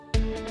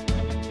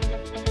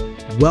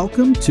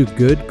Welcome to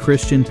Good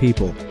Christian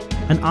People,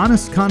 an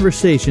honest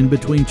conversation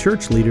between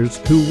church leaders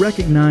who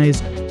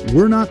recognize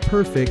we're not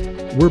perfect,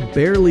 we're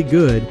barely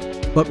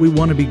good, but we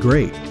want to be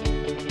great.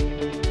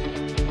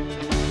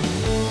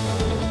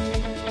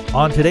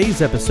 On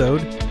today's episode,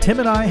 Tim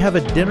and I have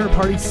a dinner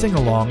party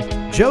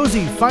sing-along,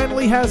 Josie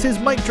finally has his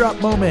mic drop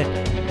moment,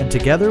 and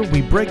together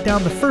we break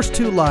down the first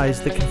two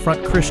lies that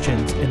confront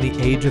Christians in the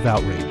Age of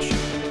Outrage.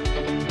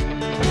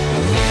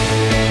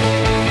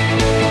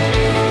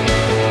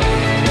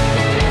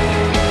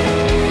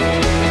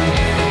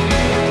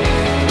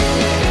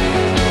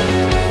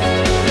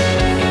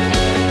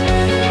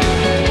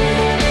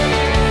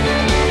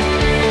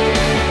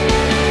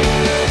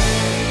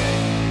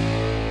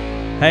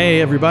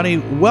 Hey everybody,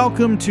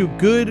 welcome to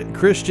Good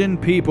Christian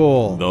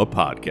People, the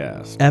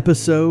podcast.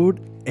 Episode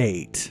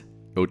 8.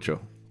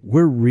 Ocho.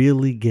 We're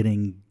really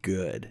getting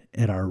good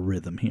at our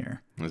rhythm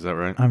here. Is that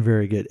right? I'm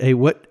very good. Hey,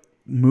 what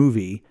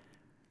movie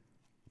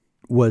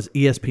was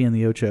ESPN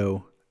the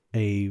Ocho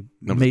That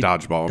was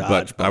Dodgeball,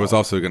 but I was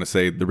also going to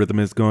say The Rhythm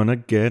is Gonna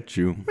Get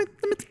You.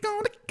 Rhythm is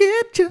gonna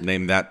get you.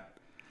 Name that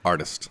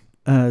artist.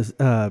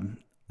 Estefan.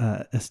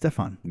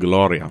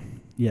 Gloria.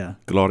 Yeah.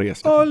 Gloria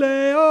Estefan. Ole,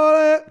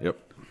 ole. Yep.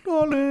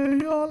 Ole,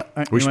 ole.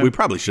 Right, We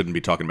probably shouldn't be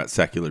talking about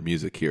secular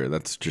music here.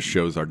 That just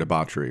shows our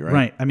debauchery, right?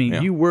 Right. I mean,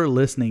 Yeah. You were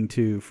listening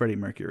to Freddie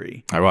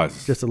Mercury. I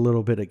was. Just a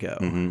little bit ago.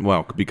 Mm-hmm.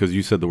 Well, because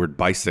you said the word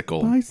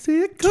bicycle.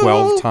 Bicycle.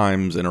 12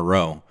 times in a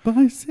row.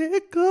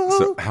 Bicycle.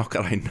 So how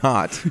could I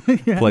not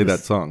play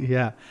that song?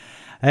 Yeah.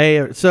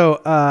 Hey,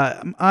 so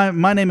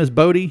my name is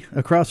Bodie.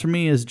 Across from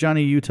me is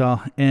Johnny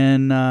Utah.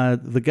 And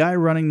the guy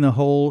running the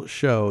whole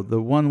show,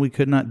 the one we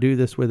could not do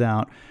this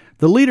without,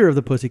 the leader of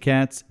the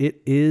Pussycats,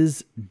 it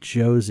is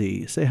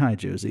Josie. Say hi,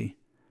 Josie.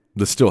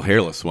 The still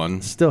hairless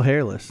one. Still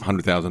hairless.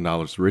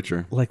 $100,000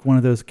 richer. Like one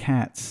of those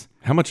cats.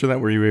 How much of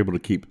that were you able to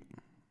keep?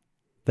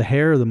 The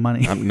hair or the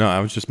money? No, I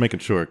was just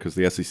making sure because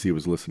the SEC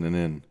was listening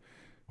in.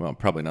 Well,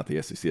 probably not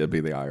the SEC. That'd be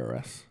the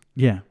IRS.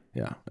 Yeah.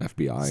 Yeah,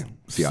 FBI,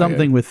 CIA.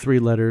 Something with 3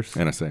 letters.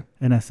 NSA.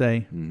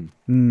 NSA.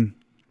 Mm-hmm.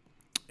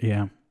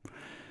 Yeah.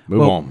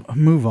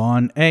 Move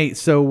on. Hey,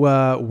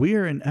 so we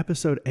are in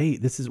episode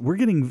 8. We're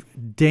getting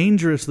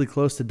dangerously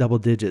close to double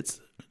digits.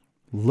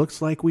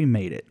 Looks like we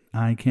made it.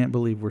 I can't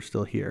believe we're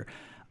still here.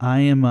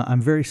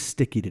 I'm very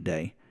sticky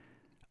today.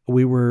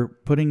 We were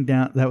putting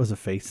down. That was a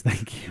face.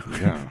 Thank you.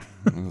 Yeah.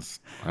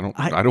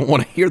 I don't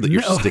want to hear that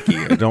you're sticky.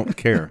 I don't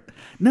care.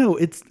 No,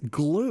 it's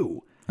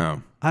glue.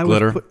 Oh,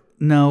 glitter.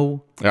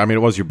 No. I mean,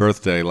 it was your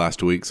birthday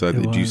last week, so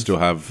do you still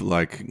have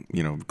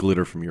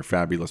glitter from your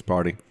fabulous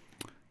party?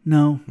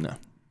 No.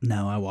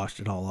 I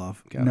washed it all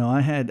off. Got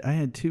it. I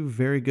had 2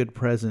 very good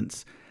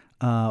presents.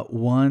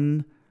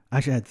 One,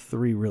 actually I had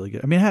 3 really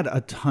good. I mean, I had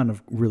a ton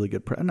of really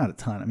good not a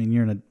ton. I mean,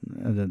 you're an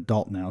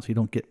adult now, so you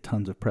don't get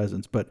tons of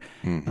presents. But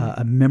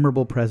a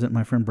memorable present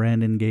my friend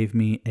Brandon gave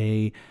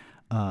me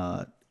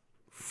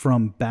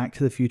from Back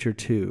to the Future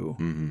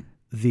 2,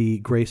 the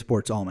Gray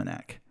Sports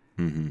Almanac.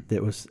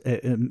 That was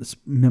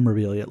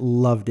memorabilia.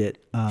 Loved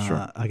it.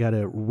 Sure. I got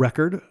a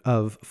record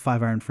of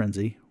 5 Iron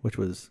Frenzy, which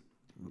was,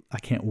 I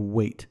can't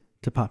wait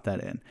to pop that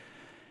in.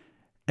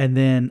 And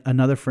then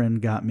another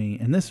friend got me,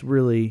 and this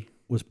really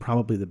was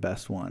probably the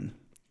best one,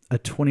 a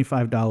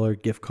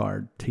 $25 gift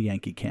card to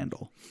Yankee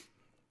Candle.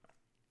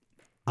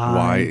 Why?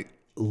 I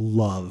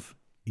love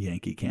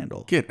Yankee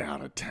Candle. Get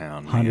out of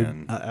town,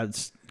 man.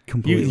 It's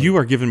completely. You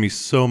are giving me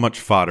so much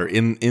fodder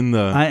in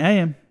the. I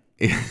am.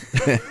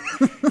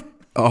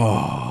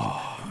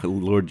 Oh,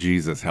 Lord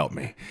Jesus, help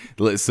me!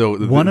 So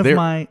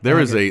there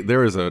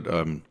is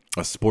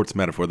a sports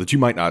metaphor that you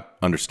might not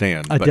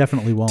understand. I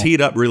definitely won't. Tee it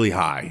up really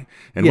high,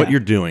 and what you're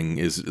doing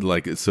is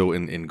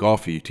in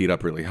golf you tee it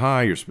up really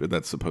high.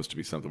 That's supposed to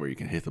be something where you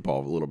can hit the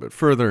ball a little bit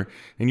further,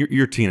 and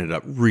you're teeing it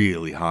up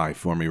really high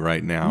for me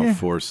right now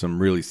for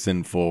some really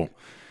sinful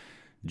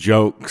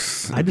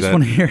jokes. I just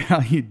want to hear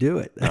how you do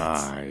it.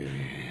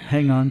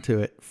 Hang on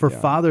to it. For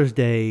Father's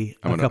Day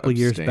a couple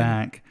years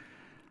back,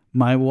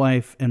 my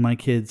wife and my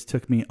kids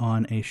took me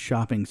on a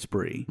shopping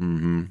spree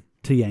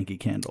to Yankee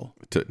Candle.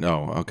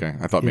 Okay.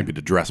 I thought maybe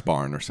to Dress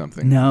Barn or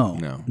something.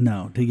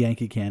 No, to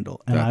Yankee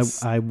Candle. And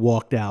I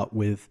walked out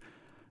with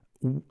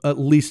at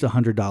least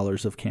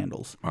 $100 of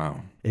candles.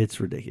 Wow.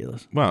 It's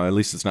ridiculous. Well, at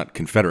least it's not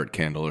Confederate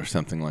candle or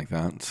something like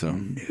that. So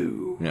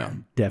no, yeah,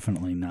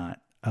 definitely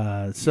not.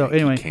 Yankee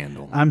anyway,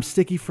 Candle. I'm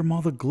sticky from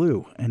all the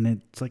glue, and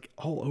it's like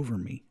all over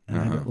me. And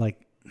I don't like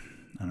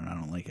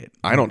it.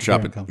 I don't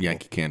shop at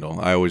Yankee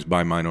Candle. I always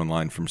buy mine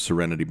online from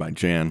Serenity by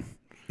Jan.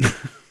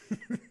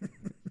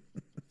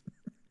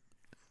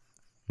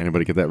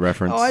 Anybody get that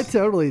reference? Oh, I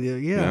totally do.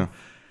 Yeah.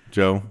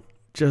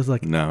 Joe's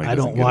like, no, I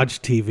don't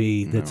watch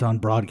TV that's on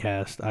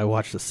broadcast. I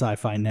watch the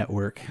Sci-Fi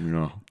Network.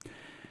 No.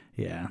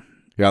 Yeah.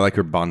 Yeah, I like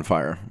her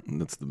Bonfire.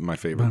 That's my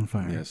favorite.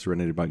 Bonfire. Yeah,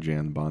 Serenity by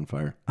Jan,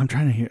 Bonfire.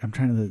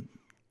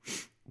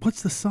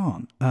 What's the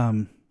song?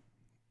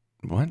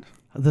 What?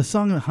 The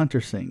song that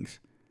Hunter sings.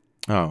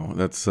 Oh,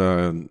 that's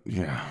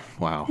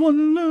wow.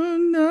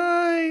 One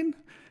night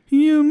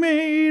you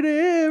made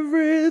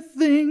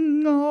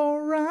everything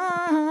all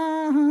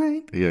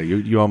right. Yeah,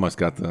 you almost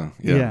got the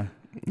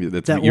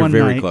You're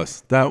very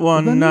close. That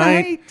one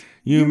night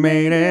you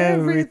made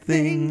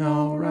everything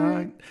all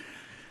right.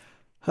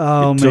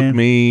 Oh, man. Took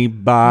me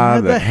by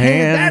the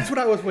hand. That's what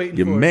I was waiting for.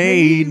 You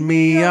made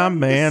me a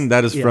man.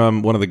 That is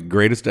from one of the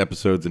greatest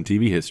episodes in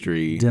TV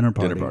history. Dinner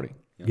Party.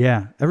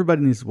 Yeah.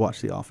 Everybody needs to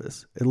watch The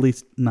Office at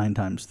least 9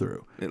 times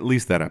through. At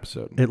least that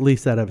episode.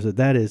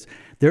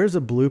 There's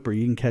a blooper.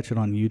 You can catch it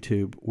on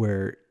YouTube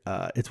where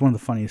it's one of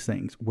the funniest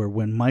things where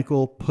when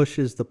Michael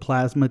pushes the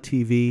plasma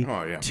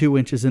TV 2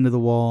 inches into the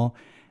wall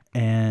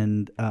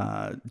and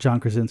John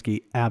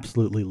Krasinski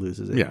absolutely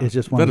loses it. Yeah. It's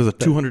just that is a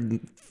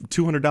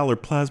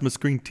 $200 plasma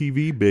screen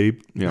TV,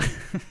 babe. Yeah.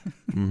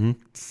 Mm-hmm.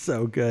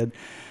 So good.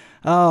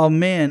 Oh,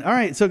 man. All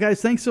right. So,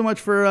 guys, thanks so much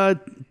for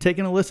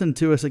taking a listen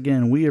to us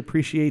again. We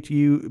appreciate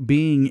you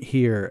being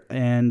here.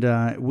 And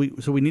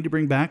we need to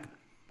bring back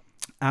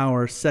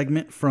our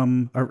segment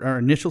from our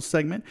initial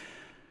segment.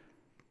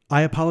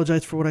 I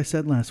apologize for what I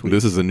said last week.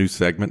 This is a new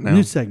segment now?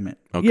 New segment.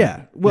 Okay.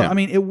 Yeah. Well, I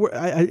mean,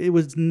 it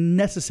was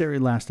necessary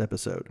last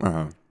episode.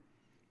 Uh-huh.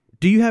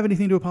 Do you have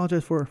anything to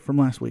apologize for from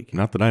last week?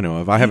 Not that I know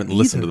of. I haven't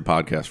listened to the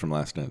podcast from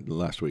last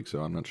week,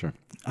 so I'm not sure.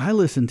 I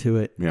listened to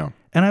it. Yeah.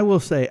 And I will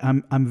say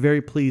I'm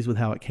very pleased with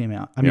how it came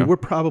out. I mean, we're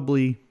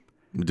probably...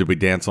 Did we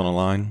dance on a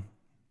line?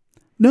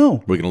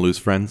 No. We're going to lose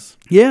friends?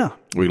 Yeah.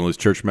 We're going to lose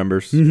church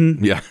members?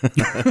 Mm-hmm. Yeah.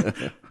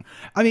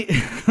 I mean...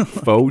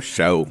 Faux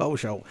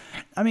show.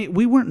 I mean,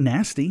 we weren't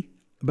nasty,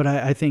 but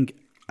I think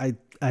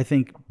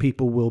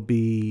people will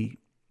be...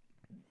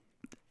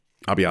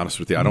 I'll be honest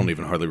with you. I don't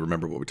even hardly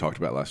remember what we talked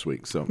about last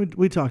week. So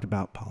we talked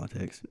about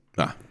politics.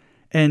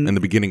 And in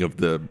the beginning of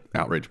the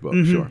Outrage book,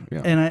 sure.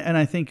 Yeah. And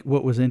I think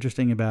what was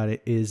interesting about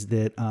it is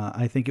that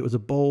I think it was a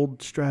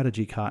bold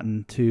strategy,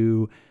 Cotton,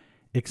 to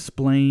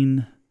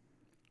explain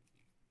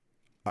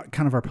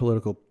kind of our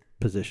political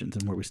positions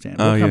and where we stand.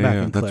 We'll come back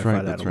and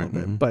clarify that a little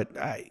bit. Mm-hmm. But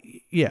I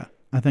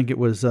think it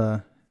was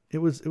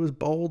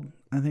bold.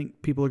 I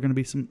think people are going to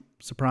be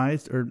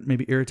surprised or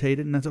maybe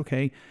irritated, and that's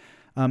okay.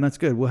 That's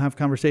good. We'll have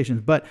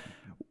conversations. But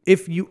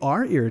if you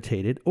are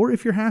irritated or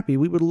if you're happy,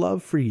 we would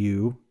love for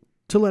you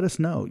to let us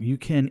know. You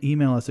can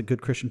email us at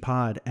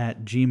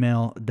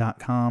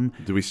goodchristianpod@gmail.com.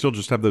 Do we still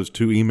just have those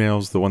 2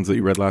 emails, the ones that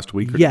you read last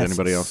week, or yes, did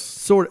anybody else?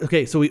 Sort of.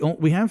 Okay, so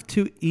we have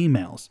 2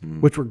 emails,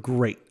 which were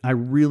great. I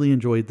really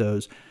enjoyed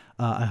those.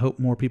 I hope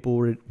more people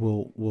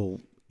will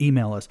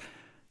email us.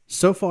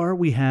 So far,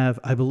 we have,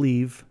 I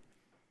believe,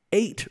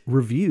 8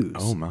 reviews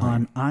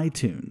on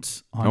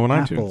iTunes. On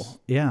Apple. iTunes.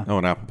 Yeah. Oh,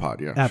 on Apple Pod.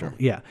 Yeah, Apple, sure.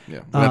 Yeah. Yeah.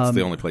 That's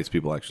the only place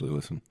people actually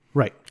listen.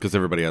 Right. Because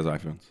everybody has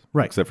iPhones.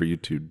 Right. Except for you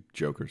 2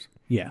 jokers.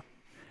 Yeah.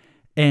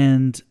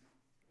 And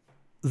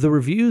the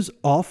reviews,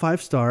 all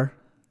 5-star.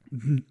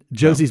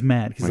 Josie's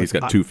mad. He's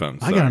got 2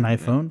 phones. I got an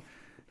iPhone.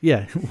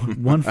 Yeah.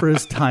 One for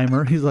his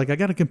timer. He's like, I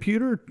got a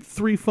computer,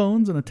 3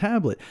 phones, and a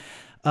tablet.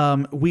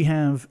 We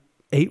have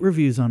 8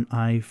 reviews on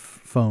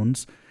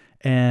iPhones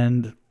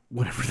and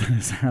whatever that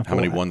is. Apple. How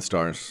many 1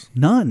 stars?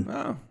 None.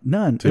 Oh,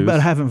 none. 2s? But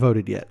I haven't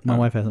voted yet. My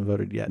wife hasn't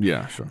voted yet.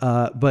 Yeah, sure.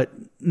 But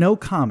no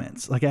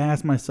comments. Like I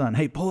asked my son,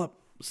 hey, pull up,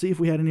 see if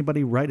we had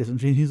anybody write us. And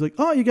he's like,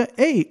 oh, you got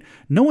 8.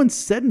 No one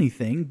said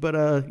anything, but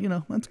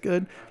that's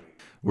good.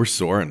 We're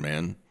soaring,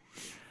 man.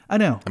 I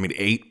know. I mean,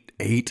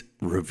 8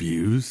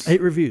 reviews.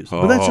 8 reviews.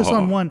 But that's just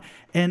on one.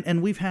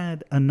 And we've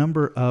had a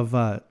number of,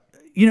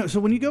 so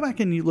when you go back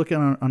and you look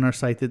on our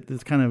site,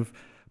 that's kind of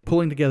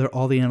pulling together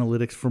all the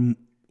analytics from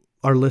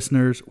our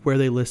listeners, where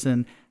they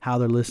listen, how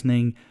they're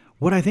listening.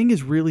 What I think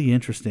is really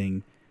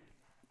interesting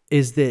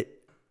is that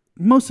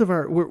most of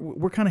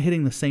we're kind of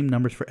hitting the same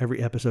numbers for every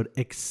episode,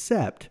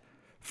 except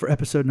for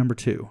episode number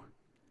 2.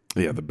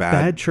 Yeah, the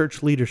bad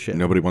church leadership.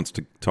 Nobody wants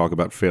to talk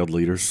about failed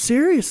leaders.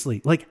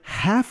 Seriously, like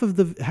half of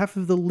the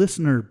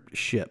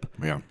listenership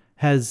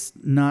has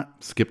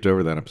not skipped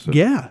over that episode.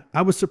 Yeah,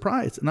 I was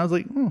surprised, and I was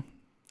like,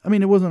 I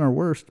mean, it wasn't our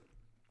worst.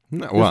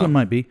 No, this one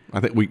might be.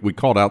 I think we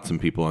called out some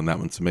people on that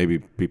one, so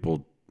maybe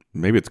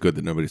it's good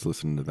that nobody's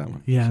listening to that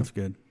one. Yeah, that's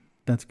good.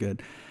 That's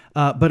good.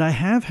 But I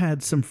have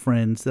had some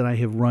friends that I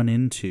have run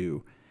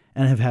into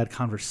and have had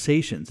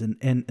conversations,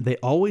 and they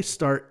always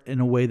start in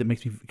a way that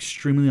makes me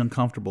extremely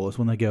uncomfortable, is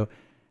when they go,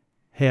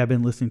 hey, I've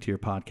been listening to your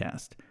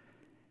podcast.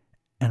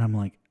 And I'm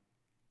like,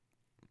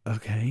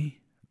 okay,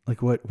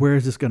 like where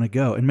is this going to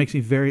go? It makes me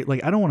very,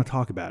 like, I don't want to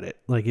talk about it.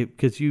 Like,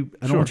 because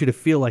I don't want you to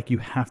feel like you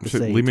have to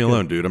say, leave me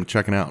alone, dude. I'm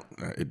checking out.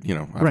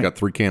 I've got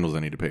 3 candles I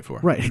need to pay for.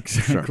 Right.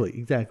 Exactly. Sure.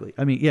 Exactly.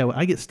 I mean, yeah,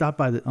 I get stopped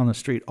by on the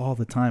street all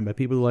the time by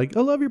people who are like,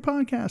 I love your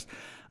podcast.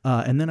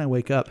 And then I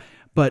wake up.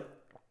 But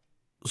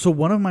so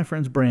one of my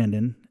friends,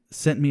 Brandon,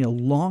 sent me a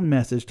long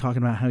message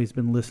talking about how he's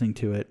been listening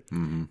to it.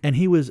 Mm-hmm. And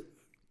he was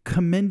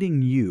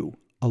commending you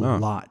a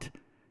lot,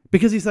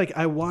 because he's like,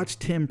 I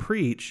watched Tim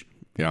preach.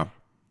 Yeah.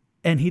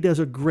 And he does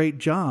a great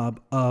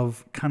job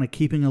of kind of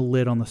keeping a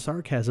lid on the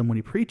sarcasm when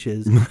he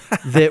preaches.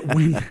 That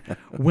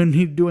when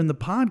he's doing the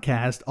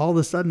podcast, all of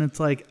a sudden it's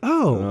like,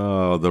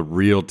 the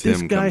real Tim.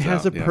 This guy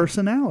has a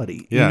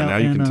personality. Yeah, now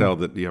you can tell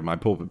that. Yeah, my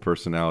pulpit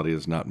personality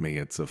is not me.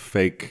 It's a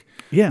fake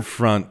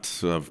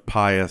front of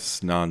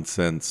pious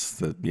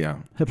nonsense.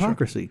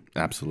 Hypocrisy.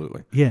 Sure.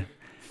 Absolutely. Yeah.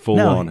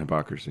 Full-on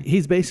hypocrisy.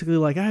 He's basically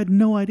like, I had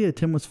no idea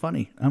Tim was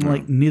funny. I'm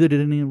like, neither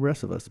did any of the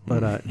rest of us.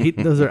 But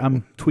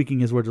I'm tweaking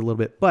his words a little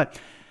bit. But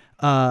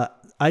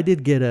I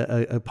did get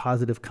a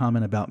positive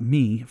comment about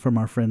me from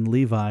our friend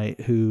Levi,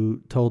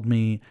 who told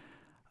me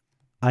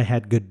I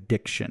had good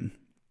diction.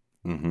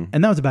 Mm-hmm.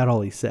 And that was about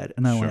all he said.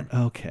 And I went,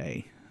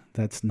 okay,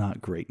 that's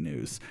not great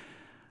news.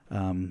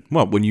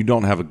 Well, when you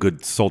don't have a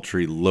good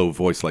sultry low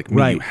voice like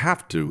me, you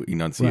have to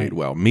enunciate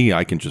well. Me,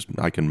 I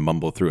can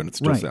mumble through and it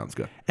still sounds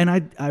good.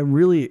 And I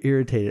really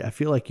irritated. I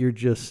feel like you're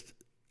just,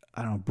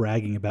 I don't know,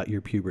 bragging about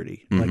your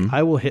puberty. Mm-hmm. Like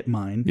I will hit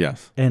mine.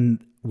 Yes.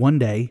 And one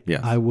day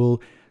I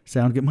will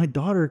sound good. My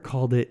daughter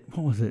called it,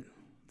 what was it?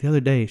 The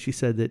other day she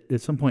said that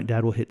at some point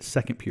Dad will hit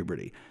second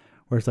puberty,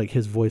 where it's like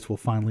his voice will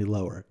finally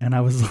lower. And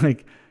I was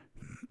like,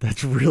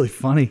 that's really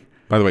funny.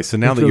 By the way, so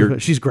now that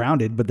she's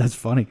grounded, but that's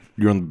funny.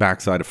 You're on the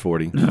backside of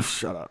 40.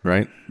 Shut up.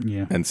 Right?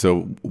 Yeah. And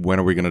so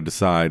when are we going to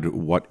decide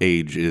what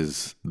age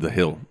is the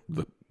hill,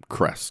 the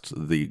crest,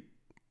 the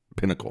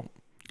pinnacle?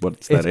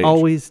 What's that age? It's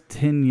always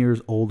 10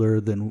 years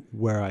older than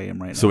where I am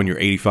right now. So when you're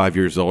 85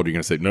 years old, you're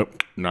going to say,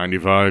 nope,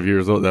 95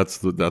 years old.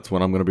 That's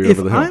when I'm going to be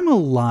over the hill. If I'm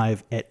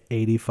alive at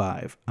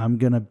 85, I'm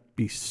going to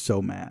be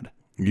so mad.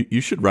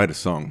 You should write a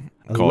song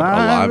called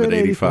Alive at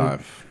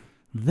 85.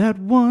 That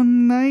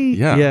one night.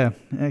 Yeah.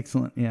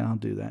 Excellent. Yeah, I'll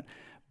do that.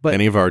 But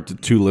any of our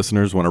two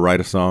listeners want to write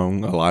a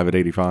song, Alive at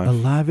 85?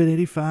 Alive at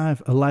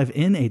 85. Alive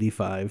in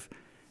 85.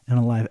 And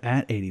Alive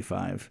at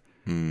 85.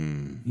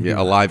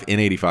 Yeah, Alive in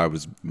 85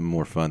 was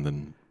more fun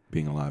than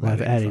being alive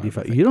at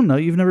 85. You don't know.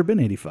 You've never been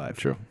 85.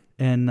 True.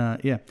 And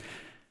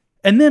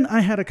And then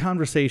I had a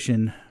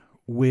conversation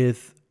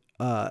with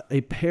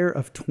a pair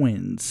of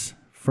twins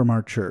from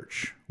our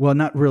church. Well,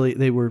 not really.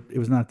 It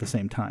was not at the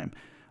same time.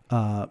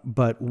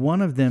 But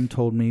one of them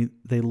told me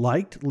they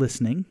liked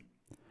listening,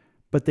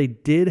 but they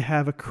did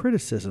have a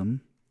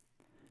criticism.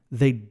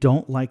 They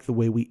don't like the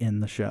way we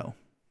end the show.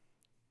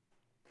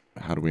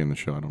 How do we end the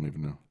show? I don't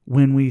even know.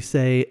 When we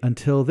say,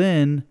 until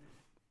then,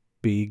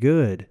 be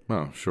good.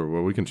 Oh, sure.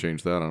 Well, we can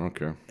change that. I don't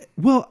care.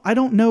 Well, I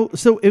don't know.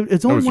 So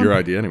it's only that was your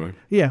idea anyway.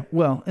 Yeah,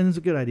 well, and it's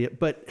a good idea,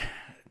 but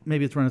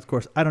maybe it's run its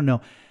course. I don't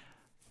know.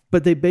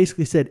 But they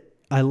basically said,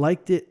 I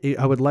liked it.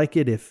 I would like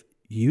it if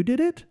you did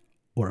it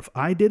or if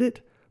I did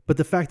it. But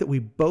the fact that we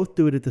both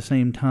do it at the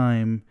same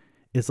time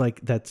is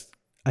like,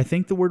 I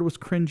think the word was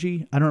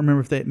cringy. I don't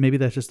remember maybe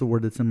that's just the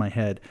word that's in my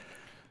head.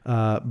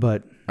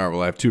 But all right,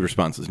 well, I have two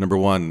responses. Number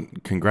one,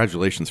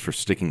 congratulations for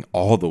sticking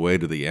all the way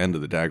to the end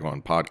of the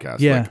Daggone podcast.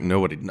 Yeah.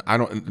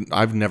 Like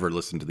I've never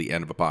listened to the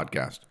end of a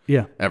podcast.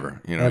 Yeah.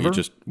 Ever. You know, Ever? you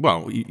just,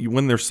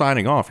 when they're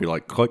signing off, you're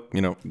like, click,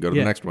 go to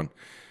the next one.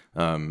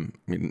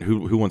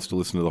 Who wants to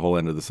listen to the whole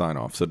end of the sign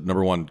off? So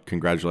number one,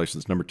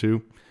 congratulations. Number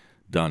two,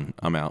 done.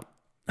 I'm out.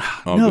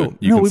 Oh, no, good.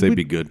 You can say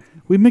be good.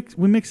 We mix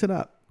it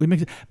up.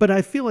 But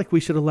I feel like we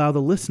should allow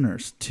the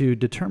listeners to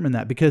determine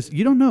that, because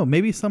you don't know.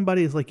 Maybe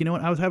somebody is like, you know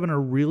what? I was having a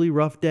really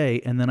rough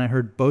day, and then I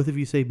heard both of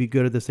you say be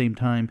good at the same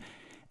time,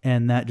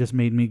 and that just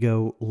made me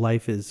go,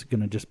 life is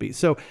going to just be.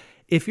 So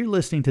if you're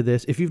listening to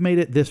this, if you've made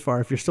it this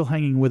far, if you're still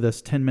hanging with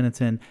us 10 minutes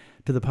in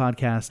to the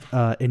podcast,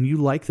 and you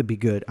like the be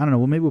good, I don't know,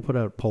 well, maybe we'll put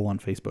out a poll on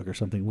Facebook or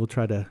something. We'll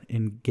try to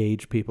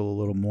engage people a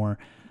little more.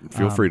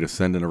 Feel free to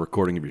send in a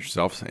recording of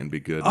yourself saying be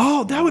good.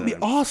 Oh, that would be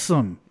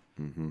awesome.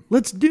 Mm-hmm.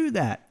 Let's do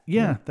that.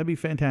 Yeah, that'd be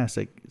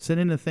fantastic. Send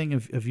in a thing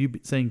of you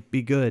saying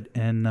be good.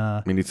 And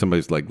we need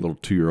somebody's like little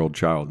 2-year-old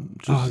child.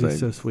 Just say,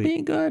 so sweet.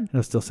 Be good.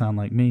 It'll still sound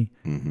like me.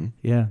 Mm-hmm.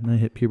 Yeah, and I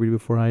hit puberty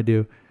before I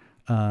do.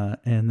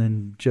 And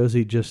then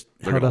Josie just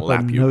held up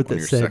a note that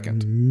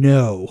said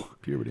no.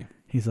 Puberty.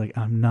 He's like,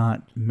 I'm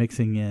not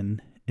mixing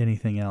in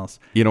anything else.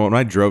 You know, when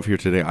I drove here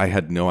today, I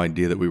had no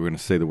idea that we were going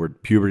to say the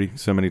word puberty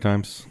so many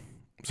times.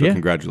 So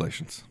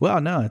congratulations. Well,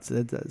 no, it's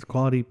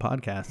quality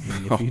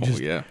podcasting.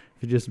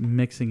 If you're just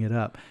mixing it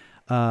up.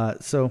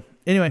 So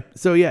anyway,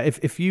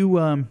 if you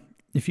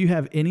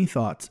have any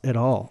thoughts at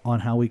all on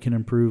how we can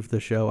improve the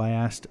show, I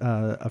asked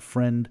a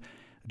friend,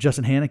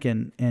 Justin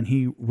Hannikin, and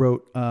he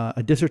wrote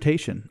a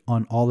dissertation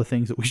on all the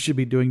things that we should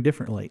be doing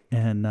differently.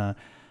 And I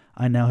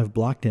now have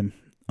blocked him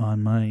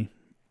from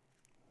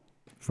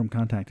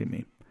contacting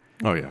me.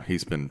 Oh yeah,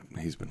 he's been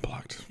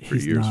blocked for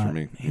years for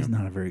me. He's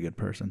not a very good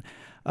person.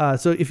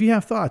 So if you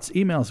have thoughts,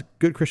 email us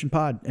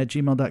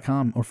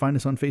goodchristianpod@gmail.com or find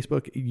us on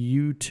Facebook,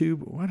 YouTube.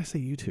 Why did I say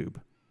YouTube?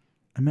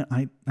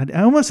 I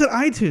almost said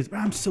iTunes, but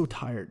I'm so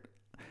tired.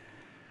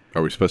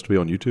 Are we supposed to be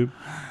on YouTube?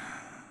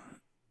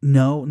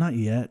 No, not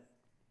yet.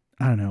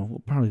 I don't know.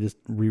 We'll probably just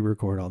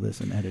re-record all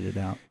this and edit it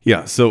out.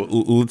 Yeah. So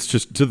let's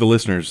just, to the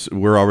listeners,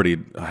 we're already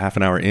a half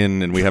an hour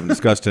in and we haven't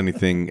discussed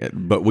anything,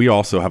 but we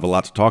also have a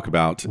lot to talk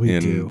about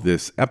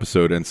this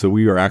episode. And so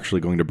we are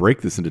actually going to break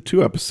this into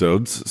 2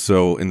 episodes.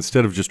 So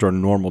instead of just our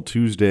normal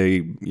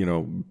Tuesday,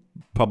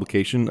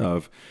 publication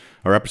of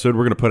our episode,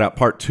 we're going to put out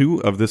part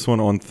 2 of this one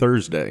on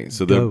Thursday.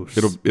 So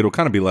it'll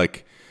kind of be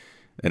like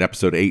an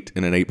episode 8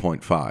 and an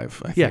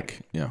 8.5, I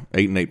think. Yeah,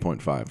 8 and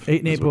 8.5.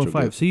 8 and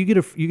 8.5. So you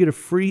get a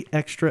free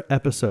extra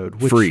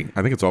episode. Free.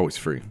 I think it's always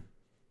free.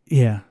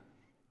 Yeah.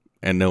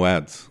 And no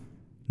ads.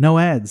 No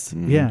ads.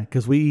 Mm-hmm. Yeah,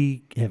 because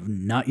we have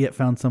not yet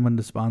found someone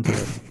to sponsor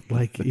us.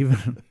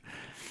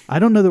 I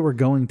don't know that we're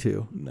going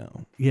to.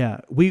 No. Yeah,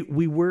 we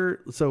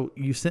were. So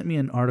you sent me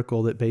an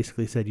article that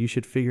basically said you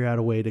should figure out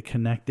a way to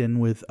connect in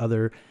with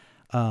other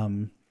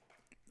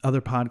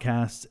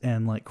podcasts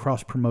and like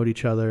cross promote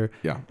each other.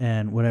 Yeah.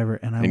 And whatever.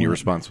 And your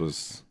response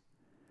was,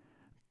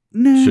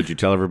 nah. Should you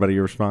tell everybody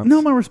your response?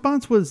 No, my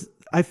response was,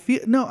 I'll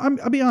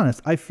be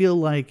honest. I feel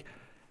like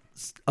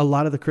a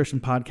lot of the Christian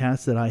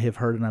podcasts that I have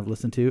heard and I've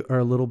listened to are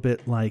a little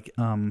bit like,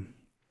 I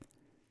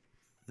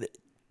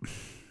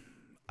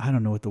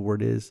don't know what the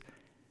word is.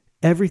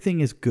 Everything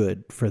is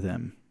good for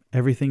them.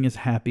 Everything is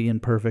happy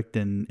and perfect,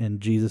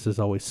 and Jesus is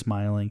always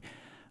smiling.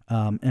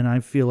 And I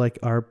feel like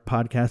our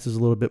podcast is a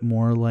little bit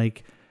more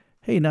like,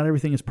 hey, not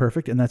everything is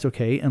perfect, and that's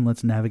okay, and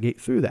let's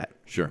navigate through that.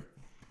 Sure.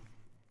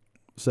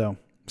 So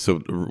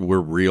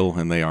we're real,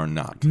 and they are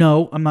not.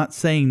 No, I'm not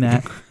saying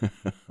that,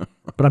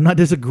 but I'm not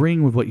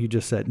disagreeing with what you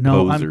just said.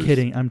 No, posers. I'm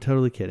kidding. I'm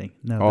totally kidding.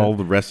 No, all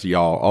the rest of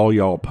y'all, all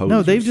y'all posers.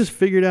 No, they've just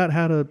figured out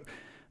how to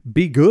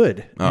be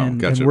good. Oh,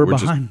 gotcha. And we're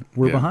behind.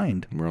 We're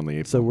behind. We're on the 8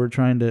 ball. So we're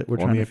trying to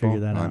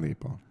figure that out. On the 8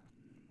 ball.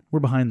 We're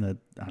behind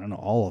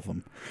all of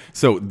them.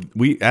 So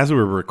as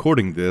we're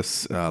recording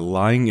this,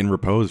 lying in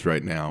repose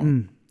right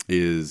now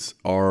is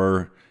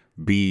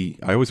RB.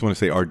 I always want to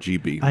say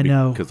RGB. I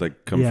know. Because I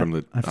come from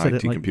the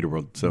IT computer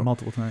world. So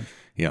multiple times.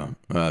 Yeah.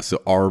 So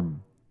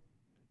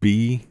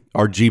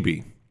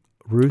RGB.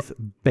 Ruth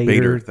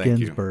Bader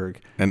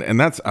Ginsburg. And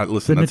that's,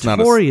 listen, the that's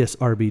notorious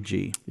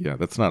RBG. Yeah,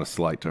 that's not a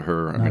slight to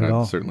her.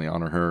 I certainly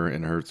honor her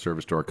and her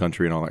service to our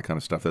country and all that kind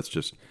of stuff. That's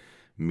just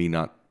me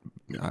not,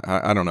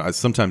 I don't know.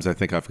 Sometimes I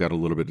think I've got a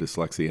little bit of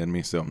dyslexia in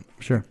me. So,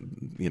 sure.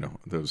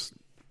 Those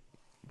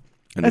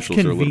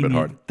initials are a little bit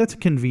hard. That's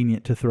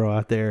convenient to throw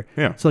out there.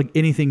 Yeah. So like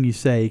anything you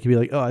say, you can be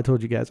like, oh, I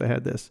told you guys I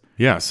had this.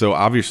 Yeah. So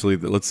obviously,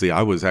 let's see,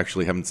 I was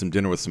actually having some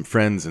dinner with some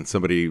friends and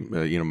somebody,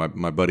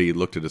 my buddy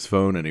looked at his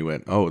phone and he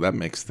went, oh, that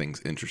makes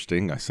things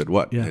interesting. I said,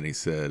 what? Yeah. And he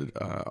said,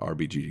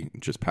 RBG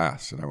just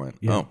passed. And I went,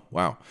 oh,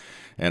 wow.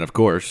 And of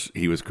course,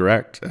 he was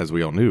correct. As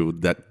we all knew,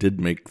 that did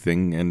make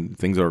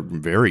things are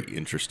very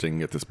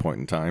interesting at this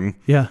point in time.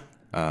 Yeah.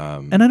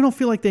 And I don't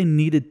feel like they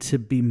needed to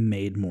be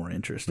made more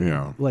interesting.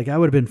 Yeah. Like I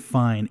would have been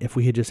fine if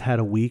we had just had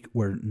a week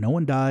where no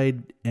one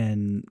died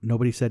and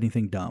nobody said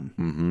anything dumb.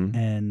 Mm-hmm.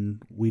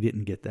 And we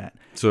didn't get that.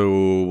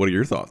 So what are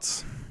your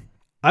thoughts?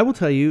 I will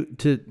tell you,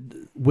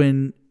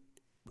 when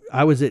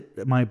I was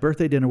at my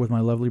birthday dinner with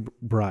my lovely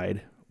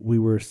bride, we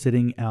were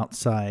sitting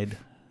outside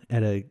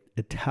at an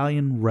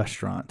Italian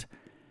restaurant.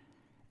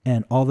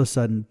 And all of a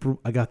sudden,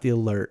 I got the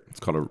alert. It's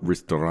called a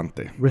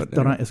ristorante.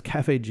 Ristorante is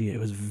Cafe Gia. It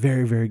was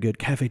very, very good.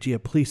 Cafe Gia,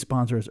 please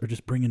sponsor us or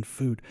just bring in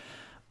food.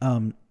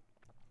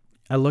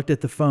 I looked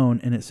at the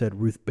phone and it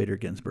said Ruth Bader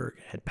Ginsburg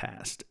had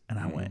passed. And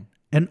I went.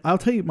 And I'll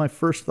tell you, my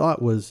first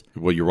thought was...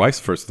 Well, your wife's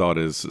first thought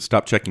is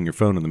stop checking your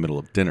phone in the middle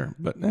of dinner.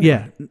 But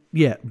anyway.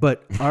 Yeah.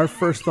 But our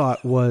first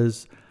thought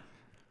was,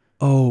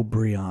 oh,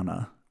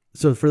 Brianna.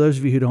 So for those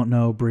of you who don't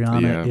know,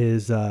 Brianna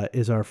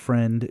is our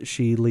friend.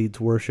 She leads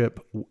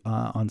worship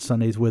on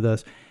Sundays with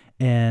us,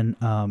 and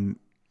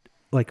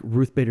like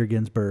Ruth Bader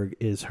Ginsburg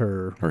is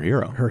her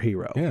hero. Her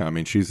hero. Yeah, I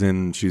mean she's a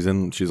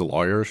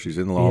lawyer. She's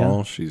in law.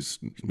 Yeah. She's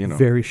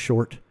very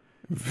short.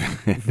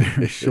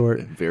 Very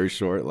short. Very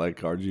short, like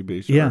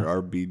RGB. Yeah.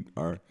 RB.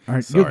 All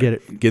right, you'll get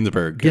it.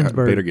 Ginsburg.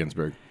 Bader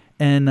Ginsburg.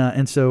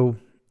 And so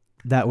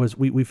that was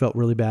we felt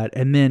really bad,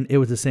 and then it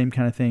was the same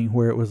kind of thing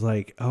where it was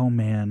like, oh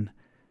man.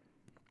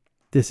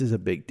 This is a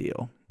big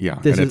deal. Yeah,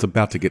 it's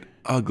about to get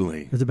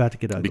ugly. It's about to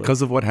get ugly.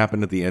 Because of what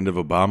happened at the end of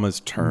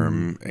Obama's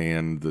term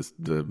and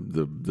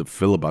the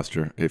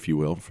filibuster, if you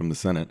will, from the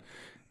Senate.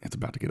 It's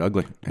about to get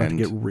ugly. It's about to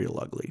get real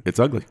ugly. It's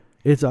ugly.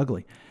 It's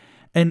ugly.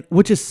 And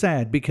which is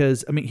sad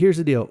because, I mean, here's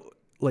the deal.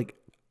 Like,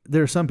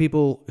 there are some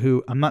people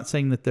who, I'm not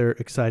saying that they're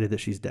excited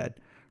that she's dead,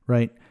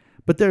 right?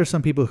 But there are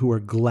some people who are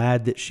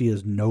glad that she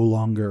is no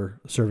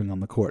longer serving on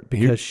the court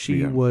because she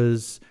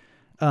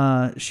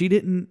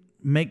didn't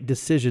make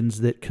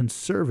decisions that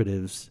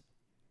conservatives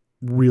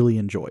really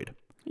enjoyed.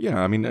 Yeah,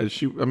 I mean,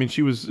 she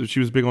was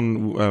big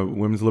on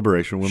women's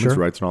liberation, women's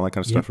rights, and all that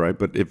kind of stuff, right?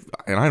 But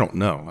I don't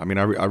know. I mean,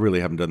 I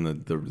really haven't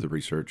done the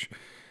research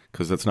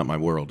because that's not my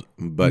world.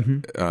 But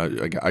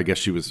I guess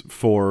she was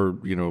for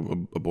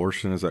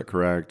abortion. Is that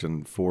correct?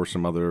 And for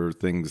some other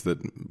things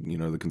that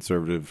the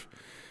conservative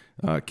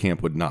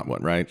camp would not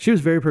want, right? She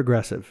was very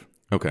progressive.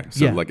 Okay,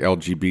 so like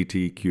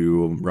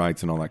LGBTQ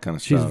rights and all that kind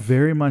of stuff. She's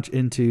very much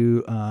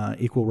into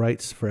equal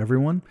rights for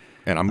everyone.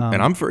 And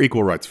I'm for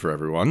equal rights for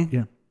everyone.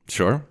 Yeah,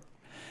 sure.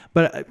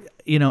 But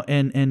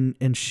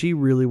and she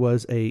really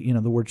was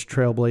the words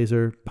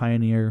trailblazer,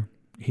 pioneer,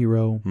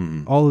 hero.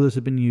 All of those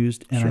have been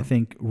used, and I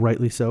think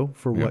rightly so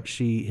for what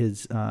she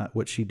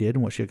did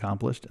and what she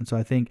accomplished. And so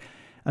I think,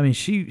 I mean,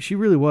 she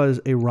really was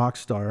a rock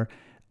star.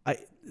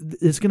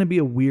 It's going to be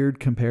a weird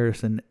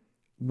comparison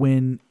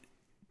when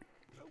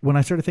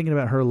I started thinking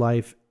about her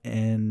life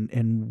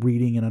and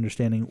reading and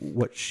understanding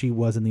what she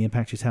was and the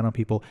impact she's had on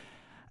people.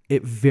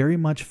 It very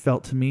much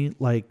felt to me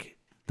like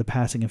the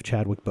passing of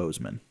Chadwick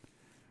Boseman,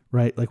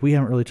 right? Like we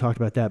haven't really talked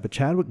about that, but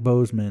Chadwick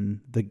Boseman,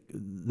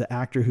 the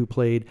actor who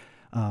played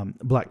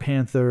Black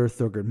Panther,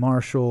 Thurgood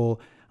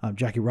Marshall,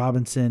 Jackie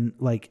Robinson,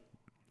 like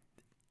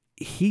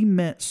he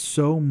meant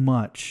so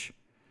much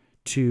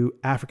to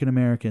African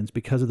Americans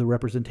because of the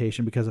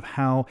representation, because of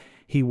how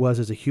he was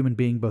as a human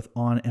being, both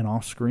on and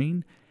off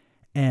screen.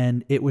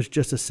 And it was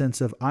just a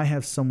sense of, I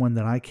have someone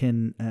that I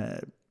can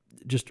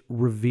just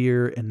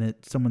revere, and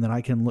that someone that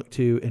I can look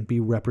to and be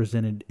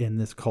represented in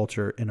this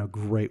culture in a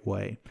great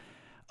way.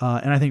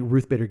 And I think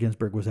Ruth Bader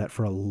Ginsburg was that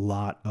for a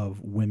lot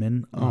of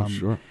women.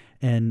 Sure.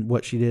 And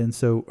what she did. And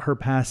so her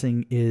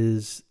passing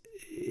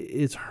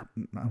it's I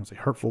don't say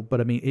hurtful,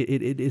 but I mean,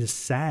 it is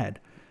sad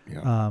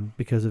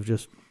because of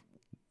just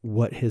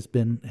what has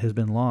been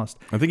lost.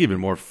 I think even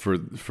more for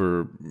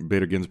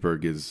Bader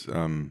Ginsburg is,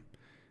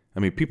 I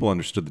mean, people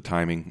understood the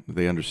timing.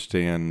 They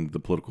understand the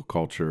political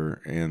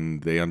culture,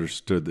 and they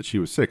understood that she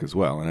was sick as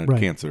well and had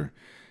cancer.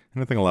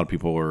 And I think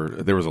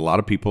there was a lot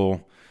of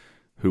people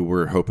who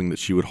were hoping that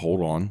she would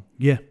hold on,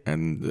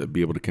 and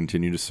be able to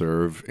continue to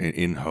serve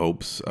in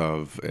hopes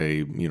of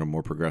a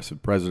more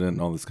progressive president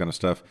and all this kind of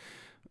stuff.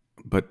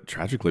 But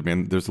tragically,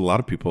 man, there's a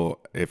lot of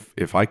people.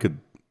 If I could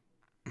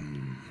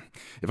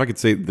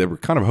say, they were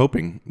kind of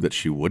hoping that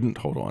she wouldn't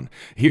hold on.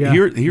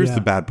 Here's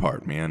the bad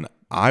part, man.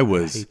 I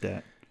hate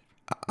that.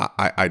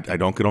 I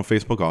don't get on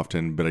Facebook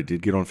often, but I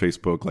did get on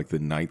Facebook like the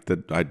night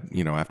that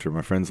after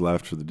my friends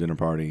left for the dinner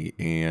party,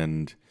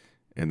 and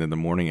then the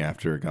morning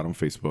after, I got on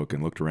Facebook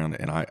and looked around,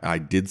 and I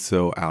did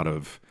so out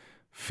of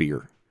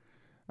fear.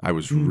 I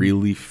was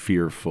really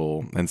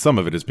fearful, and some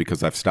of it is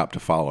because I've stopped to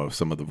follow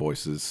some of the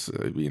voices.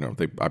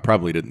 I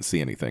probably didn't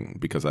see anything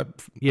because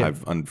I've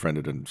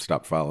unfriended and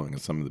stopped following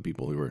some of the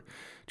people who were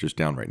just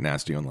downright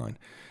nasty online.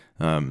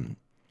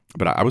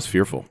 But I was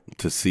fearful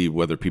to see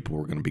whether people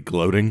were going to be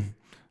gloating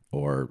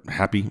or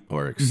happy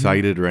or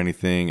excited or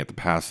anything at the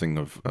passing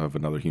of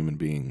another human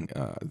being.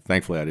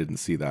 Thankfully, I didn't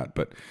see that,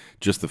 but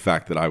just the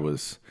fact that I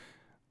was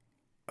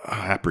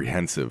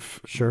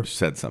apprehensive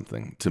said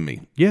something to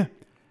me. Yeah.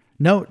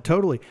 No,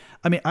 totally.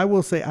 I mean, I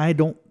will say I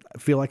don't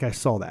feel like I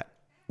saw that,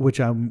 which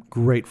I'm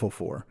grateful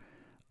for.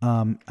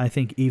 I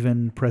think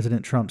even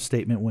President Trump's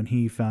statement when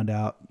he found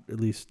out, at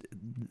least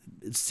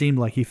it seemed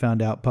like he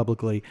found out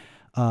publicly,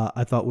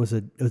 I thought was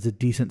a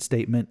decent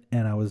statement,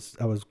 and I was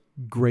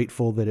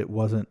grateful that it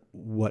wasn't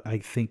what I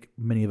think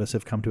many of us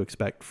have come to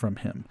expect from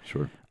him.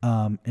 Sure.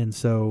 And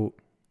so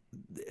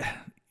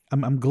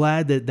I'm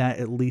glad that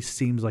at least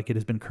seems like it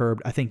has been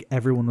curbed. I think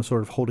everyone was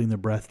sort of holding their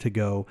breath to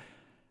go,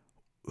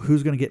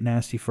 who's going to get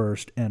nasty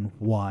first and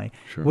why,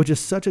 which is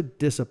such a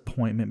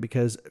disappointment,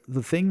 because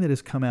the thing that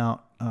has come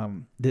out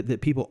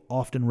that people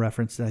often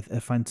reference that I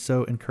find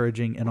so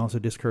encouraging and also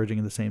discouraging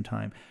at the same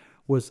time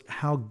was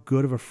how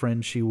good of a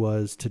friend she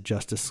was to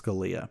Justice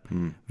Scalia.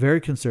 Very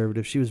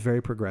conservative. She was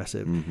very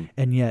progressive.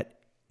 And yet,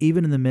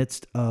 even in the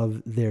midst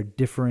of their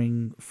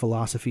differing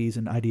philosophies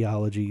and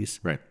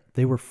ideologies,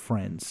 they were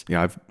friends.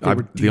 Yeah,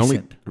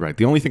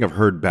 the only thing I've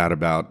heard bad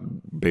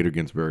about Bader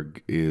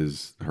Ginsburg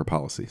is her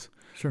policies.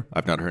 Sure.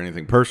 I've not heard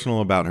anything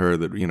personal about her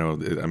that,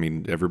 I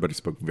mean, everybody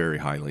spoke very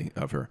highly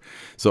of her.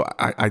 So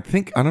I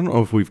think, I don't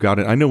know if we've got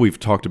it. I know we've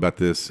talked about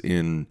this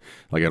in,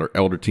 like, at our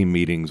elder team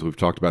meetings. We've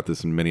talked about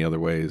this in many other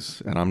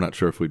ways, and I'm not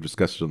sure if we've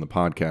discussed it on the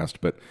podcast,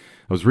 but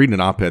I was reading an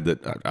op-ed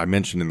that I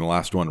mentioned in the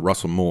last one,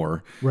 Russell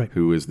Moore,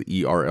 who is the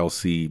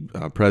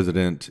ERLC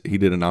president. He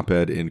did an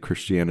op-ed in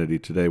Christianity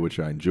Today, which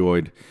I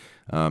enjoyed.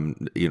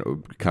 Kind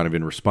of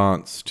in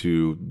response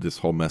to this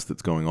whole mess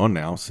that's going on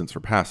now since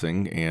her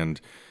passing,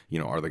 and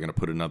are they going to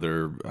put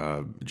another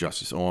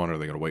justice on? Are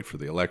they going to wait for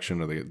the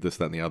election? Are they this,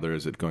 that, and the other?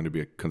 Is it going to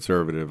be a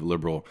conservative,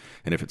 liberal?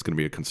 And if it's going to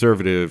be a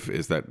conservative,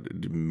 is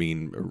that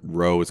mean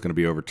Roe is going to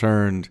be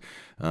overturned?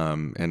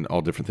 And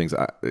all different things.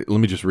 Let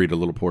me just read a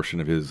little portion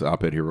of his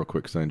op-ed here real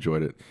quick because I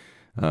enjoyed it.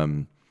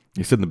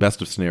 He said, in the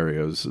best of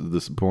scenarios,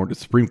 the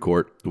Supreme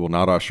Court will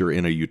not usher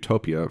in a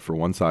utopia for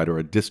one side or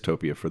a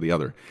dystopia for the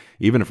other.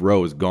 Even if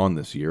Roe is gone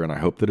this year, and I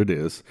hope that it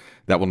is,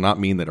 that will not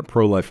mean that a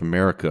pro-life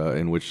America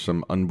in which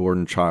some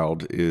unborn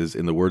child is,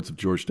 in the words of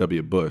George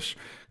W. Bush,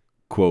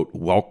 quote,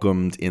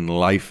 welcomed in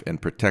life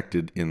and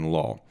protected in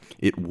law.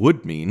 It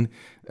would mean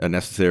a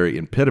necessary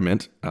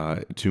impediment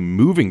to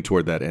moving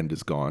toward that end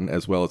is gone,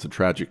 as well as a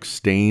tragic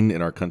stain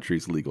in our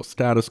country's legal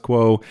status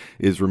quo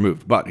is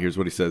removed. But here's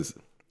what he says.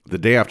 The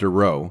day after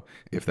Roe,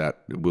 if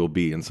that will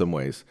be in some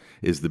ways,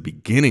 is the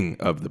beginning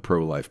of the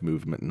pro-life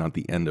movement, not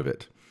the end of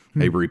it.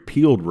 A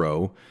repealed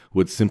Roe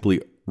would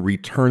simply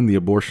return the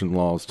abortion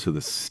laws to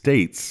the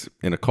states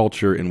in a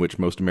culture in which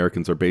most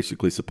Americans are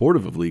basically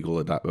supportive of legal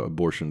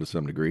abortion to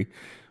some degree.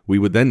 We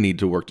would then need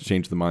to work to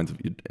change the minds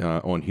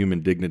on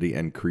human dignity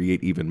and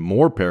create even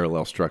more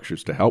parallel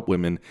structures to help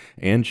women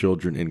and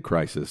children in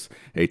crisis,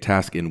 a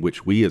task in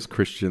which we as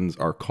Christians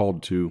are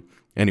called to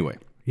anyway.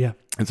 Yeah.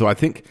 And so I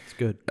think it's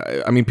good.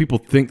 I mean, people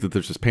think that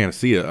there's this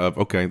panacea of,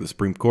 okay, the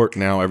Supreme Court,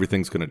 now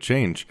everything's going to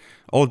change.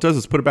 All it does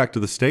is put it back to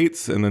the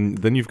states. And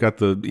then you've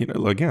got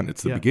again,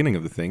 it's the beginning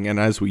of the thing. And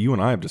as you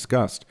and I have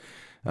discussed,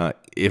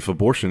 if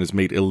abortion is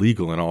made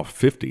illegal in all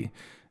 50,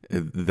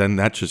 then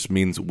that just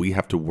means we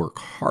have to work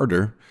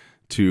harder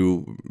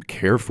to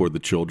care for the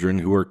children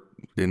who are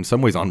in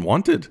some ways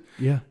unwanted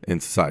in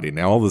society.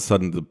 Now, all of a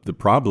sudden, the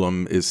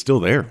problem is still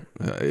there.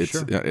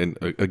 And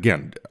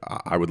again,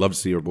 I would love to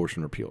see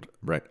abortion repealed,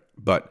 right?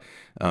 But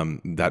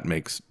that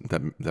makes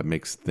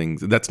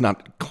things, that's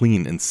not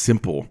clean and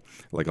simple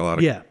like a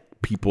lot of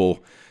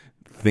people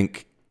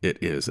think it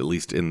is, at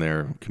least in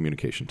their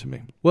communication to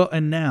me. Well,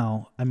 and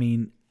now, I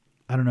mean,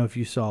 I don't know if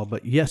you saw,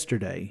 but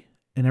yesterday,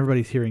 and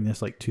everybody's hearing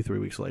this like 2-3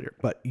 weeks later,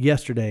 but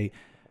yesterday,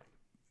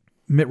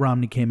 Mitt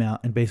Romney came out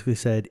and basically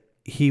said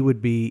he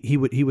would be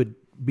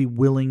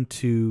willing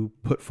to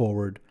put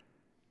forward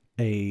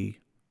a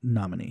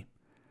nominee.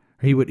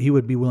 He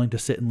would be willing to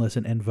sit and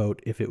listen and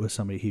vote if it was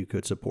somebody he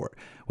could support,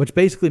 which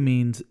basically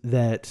means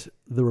that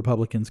the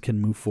Republicans can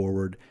move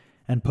forward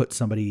and put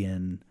somebody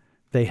in.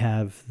 They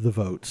have the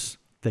votes.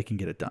 They can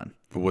get it done.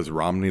 Was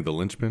Romney the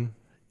linchpin?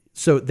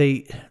 So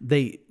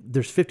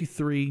there's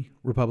 53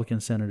 Republican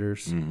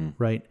senators,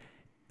 right?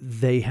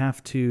 They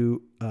have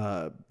to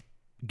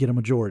get a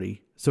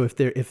majority. So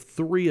if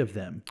 3 of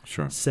them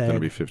said,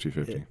 it'd be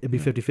 50-50. It'd be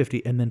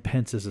 50-50, and then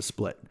Pence is a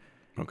split.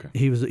 Okay.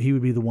 He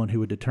would be the one who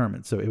would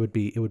determine. So it would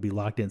be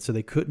locked in. So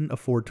they couldn't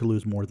afford to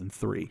lose more than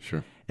 3.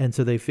 Sure. And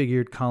so they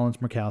figured Collins,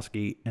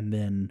 Murkowski, and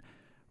then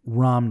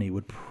Romney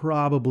would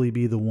probably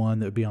be the one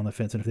that would be on the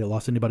fence. And if they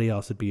lost anybody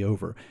else, it'd be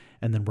over.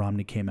 And then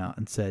Romney came out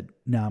and said,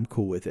 "No, I'm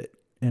cool with it."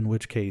 In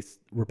which case,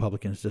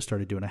 Republicans just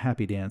started doing a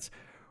happy dance,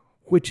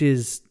 which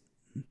is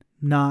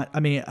not.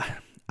 I mean,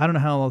 I don't know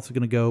how else it's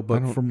going to go,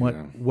 but from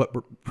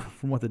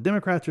what the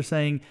Democrats are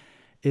saying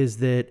is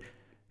that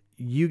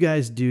you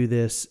guys do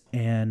this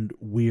and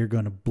we're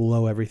going to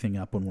blow everything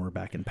up when we're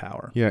back in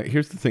power. Yeah,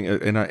 here's the thing,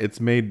 and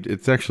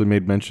it's actually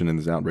made mention in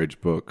this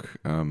outrage book.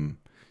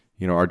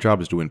 Our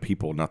job is to win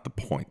people, not the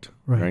point,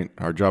 right?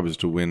 Our job is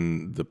to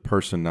win the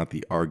person, not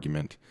the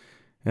argument.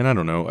 And I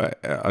don't know.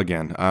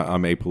 Again,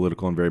 I'm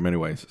apolitical in very many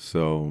ways,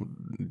 so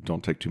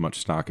don't take too much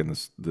stock in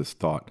this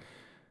thought.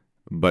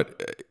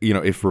 But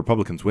if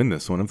Republicans win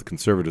this one, if the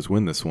conservatives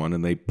win this one,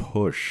 and they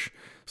push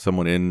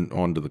someone in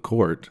onto the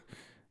court,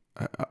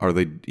 are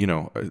they?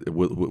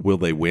 Will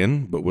they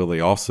win? But will they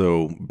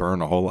also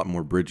burn a whole lot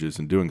more bridges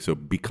in doing so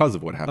because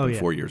of what happened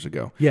 4 years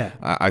ago? Yeah,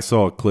 I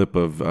saw a clip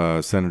of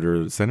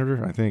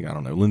Senator, I think, I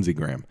don't know, Lindsey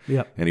Graham.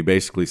 Yeah, and he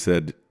basically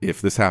said,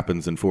 if this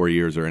happens in 4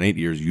 years or in 8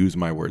 years, use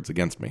my words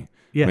against me.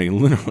 Yeah, I mean, he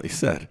literally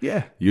said,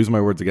 "Yeah, use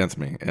my words against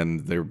me,"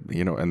 and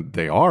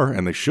they are,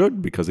 and they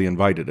should, because he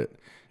invited it.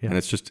 Yeah. And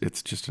it's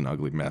just an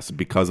ugly mess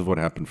because of what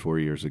happened 4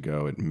 years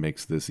ago. It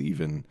makes this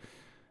even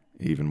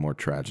more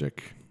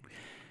tragic.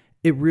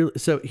 It really.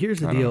 So here's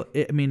the deal.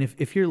 I mean,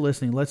 if you're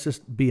listening, let's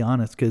just be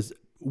honest, because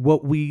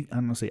what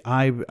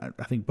I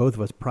think both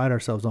of us pride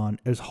ourselves on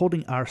is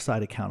holding our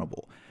side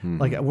accountable. Mm-hmm.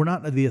 Like, we're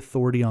not the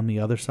authority on the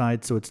other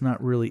side, so it's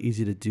not really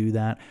easy to do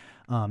that.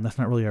 That's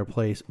not really our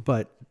place.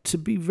 But to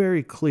be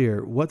very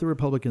clear, what the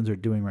Republicans are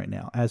doing right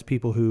now, as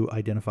people who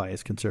identify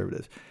as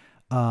conservatives,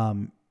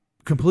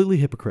 completely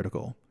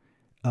hypocritical,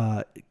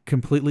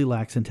 completely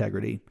lacks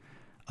integrity.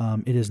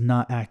 It is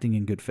not acting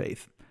in good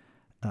faith.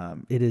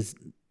 It is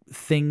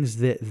things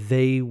that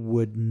they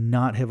would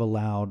not have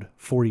allowed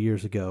 40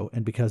 years ago,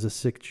 and because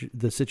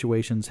the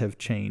situations have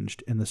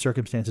changed and the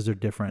circumstances are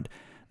different,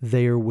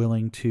 they are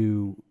willing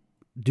to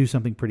do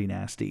something pretty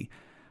nasty.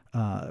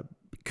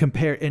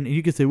 And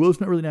you could say, well, it's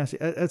not really nasty.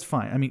 That's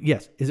fine. I mean,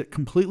 yes. Is it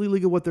completely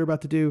legal what they're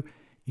about to do?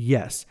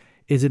 Yes.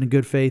 Is it in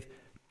good faith?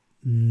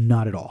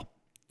 Not at all.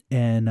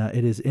 And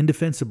it is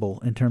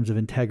indefensible in terms of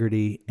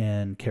integrity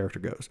and character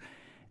goes.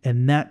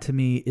 And that, to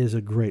me, is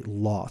a great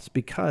loss,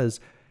 because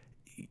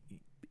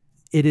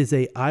it is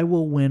I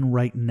will win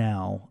right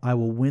now. I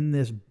will win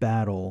this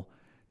battle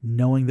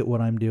knowing that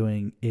what I'm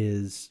doing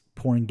is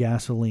pouring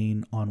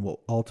gasoline on what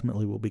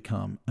ultimately will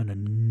become an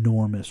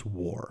enormous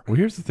war. Well,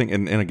 here's the thing,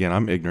 and again,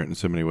 I'm ignorant in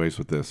so many ways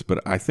with this,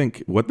 but I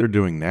think what they're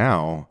doing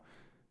now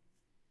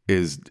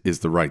is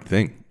the right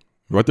thing.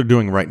 What they're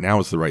doing right now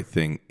is the right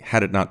thing,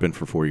 had it not been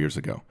for 4 years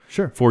ago.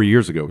 Sure. 4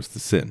 years ago was the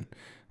sin.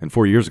 And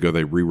 4 years ago,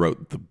 they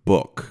rewrote the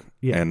book.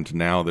 Yeah. And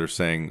now they're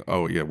saying,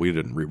 "Oh yeah, we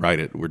didn't rewrite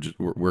it. We're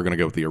going to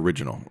go with the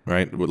original,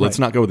 right? Let's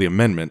not go with the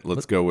amendment.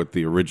 Let's go with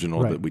the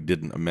original that we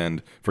didn't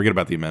amend. Forget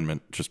about the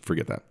amendment. Just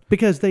forget that."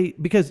 Because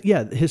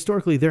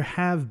historically there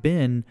have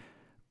been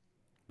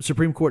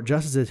Supreme Court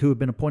justices who have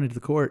been appointed to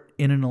the court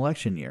in an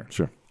election year.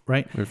 Sure.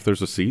 Right? If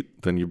there's a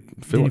seat, then you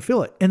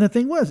fill it. And the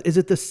thing is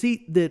that the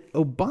seat that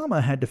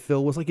Obama had to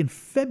fill was like in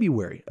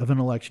February of an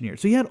election year.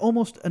 So he had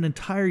almost an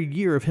entire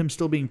year of him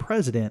still being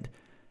president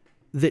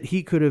that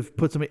he could have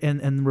put somebody, and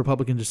the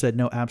Republicans just said,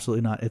 no,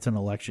 absolutely not. It's an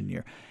election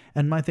year.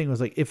 And my thing was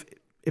like, if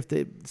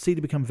the seat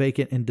had become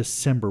vacant in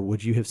December,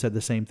 would you have said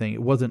the same thing?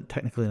 It wasn't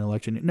technically an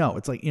election year. No,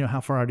 it's like, how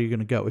far out are you going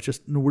to go? It's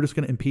just, we're just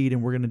going to impede,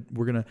 and we're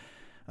going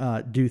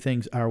to do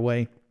things our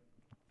way.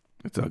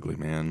 It's ugly,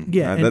 man.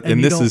 Yeah,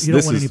 and this is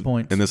any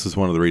points. And this is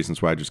one of the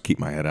reasons why I just keep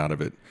my head out of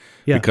it.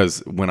 Yeah.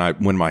 Because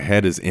when my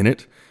head is in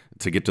it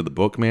to get to the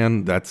book,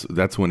 man,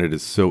 that's when it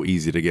is so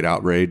easy to get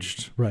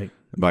outraged. Right.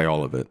 By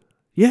all of it.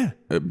 Yeah.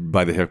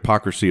 By the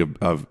hypocrisy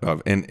of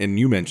and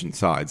you mentioned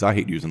sides. I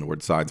hate using the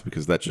word sides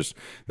because that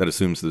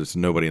assumes that there's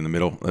nobody in the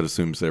middle. That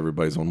assumes that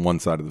everybody's on one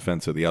side of the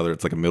fence or the other.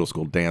 It's like a middle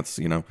school dance,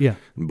 Yeah.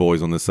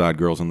 Boys on this side,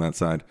 girls on that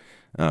side.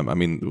 I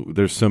mean,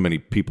 there's so many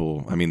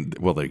people. I mean,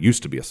 well, there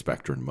used to be a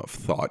spectrum of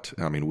thought.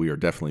 I mean, we are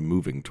definitely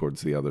moving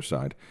towards the other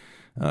side.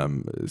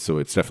 So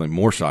it's definitely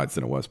more sides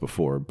than it was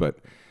before. But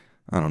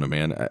I don't know,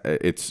 man.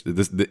 It's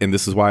this, and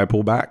this is why I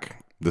pull back.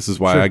 This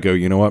is why I go,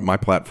 you know what? My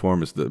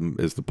platform is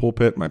the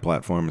pulpit. My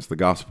platform is the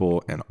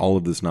gospel, and all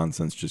of this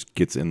nonsense just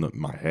gets in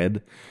my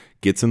head,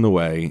 gets in the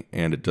way,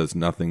 and it does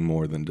nothing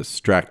more than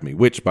distract me.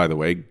 Which, by the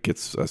way,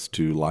 gets us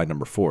to lie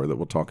number 4 that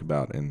we'll talk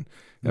about in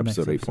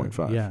episode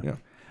 8.5. Yeah.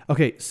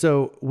 Okay,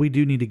 so we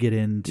do need to get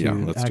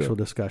into actual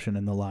discussion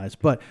and the lies,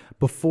 but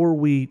before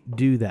we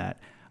do that,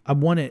 I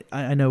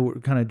know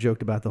we kind of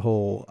joked about the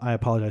whole. I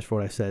apologize for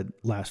what I said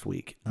last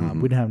week. We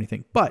didn't have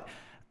anything, but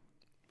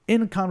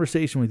in a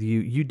conversation with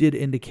you, you did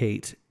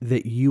indicate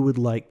that you would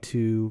like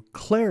to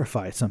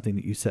clarify something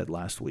that you said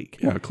last week.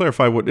 Yeah,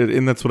 clarify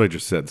and that's what I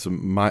just said. So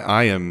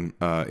I am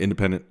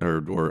independent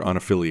or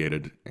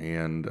unaffiliated,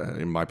 and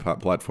in my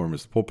platform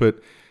is the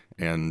pulpit,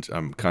 and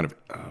I'm kind of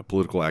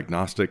political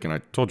agnostic, and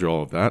I told you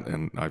all of that,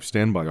 and I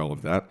stand by all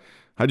of that.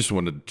 I just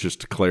wanted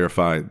to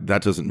clarify,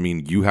 that doesn't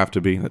mean you have to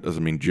be. That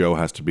doesn't mean Joe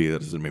has to be. That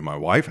doesn't mean my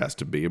wife has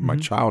to be. My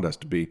child has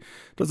to be.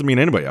 It doesn't mean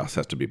anybody else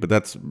has to be. But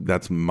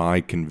that's my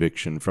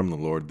conviction from the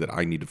Lord, that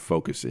I need to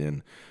focus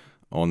in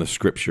on the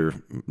Scripture,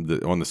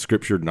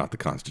 not the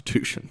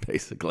Constitution,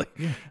 basically.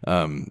 Yeah.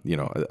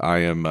 I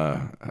am.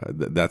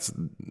 That's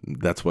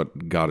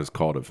what God has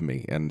called of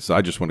me, and so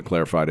I just want to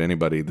clarify to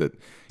anybody that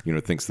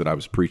thinks that I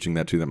was preaching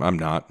that to them. I'm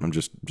not. I'm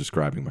just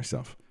describing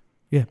myself.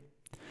 Yeah.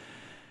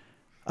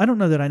 I don't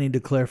know that I need to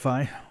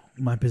clarify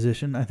my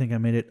position. I think I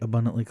made it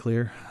abundantly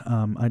clear.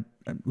 At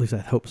least I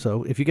hope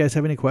so. If you guys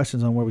have any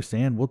questions on where we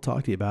stand, we'll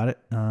talk to you about it.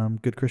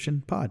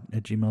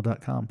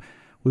 goodchristianpod@gmail.com.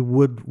 We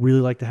would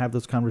really like to have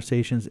those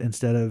conversations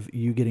instead of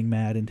you getting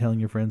mad and telling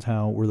your friends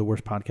how we're the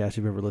worst podcast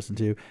you've ever listened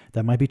to.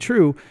 That might be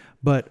true,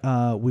 but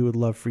we would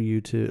love for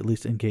you to at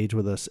least engage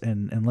with us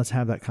and let's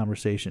have that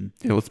conversation.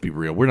 Yeah, let's be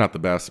real. We're not the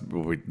best.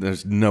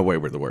 There's no way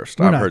we're the worst.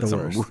 I've heard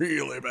some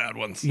really bad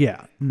ones.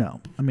 Yeah,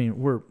 no. I mean,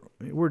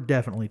 we're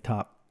definitely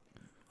top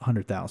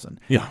 100,000.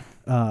 Yeah.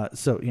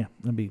 So yeah,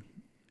 that'd be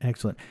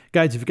excellent.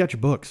 Guys, if you got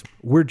your books,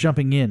 we're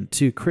jumping in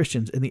to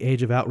Christians in the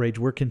Age of Outrage.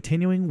 We're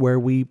continuing where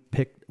we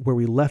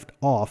left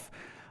off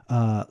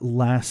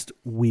last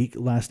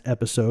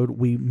episode.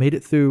 We made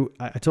it through.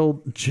 I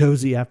told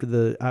Josie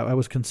after I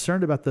was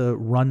concerned about the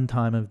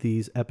runtime of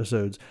these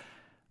episodes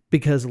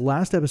because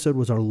last episode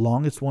was our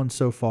longest one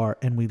so far,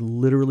 and we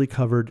literally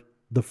covered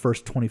the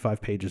first 25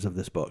 pages of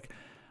this book.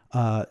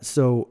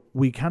 So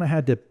we kind of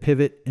had to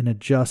pivot and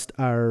adjust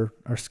our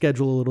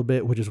schedule a little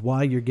bit, which is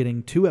why you're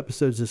getting 2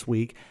 episodes this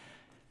week.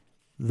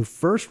 The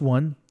first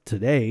one,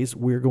 today's,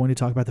 we're going to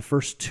talk about the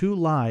first 2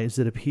 lies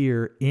that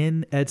appear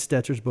in Ed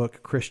Stetzer's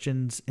book,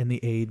 Christians in the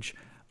Age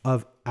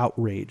of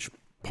Outrage.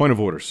 Point of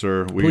order,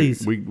 sir.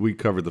 Please. We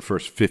covered the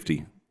first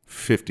 50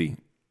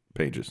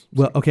 pages.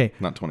 Well, okay.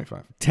 Not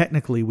 25.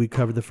 Technically, we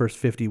covered the first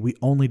 50. We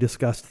only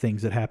discussed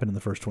things that happened in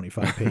the first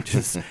 25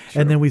 pages. Sure.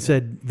 And then we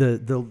said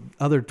the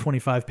other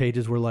 25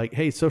 pages were like,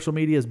 hey, social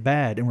media is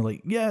bad. And we're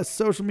like, yes,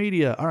 social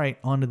media. All right,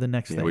 on to the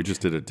next thing. We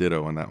just did a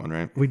ditto on that one,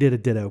 right? We did a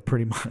ditto,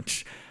 pretty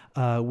much.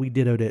 We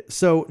dittoed it.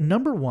 So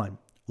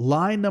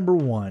lie number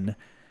one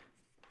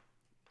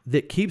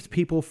that keeps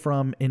people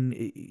from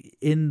in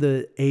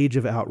the age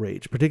of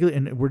outrage, particularly,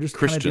 and we're just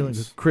kind of dealing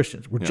with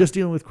Christians. We're just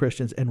dealing with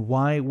Christians and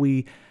why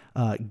we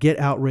get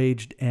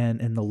outraged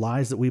and the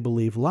lies that we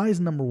believe. Lies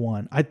number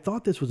one. I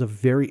thought this was a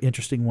very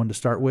interesting one to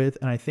start with,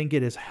 and I think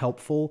it is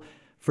helpful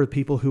for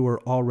people who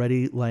are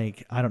already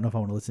like, I don't know if I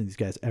want to listen to these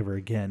guys ever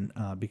again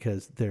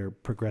because they're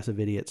progressive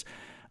idiots,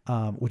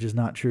 which is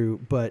not true.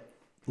 But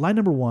lie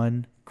number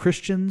one,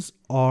 Christians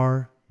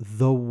are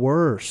the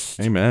worst.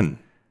 Amen.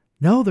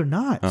 No, they're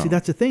not. See,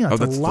 that's the thing.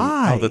 That's a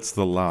lie. That's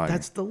the lie.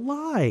 That's the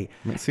lie.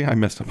 See, I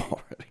messed up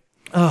already.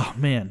 Oh,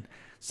 man.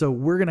 So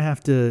we're going to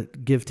have to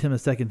give Tim a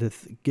second to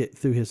get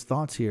through his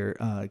thoughts here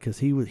because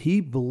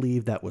he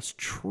believed that was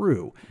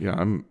true. Yeah,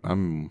 I'm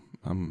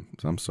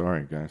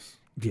sorry, guys.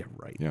 Yeah,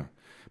 right. Yeah.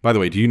 By the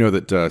way, do you know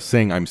that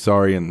saying I'm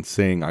sorry and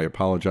saying I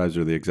apologize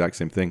are the exact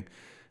same thing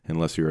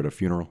unless you're at a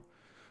funeral?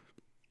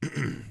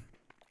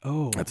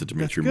 Oh, that's a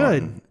Dimitri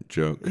Martin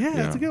joke. Yeah,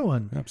 that's a good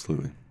one.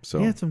 Absolutely. So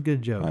he had some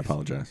good jokes. I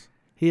apologize.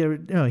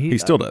 He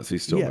still does. He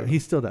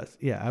still does.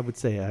 Yeah, I would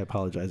say I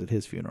apologize at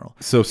his funeral.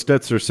 So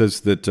Stetzer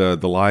says that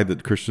the lie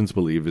that Christians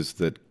believe is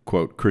that,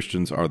 quote,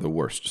 Christians are the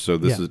worst. So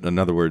this is, in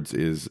other words,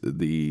 is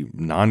the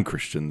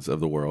non-Christians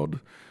of the world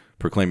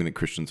proclaiming that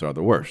Christians are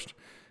the worst.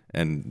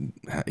 And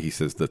he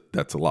says that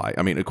that's a lie.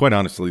 I mean, quite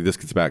honestly, this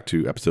gets back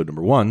to episode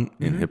number 1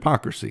 in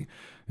hypocrisy.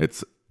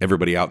 It's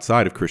everybody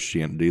outside of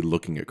Christianity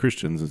looking at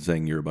Christians and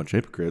saying you're a bunch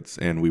of hypocrites.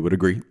 And we would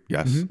agree,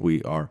 yes,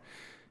 we are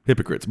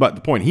hypocrites. But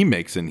the point he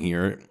makes in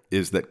here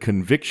is that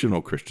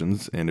convictional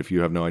Christians, and if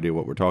you have no idea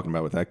what we're talking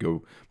about with that,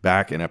 go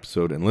back an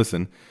episode and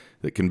listen,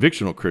 that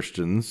convictional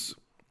Christians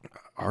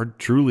are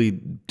truly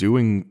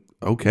doing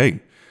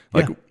okay.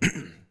 Like,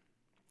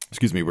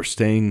 excuse me, we're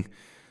staying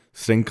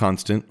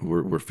constant.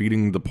 We're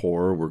feeding the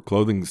poor. We're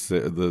clothing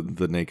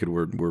the naked.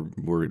 We're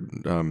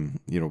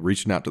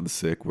reaching out to the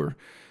sick. We're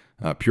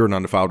pure and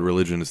undefiled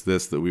religion is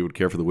this, that we would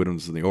care for the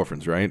widows and the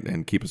orphans, right,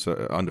 and keep us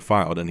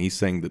undefiled. And he's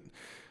saying that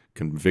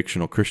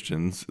convictional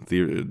Christians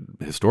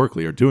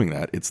historically are doing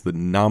that. It's the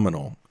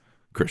nominal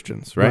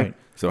Christians, right?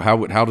 So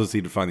how does he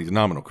define these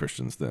nominal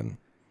Christians then?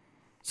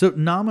 So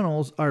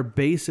nominals are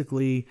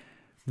basically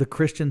the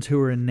Christians who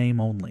are in name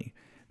only,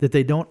 that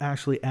they don't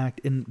actually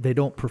they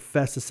don't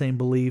profess the same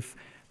belief.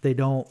 They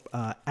don't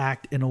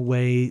act in a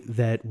way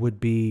that would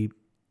be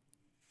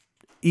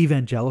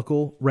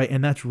evangelical, right?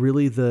 And that's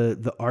really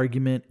the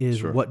argument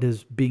is, what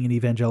does being an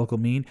evangelical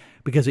mean?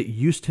 Because it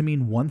used to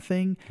mean one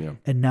thing,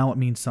 and now it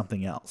means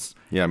something else.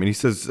 Yeah, I mean, he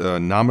says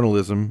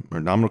nominalism or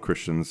nominal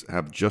Christians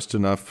have just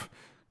enough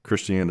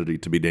Christianity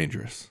to be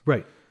dangerous.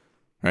 Right.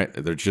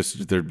 They're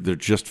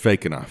just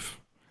fake enough.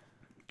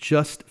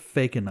 Just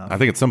fake enough. I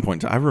think at some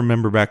point, I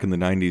remember back in the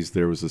 90s,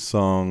 there was a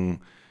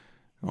song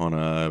on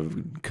a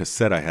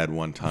cassette I had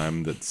one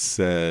time that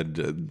said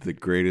the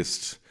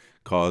greatest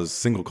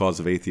single cause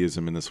of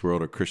atheism in this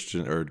world are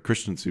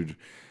Christians who,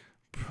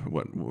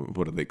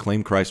 what do they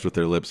claim Christ with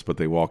their lips, but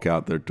they walk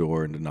out their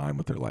door and deny him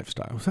with their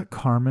lifestyle. Was that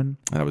Carmen?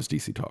 That was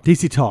DC Talk.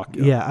 DC Talk.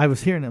 Yeah, I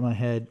was hearing it in my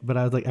head, but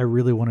I was like, I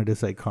really wanted to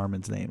say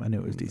Carmen's name. I knew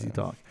it was DC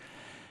Talk.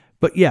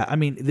 But yeah, I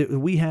mean,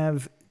 we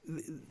have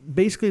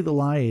basically the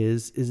lie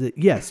is that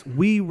yes,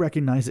 we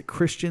recognize that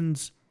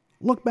Christians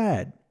look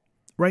bad.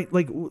 Right?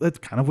 Like, that's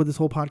kind of what this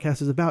whole podcast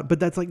is about, but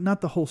that's like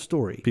not the whole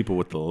story. People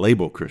with the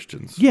label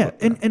Christians. Yeah.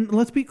 And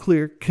let's be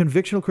clear,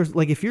 convictional Christian,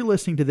 like if you're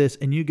listening to this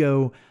and you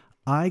go,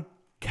 I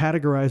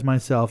categorize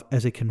myself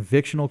as a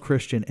convictional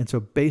Christian. And so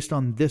based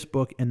on this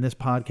book and this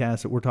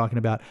podcast that we're talking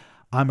about,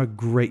 I'm a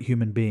great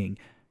human being.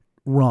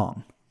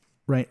 Wrong.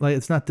 Right? Like,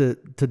 it's not to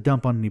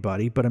dump on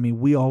anybody, but I mean,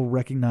 we all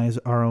recognize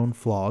our own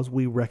flaws.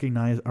 We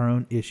recognize our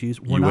own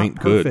issues. We're not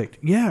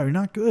perfect. Good. Yeah, we're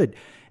not good.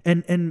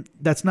 And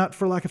that's not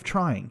for lack of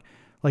trying.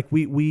 Like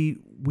we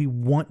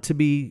want to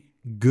be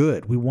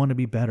good. We want to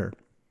be better.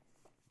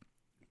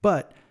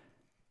 But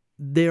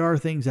there are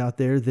things out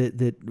there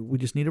that we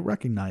just need to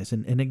recognize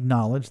and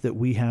acknowledge that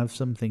we have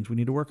some things we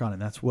need to work on. And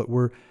that's what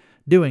we're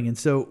doing. And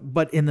so,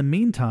 but in the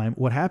meantime,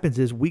 what happens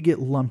is we get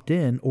lumped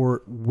in,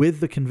 or with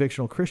the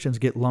convictional Christians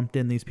get lumped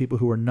in, these people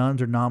who are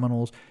nuns or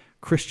nominals,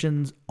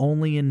 Christians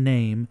only in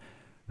name,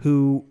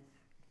 who,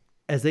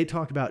 as they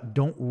talked about,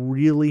 don't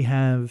really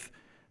have,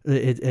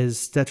 as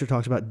Stetzer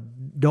talks about,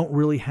 don't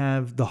really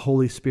have the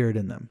Holy Spirit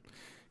in them.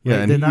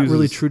 Yeah, right? They're not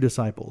really true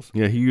disciples.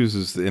 Yeah, he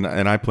uses, and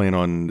I plan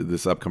on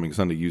this upcoming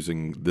Sunday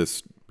using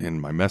this in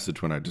my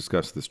message when I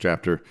discuss this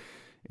chapter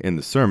in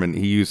the sermon.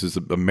 He uses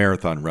a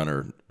marathon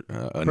runner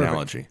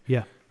analogy.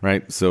 Yeah.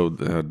 Right? So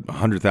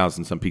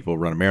 100,000 some people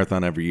run a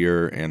marathon every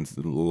year, and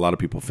a lot of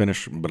people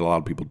finish, but a lot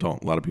of people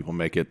don't. A lot of people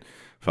make it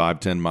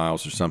 5-10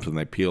 miles or something.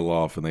 They peel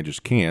off and they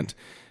just can't.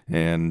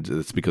 And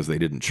it's because they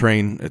didn't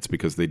train. It's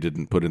because they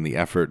didn't put in the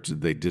effort.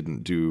 They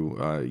didn't do,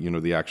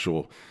 the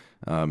actual,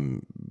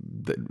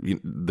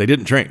 they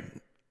didn't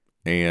train.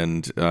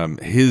 And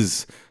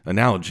his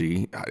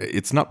analogy,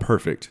 it's not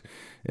perfect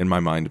in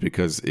my mind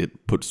because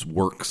it puts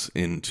works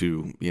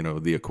into,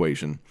 the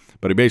equation.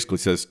 But he basically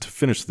says to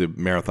finish the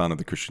marathon of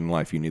the Christian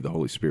life, you need the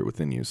Holy Spirit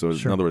within you. So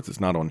in other words, it's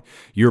not on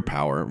your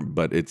power,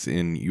 but it's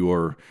in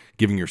your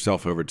giving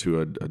yourself over to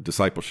a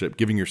discipleship,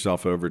 giving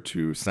yourself over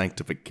to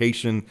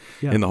sanctification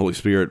in the Holy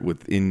Spirit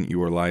within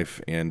your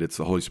life. And it's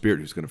the Holy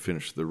Spirit who's going to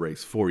finish the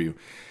race for you.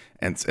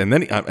 And so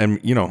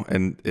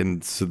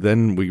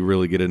then we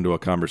really get into a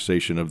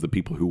conversation of the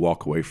people who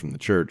walk away from the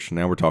church.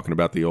 Now we're talking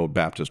about the old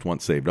Baptist,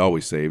 once saved,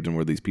 always saved, and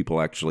were these people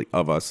actually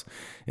of us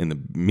in the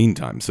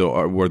meantime?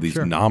 So were these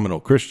nominal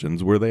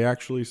Christians, were they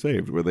actually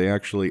saved? Were they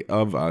actually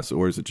of us,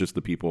 or is it just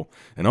the people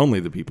and only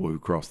the people who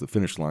cross the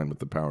finish line with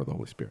the power of the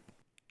Holy Spirit?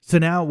 So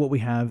now what we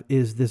have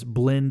is this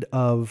blend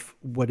of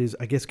what is,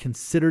 I guess,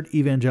 considered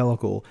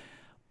evangelical,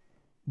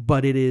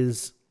 but it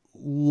is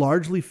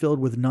largely filled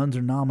with nuns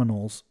or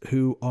nominals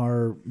who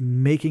are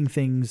making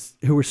things,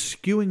 who are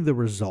skewing the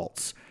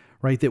results,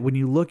 right? That when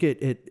you look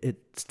at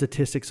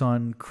statistics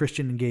on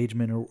Christian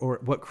engagement or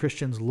what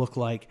Christians look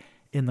like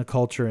in the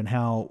culture and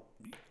how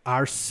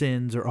our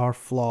sins or our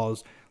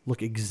flaws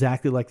look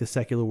exactly like the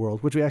secular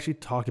world, which we actually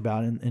talked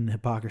about in the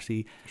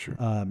hypocrisy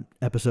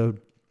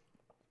episode,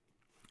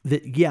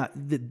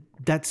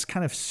 that's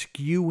kind of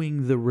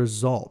skewing the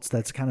results.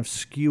 That's kind of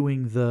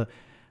skewing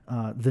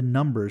the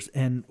numbers.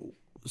 And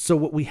so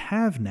what we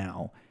have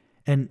now,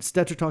 and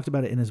Stetzer talks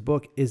about it in his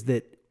book, is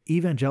that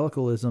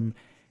evangelicalism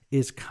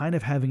is kind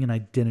of having an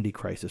identity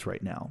crisis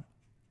right now.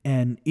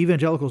 And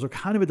evangelicals are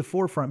kind of at the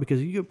forefront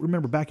because you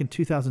remember back in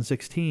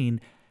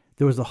 2016,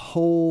 there was a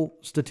whole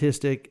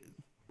statistic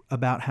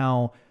about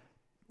how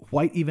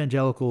white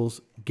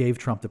evangelicals gave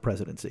Trump the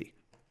presidency.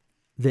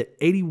 That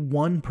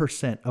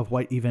 81% of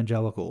white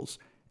evangelicals,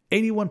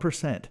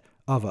 81%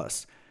 of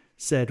us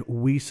said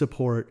we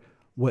support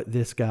what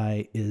this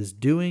guy is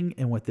doing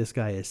and what this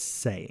guy is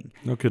saying.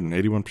 No kidding.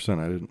 81%.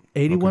 I didn't.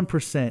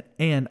 81%. Okay.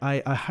 And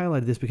I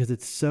highlighted this because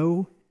it's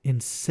so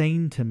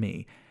insane to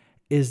me,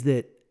 is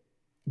that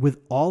with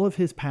all of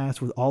his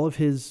past, with all of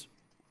his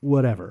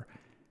whatever,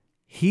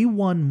 he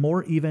won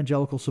more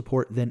evangelical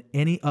support than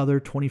any other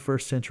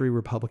 21st century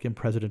Republican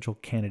presidential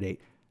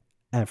candidate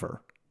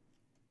ever.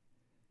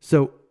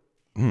 So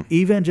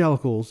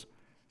evangelicals,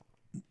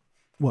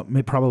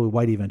 probably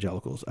white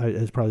evangelicals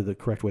is probably the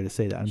correct way to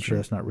say that. I'm sure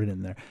that's not written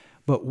in there.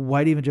 But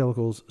white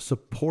evangelicals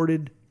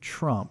supported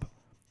Trump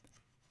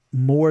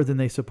more than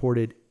they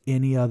supported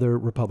any other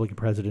Republican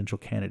presidential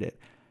candidate.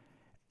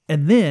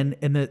 And then,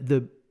 and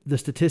the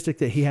statistic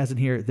that he has in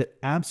here that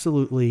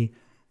absolutely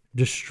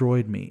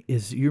destroyed me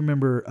is, you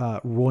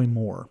remember Roy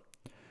Moore,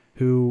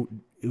 who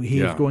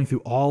he was going through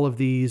all of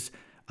these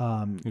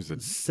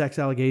sex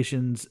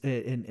allegations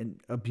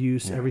and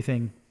abuse,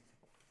 everything.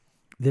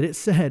 That it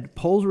said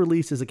polls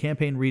released as a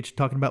campaign reach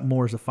talking about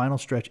Moore as a final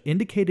stretch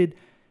indicated,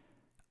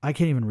 I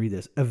can't even read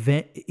this,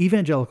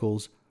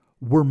 evangelicals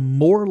were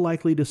more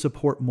likely to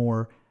support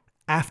Moore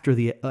after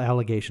the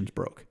allegations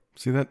broke.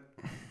 See that?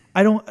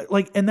 I don't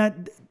like, and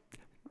that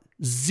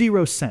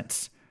 0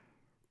 sense,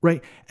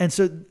 right? And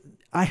so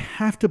I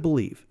have to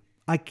believe,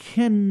 I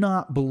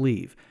cannot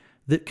believe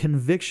that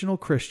convictional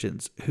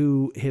Christians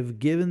who have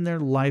given their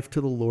life to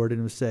the Lord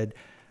and have said,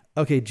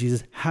 okay,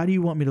 Jesus, how do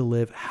you want me to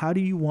live? How do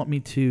you want me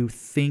to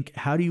think?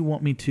 How do you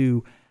want me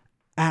to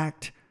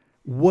act?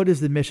 What is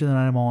the mission that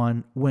I'm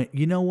on? When,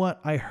 you know what?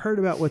 I heard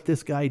about what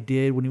this guy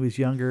did when he was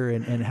younger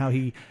and how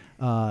he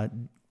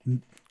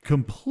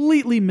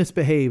completely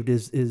misbehaved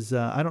is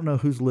I don't know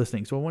who's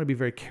listening. So I want to be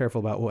very careful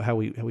about how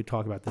we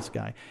talk about this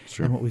guy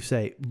and what we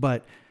say.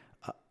 But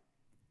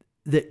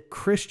that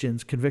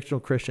Christians,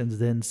 convictional Christians,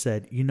 then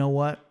said, you know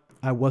what?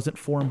 I wasn't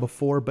for him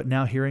before, but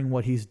now hearing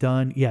what he's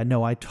done,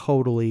 I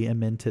totally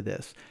am into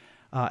this.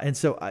 And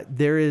so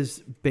there is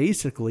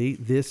basically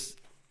this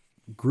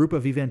group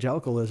of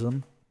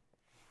evangelicalism,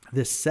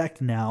 this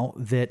sect now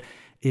that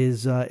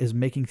is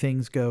making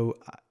things go.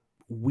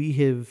 We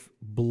have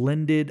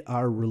blended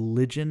our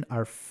religion,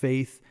 our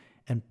faith,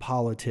 and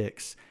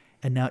politics,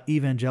 and now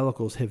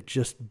evangelicals have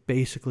just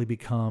basically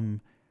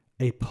become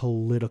a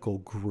political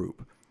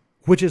group,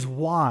 which is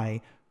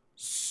why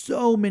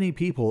so many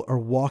people are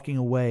walking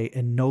away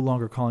and no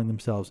longer calling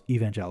themselves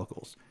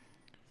evangelicals.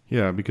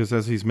 Yeah, because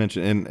as he's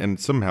mentioned, and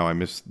somehow I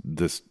missed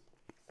this.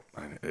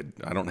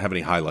 I don't have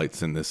any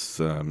highlights in this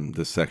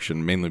this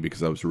section, mainly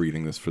because I was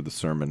reading this for the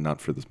sermon,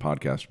 not for this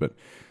podcast. But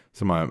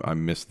somehow I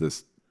missed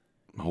this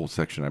whole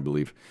section, I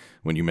believe,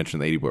 when you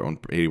mentioned the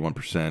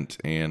 81%.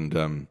 And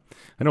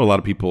I know a lot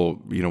of people,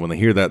 when they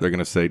hear that, they're going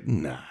to say,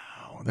 no.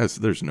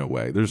 There's no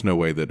way. There's no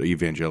way that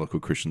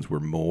evangelical Christians were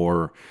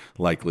more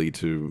likely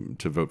to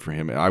vote for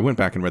him. I went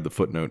back and read the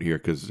footnote here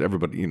because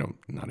everybody,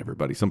 not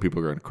everybody, some people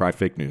are going to cry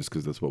fake news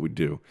because that's what we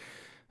do.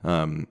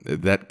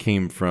 That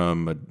came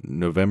from a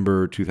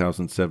November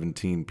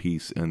 2017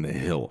 piece in The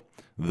Hill.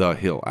 The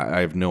Hill. I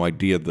have no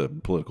idea the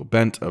political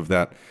bent of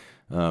that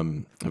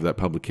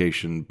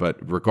publication, but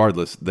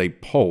regardless, they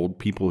polled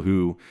people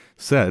who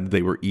said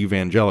they were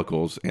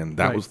evangelicals, and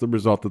that was the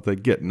result that they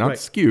get. Not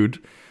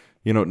skewed.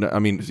 I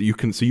mean, you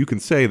can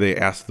say they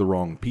asked the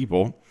wrong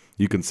people.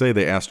 You can say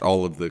they asked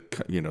all of the,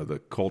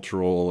 the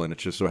cultural, and it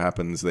just so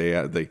happens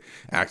they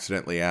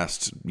accidentally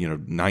asked,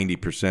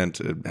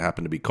 90%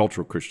 happened to be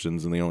cultural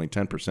Christians, and the only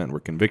 10% were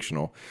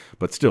convictional.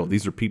 But still,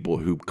 these are people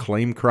who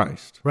claim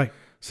Christ. Right.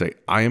 Say,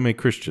 I am a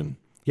Christian.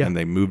 Yeah. And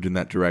they moved in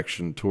that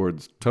direction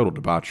towards total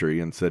debauchery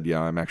and said, yeah,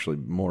 I'm actually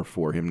more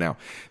for him now.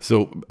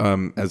 So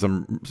as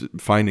I'm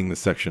finding the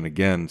section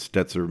again,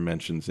 Stetzer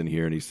mentions in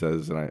here, and he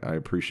says, and I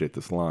appreciate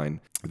this line,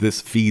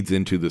 this feeds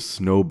into the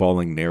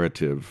snowballing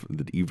narrative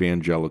that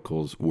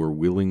evangelicals were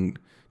willing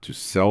to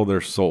sell their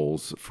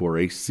souls for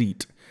a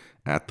seat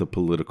at the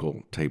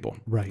political table.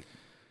 Right.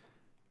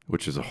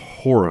 Which is a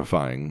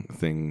horrifying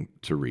thing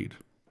to read.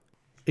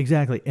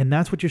 Exactly. And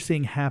that's what you're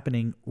seeing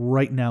happening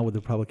right now with the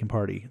Republican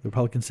Party, the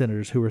Republican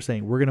senators who are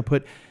saying, we're going to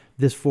put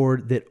this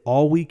forward that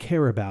all we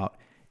care about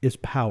is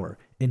power,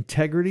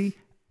 integrity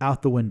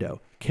out the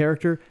window,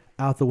 character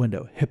out the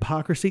window,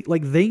 hypocrisy.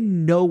 Like, they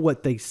know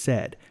what they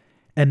said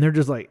and they're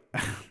just like,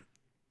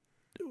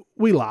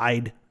 we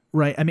lied.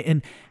 Right. I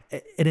mean,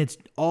 and it's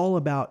all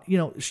about,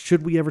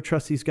 should we ever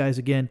trust these guys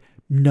again?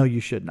 No, you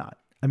should not.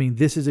 I mean,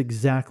 this is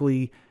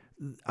exactly,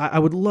 I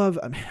would love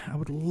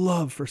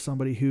for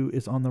somebody who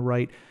is on the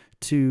right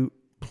to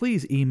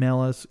please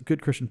email us,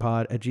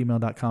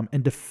 goodchristianpod@gmail.com,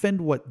 and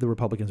defend what the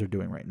Republicans are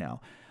doing right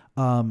now.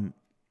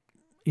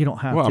 You don't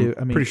have to.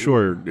 I'm pretty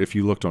sure if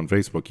you looked on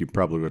Facebook, you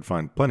probably would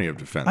find plenty of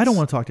defense. I don't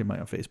want to talk to anybody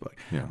on Facebook.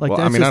 Yeah. Like,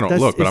 I don't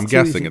look, but I'm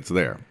guessing it's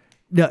there.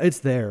 No, it's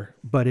there,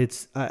 but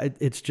it's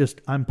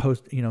just I'm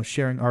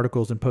sharing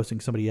articles and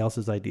posting somebody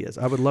else's ideas.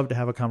 I would love to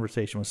have a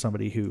conversation with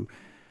somebody who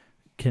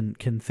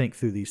can think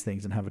through these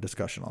things and have a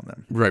discussion on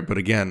them. Right, but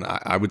again,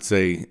 I would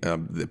say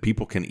that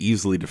people can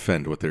easily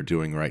defend what they're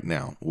doing right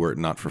now, were it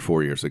not for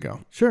 4 years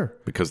ago. Sure,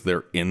 because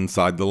they're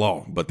inside the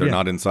law, but they're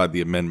not inside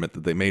the amendment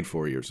that they made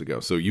 4 years ago.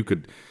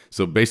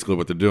 So basically,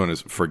 what they're doing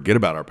is forget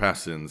about our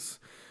past sins.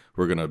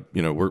 We're gonna,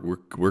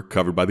 we're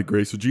covered by the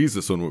grace of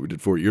Jesus on what we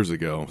did 4 years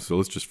ago. So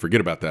let's just forget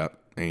about that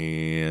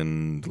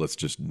and let's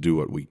just do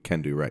what we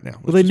can do right now.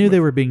 Well, they knew they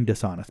were being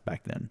dishonest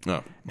back then.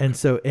 Oh,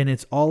 okay. And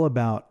it's all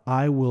about,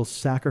 I will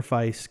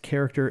sacrifice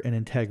character and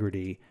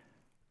integrity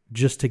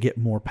just to get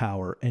more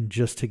power and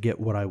just to get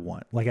what I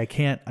want. Like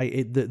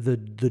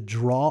the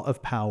draw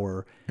of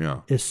power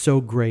is so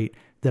great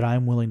that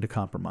I'm willing to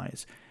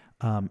compromise.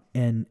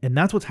 And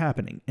that's what's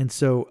happening. And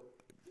so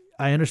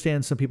I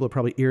understand some people are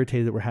probably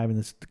irritated that we're having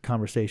this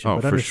conversation,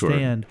 but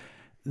understand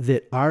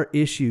that our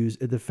issues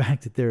are the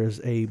fact that there is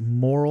a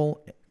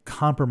moral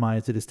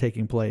compromise that is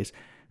taking place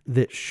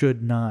that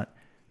should not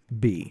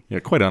be. Yeah,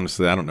 quite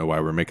honestly, I don't know why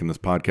we're making this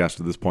podcast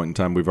at this point in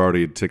time. We've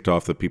already ticked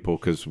off the people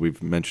because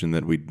we've mentioned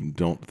that we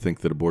don't think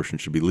that abortion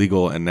should be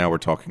legal, and now we're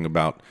talking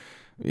about,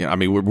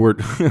 we're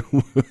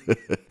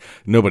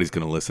nobody's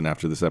going to listen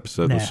after this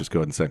episode. Nah. Let's just go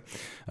ahead and say.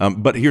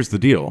 But here's the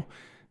deal.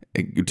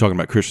 You're talking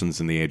about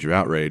Christians in the age of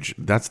outrage.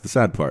 That's the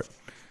sad part.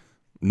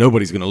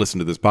 Nobody's going to listen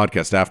to this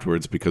podcast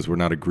afterwards because we're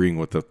not agreeing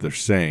with what they're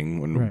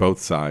saying on both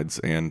sides,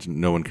 and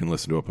no one can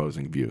listen to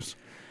opposing views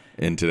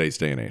in today's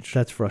day and age.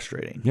 That's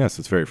frustrating. Yes,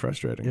 it's very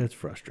frustrating. It's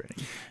frustrating.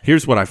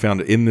 Here's what I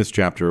found in this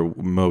chapter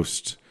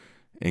most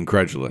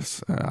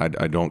incredulous. I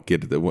don't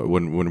get that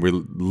when we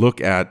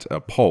look at a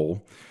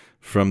poll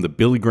from the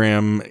Billy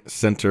Graham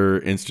Center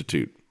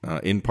Institute,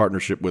 in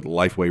partnership with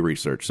Lifeway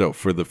Research. So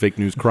for the fake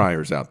news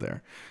criers out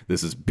there,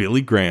 this is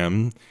Billy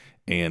Graham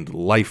and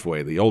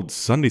Lifeway, the old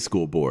Sunday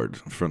school board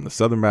from the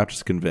Southern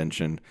Baptist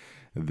Convention.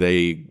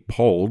 They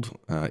polled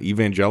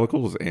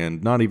evangelicals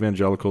and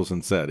non-evangelicals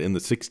and said, in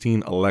the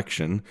 2016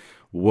 election,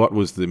 what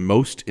was the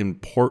most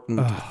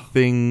important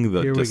thing,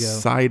 the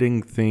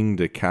deciding thing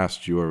to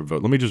cast your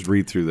vote? Let me just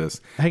read through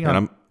this. Hang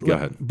on. Go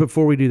ahead.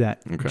 Before we do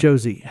that, okay.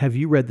 Josie, have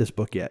you read this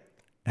book yet?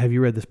 Have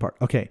you read this part?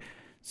 Okay.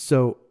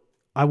 So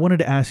I wanted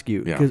to ask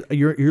you, because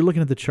you're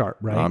looking at the chart,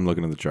 right? I'm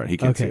looking at the chart. He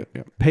can't see it.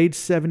 Yeah. Page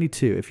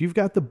 72. If you've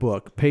got the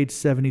book, page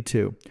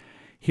 72,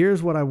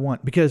 here's what I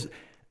want, because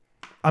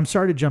I'm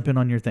sorry to jump in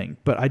on your thing,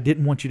 but I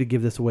didn't want you to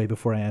give this away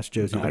before I asked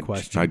Josie the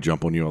question. I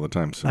jump on you all the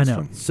time. So I know.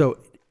 Fun. So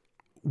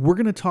we're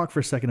going to talk for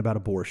a second about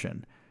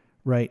abortion,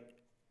 right?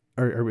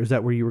 Or is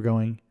that where you were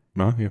going?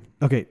 Yeah.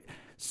 Okay.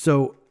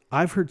 So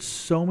I've heard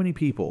so many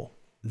people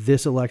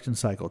this election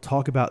cycle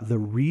talk about the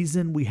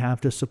reason we have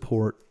to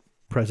support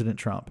President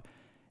Trump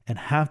and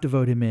have to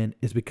vote him in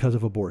is because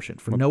of abortion,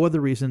 for no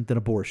other reason than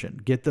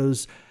abortion. Get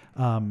those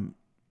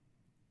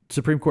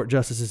Supreme Court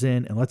justices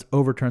in and let's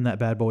overturn that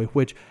bad boy,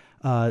 which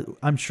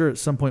I'm sure at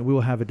some point we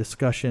will have a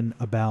discussion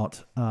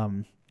about.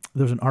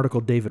 There's an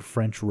article David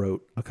French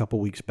wrote a couple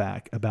weeks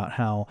back about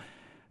how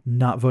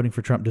not voting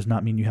for Trump does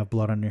not mean you have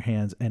blood on your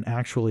hands. And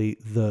actually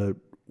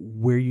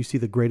where you see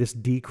the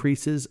greatest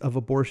decreases of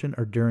abortion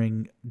are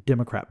during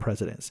Democrat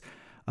presidents.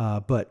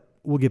 But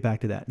we'll get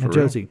back to that. Now,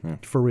 Josie,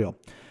 for real.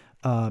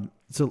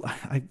 So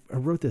I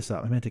wrote this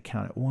up. I meant to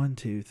count it. 1,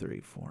 2, 3,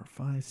 4,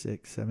 5,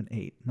 6, 7,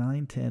 8,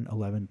 9, 10,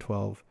 11,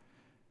 12.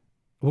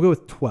 We'll go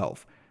with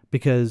 12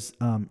 because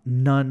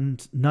none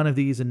of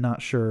these and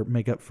not sure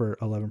make up for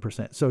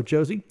 11%. So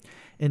Josie,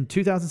 in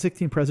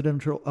 2016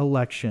 presidential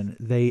election,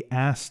 they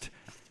asked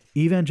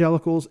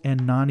evangelicals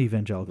and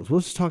non-evangelicals.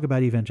 Let's just talk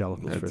about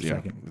evangelicals for a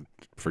second.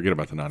 Forget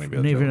about the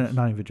non-evangelicals.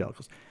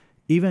 Non-evangelicals.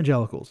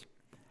 Evangelicals,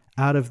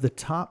 out of the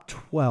top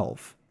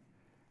 12,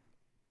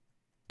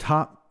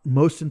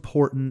 most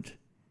important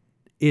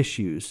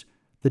issues,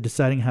 the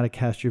deciding how to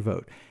cast your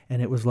vote.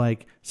 And it was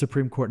like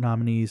Supreme Court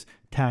nominees,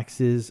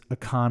 taxes,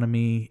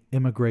 economy,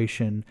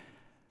 immigration.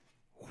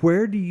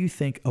 Where do you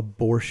think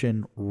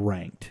abortion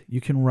ranked?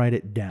 You can write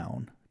it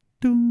down.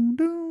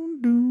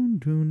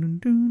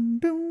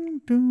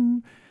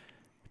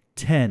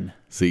 10.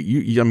 See,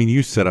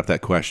 you set up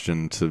that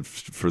question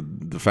for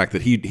the fact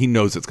that he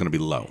knows it's going to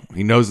be low.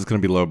 He knows it's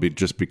going to be low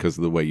just because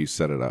of the way you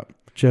set it up.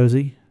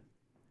 Josie,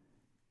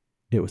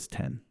 it was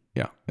 10.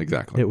 Yeah,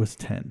 exactly. It was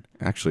 10.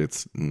 Actually,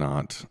 it's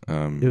not.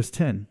 It was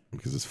 10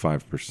 because it's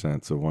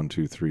 5%. So 1,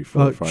 2, 3,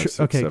 4, 5, 6,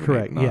 okay, 7,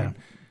 correct. 8, 9. Yeah.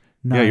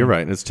 9. Yeah, you're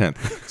right. It's 10.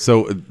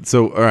 So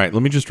all right.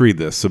 Let me just read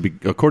this. So,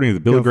 according to the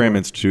Billy Graham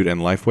Institute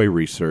and Lifeway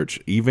Research,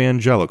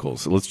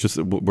 evangelicals.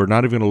 We're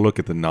not even going to look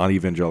at the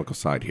non-evangelical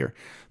side here.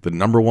 The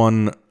number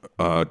one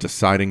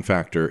deciding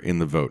factor in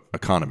the vote: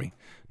 economy.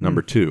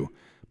 Number 2,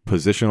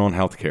 position on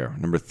healthcare.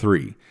 Number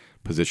 3,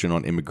 position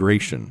on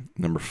immigration.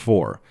 Number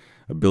 4,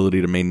 ability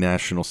to maintain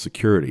national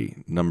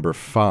security. Number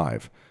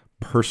 5,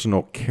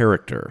 personal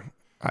character.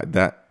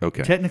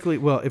 Technically,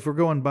 well, if we're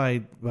going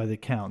by the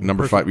count.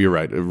 Number 5, you're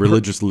right.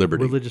 Religious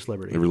liberty. Religious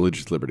liberty.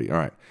 Religious liberty. All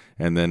right.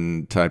 And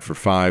then tied for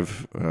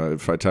 5,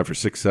 tied for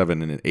 6,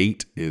 7, and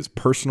 8 is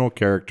personal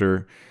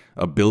character,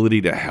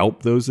 ability to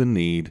help those in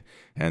need,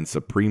 and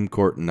Supreme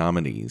Court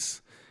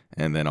nominees.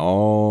 And then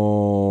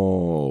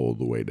all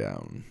the way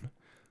down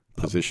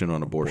position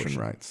on abortion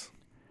rights.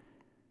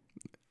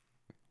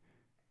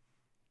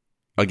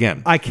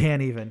 Again, I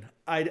can't even.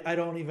 I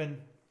don't even.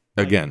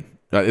 Again,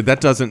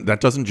 that doesn't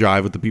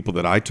jive with the people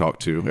that I talk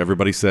to.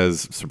 Everybody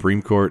says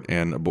Supreme Court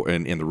and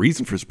the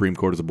reason for Supreme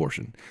Court is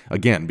abortion.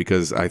 Again,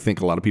 because I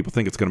think a lot of people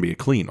think it's going to be a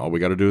clean. All we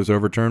got to do is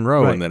overturn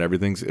Roe, and then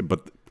everything's.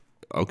 But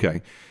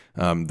okay,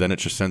 then it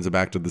just sends it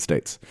back to the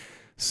states.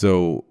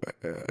 So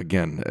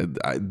again,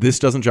 this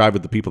doesn't jive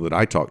with the people that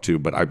I talk to,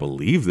 but I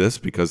believe this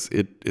because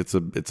it's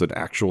an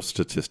actual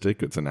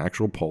statistic. It's an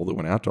actual poll that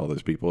went out to all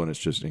those people, and it's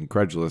just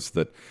incredulous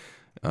that.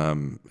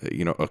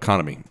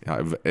 Economy.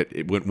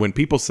 When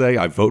people say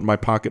I vote in my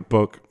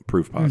pocketbook,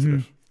 proof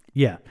positive. Mm-hmm.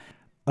 Yeah.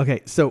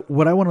 Okay. So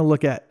what I want to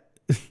look at,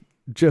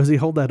 Josie,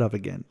 hold that up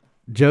again.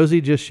 Josie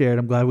just shared.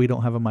 I'm glad we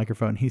don't have a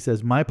microphone. He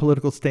says my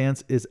political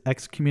stance is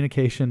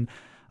excommunication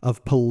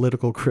of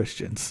political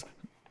Christians.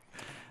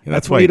 Yeah,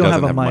 that's why you don't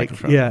have a mic.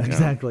 Yeah,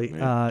 exactly.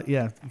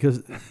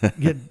 Because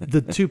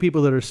the two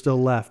people that are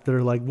still left that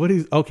are like, what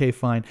is okay,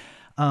 fine.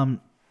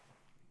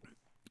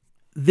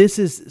 This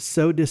is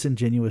so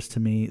disingenuous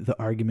to me, the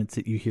arguments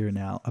that you hear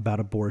now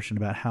about abortion,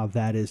 about how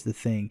that is the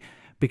thing.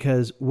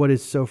 Because what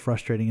is so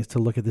frustrating is to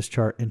look at this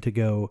chart and to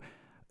go,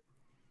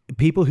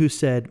 people who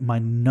said my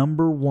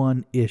number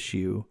one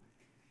issue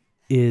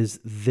is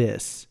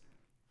this.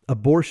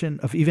 Abortion,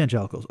 of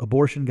evangelicals,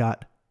 abortion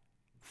got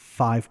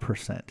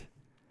 5%,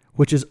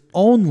 which is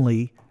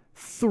only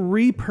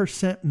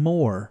 3%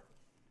 more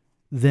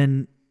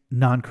than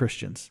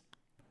non-Christians.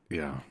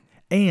 Yeah.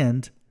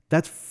 And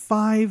that's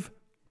 5%.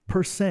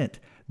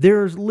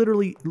 There's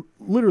literally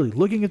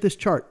looking at this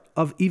chart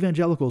of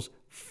evangelicals,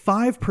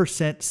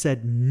 5%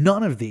 said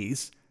none of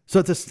these. So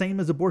it's the same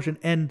as abortion.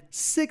 And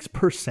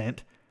 6%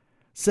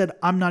 said,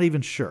 I'm not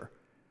even sure.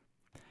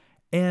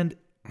 And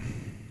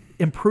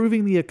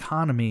improving the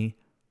economy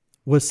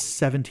was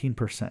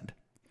 17%.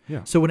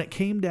 Yeah. So when it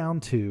came down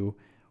to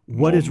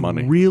what is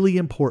really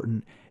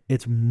important,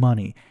 it's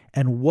money.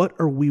 And what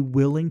are we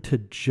willing to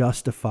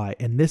justify?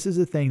 And this is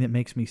the thing that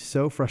makes me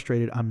so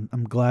frustrated.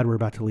 I'm glad we're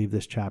about to leave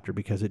this chapter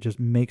because it just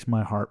makes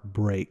my heart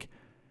break.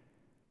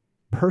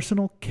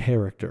 Personal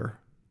character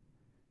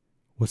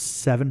was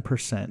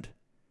 7%.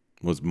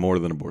 Was more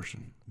than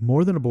abortion.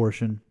 More than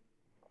abortion.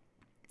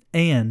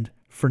 And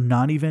for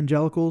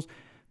non-evangelicals,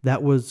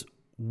 that was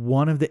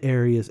one of the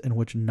areas in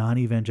which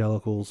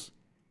non-evangelicals,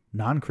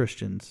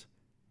 non-Christians,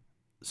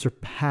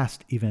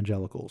 surpassed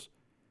evangelicals.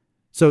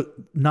 So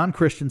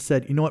non-Christians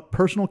said, you know what,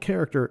 personal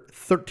character,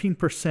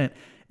 13%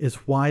 is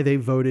why they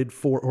voted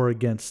for or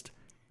against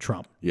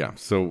Trump. Yeah.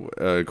 So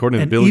according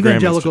to the Billy Graham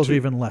evangelicals are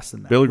even less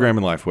than that. Billy Graham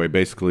and Lifeway,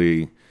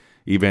 basically,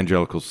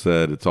 evangelicals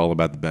said it's all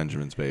about the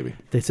Benjamins, baby.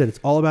 They said it's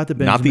all about the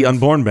Benjamins. Not the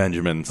unborn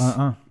Benjamins,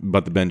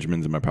 but the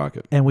Benjamins in my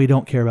pocket. And we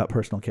don't care about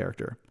personal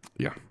character.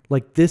 Yeah.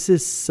 Like this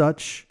is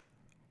such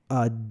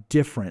a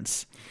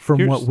difference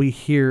from what we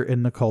hear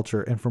in the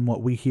culture and from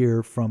what we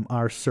hear from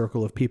our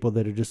circle of people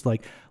that are just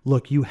like,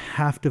 look, you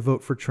have to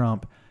vote for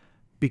Trump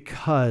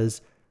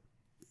because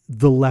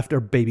the left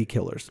are baby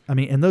killers. I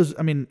mean, and those,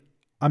 I mean,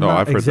 I'm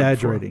not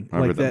exaggerating.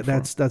 Like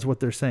that's what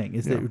they're saying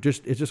is that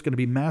it's just going to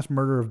be mass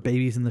murder of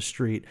babies in the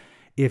street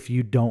if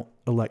you don't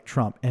elect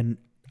Trump. And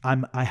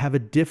I have a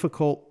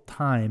difficult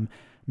time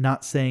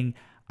not saying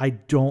I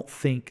don't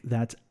think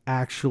that's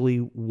actually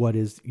what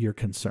is your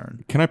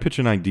concern. Can I pitch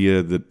an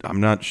idea that I'm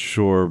not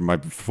sure my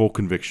full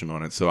conviction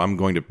on it, so I'm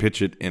going to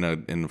pitch it in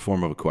the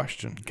form of a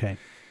question. Okay.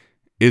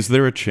 Is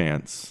there a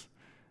chance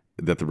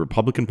that the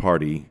Republican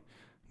Party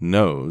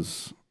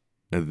knows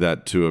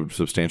that to a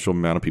substantial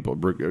amount of people,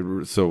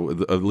 so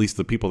at least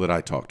the people that I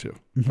talk to,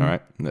 all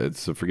right?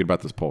 So forget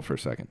about this poll for a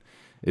second.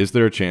 Is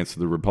there a chance that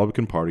the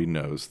Republican Party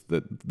knows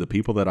that the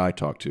people that I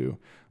talk to,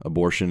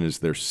 abortion is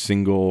their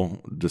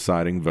single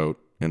deciding vote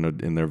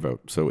in their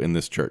vote? So in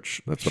this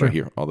church, that's what I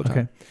hear all the time.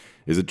 Okay.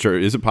 Is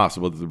it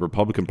possible that the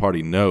Republican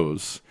Party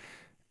knows,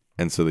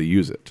 and so they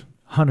use it?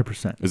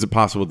 100%. Is it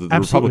possible that the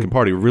Republican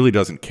Party really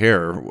doesn't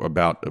care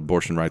about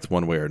abortion rights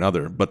one way or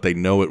another, but they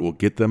know it will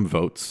get them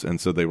votes, and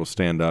so they will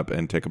stand up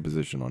and take a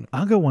position on it?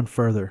 I'll go one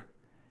further,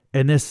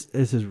 and this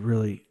is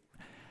really.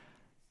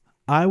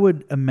 I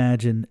would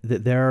imagine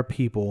that there are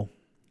people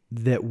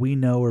that we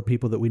know or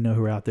people that we know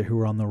who are out there who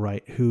are on the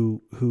right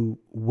who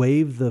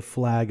wave the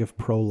flag of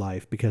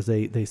pro-life because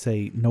they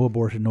say no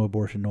abortion, no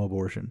abortion, no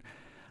abortion.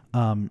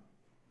 And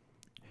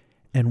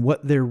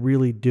what they're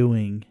really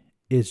doing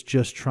is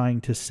just trying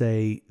to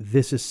say,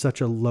 this is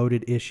such a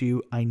loaded issue.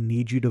 I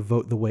need you to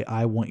vote the way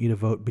I want you to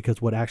vote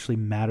because what actually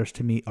matters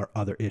to me are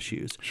other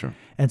issues. Sure.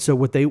 And so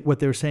what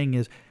they're saying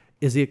is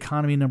the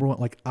economy number one?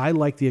 Like, I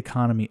like the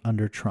economy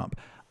under Trump.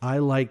 I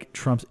like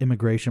Trump's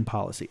immigration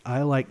policy.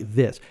 I like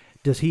this.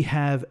 Does he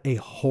have a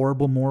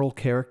horrible moral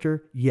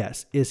character?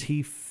 Yes. Is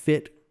he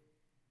fit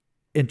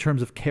in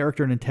terms of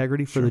character and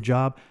integrity for the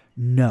job?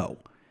 No.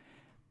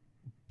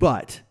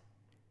 But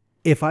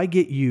if I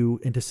get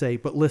you and to say,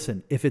 but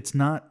listen, if it's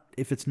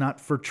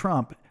not for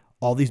Trump,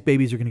 all these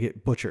babies are going to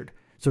get butchered.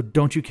 So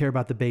don't you care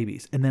about the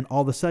babies? And then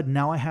all of a sudden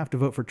now I have to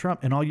vote for Trump.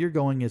 And all you're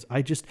going is,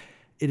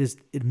 is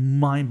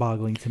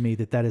mind-boggling to me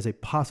that is a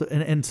possible.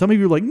 And some of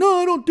you are like, no,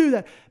 I don't do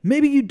that.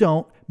 Maybe you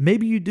don't.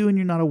 Maybe you do and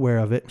you're not aware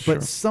of it. Sure.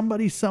 But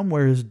somebody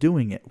somewhere is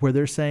doing it where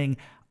they're saying,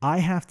 I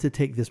have to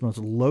take this most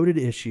loaded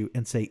issue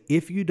and say,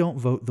 if you don't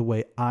vote the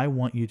way I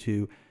want you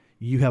to,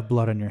 you have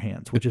blood on your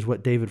hands, which is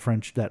what David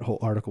French, that whole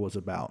article was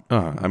about.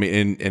 I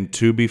mean, and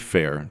to be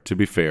fair,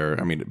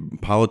 I mean,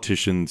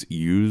 politicians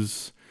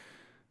use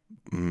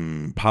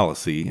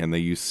policy and they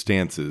use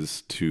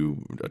stances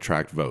to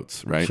attract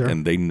votes, right? Sure.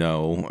 And they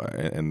know,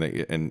 and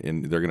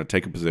they're going to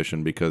take a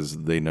position because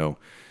they know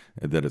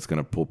that it's going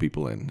to pull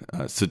people in.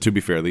 So to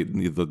be fair,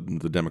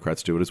 the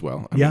Democrats do it as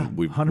well. I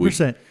mean,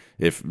 100%.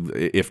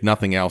 If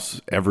nothing else,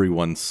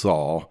 everyone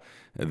saw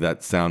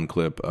that sound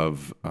clip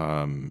of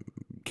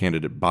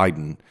candidate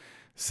Biden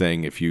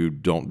saying, if you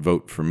don't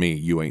vote for me,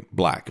 you ain't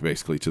black,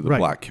 basically, to the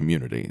black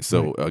community.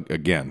 So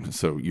again,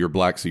 so you're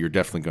black, so you're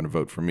definitely going to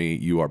vote for me.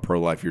 You are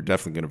pro-life, you're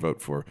definitely going to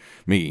vote for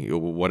me.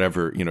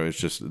 Whatever, it's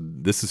just,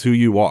 this is who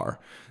you are.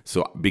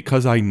 So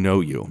because I know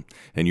you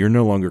and you're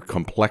no longer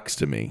complex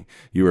to me,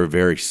 you are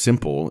very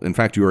simple. In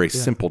fact, you are a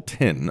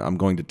simpleton. I'm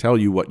going to tell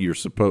you what you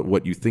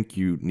think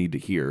you need to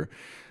hear.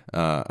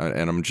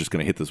 And I'm just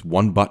going to hit this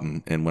one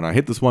button. And when I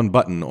hit this one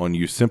button on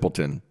you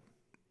simpleton,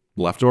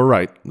 left or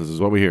right, this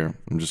is what we hear.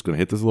 I'm just going to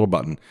hit this little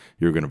button.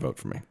 You're going to vote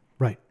for me.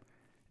 Right.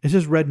 It's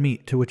just red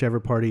meat to whichever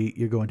party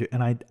you're going to.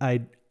 And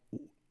I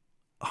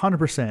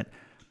 100%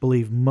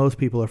 believe most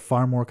people are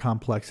far more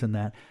complex than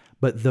that.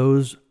 But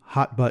those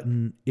hot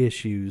button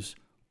issues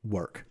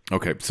work.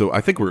 Okay, so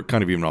I think we're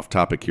kind of even off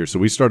topic here. So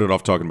we started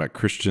off talking about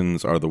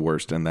Christians are the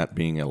worst and that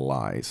being a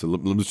lie. So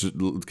let's just,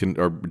 do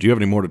you have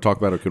any more to talk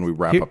about, or can we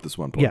wrap up this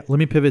one point? Yeah, let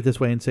me pivot this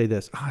way and say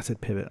this. I said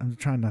pivot. I'm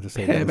trying not to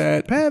say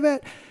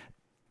pivot.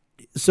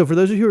 So for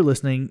those of you who are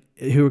listening,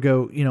 who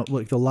go,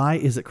 look, the lie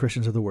is that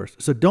Christians are the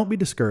worst. So don't be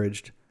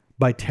discouraged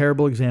by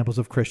terrible examples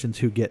of Christians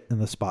who get in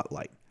the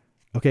spotlight,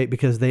 okay?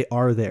 Because they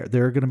are there.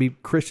 There are going to be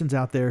Christians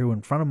out there who are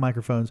in front of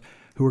microphones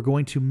who are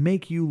going to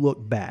make you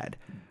look bad,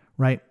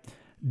 right?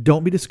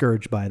 Don't be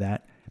discouraged by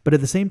that. But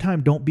at the same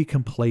time, don't be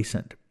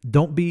complacent.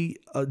 Don't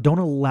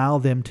allow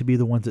them to be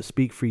the ones that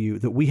speak for you,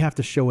 that we have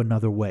to show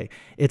another way.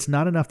 It's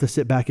not enough to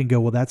sit back and go,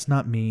 well, that's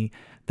not me.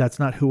 That's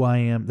not who I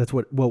am.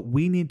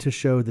 We need to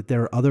show that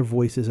there are other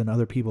voices and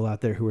other people out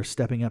there who are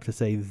stepping up to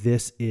say,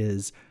 this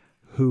is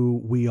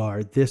who we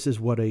are. This is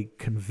what a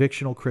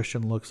convictional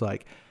Christian looks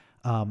like.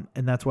 And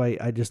that's why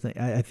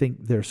I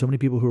think there are so many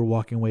people who are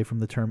walking away from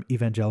the term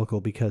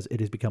evangelical because it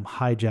has become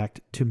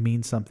hijacked to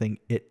mean something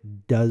it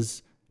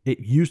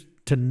used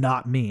to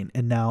not mean,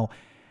 and now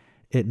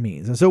it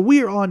means. And so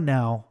we are on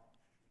now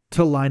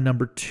to line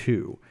number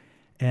 2,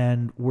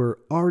 and we're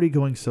already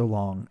going so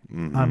long.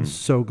 Mm-hmm. I'm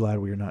so glad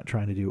we are not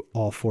trying to do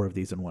all 4 of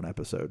these in one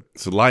episode.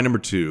 So line number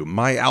 2,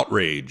 my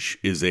outrage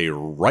is a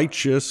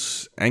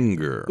righteous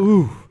anger.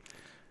 Ooh.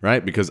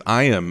 Right? Because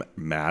I am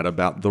mad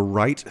about the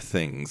right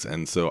things.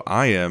 And so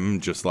I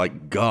am just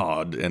like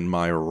God in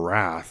my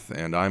wrath,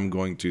 and I'm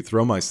going to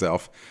throw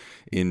myself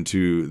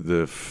into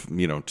the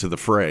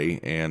fray,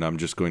 and I'm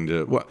just going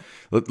to,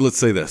 let's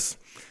say this.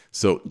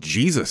 So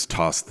Jesus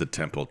tossed the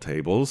temple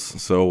tables,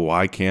 so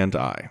why can't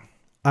I?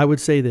 I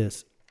would say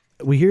this.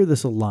 We hear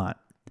this a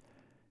lot.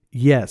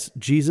 Yes,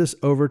 Jesus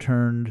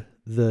overturned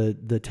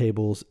the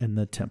tables in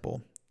the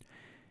temple.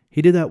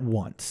 He did that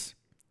once.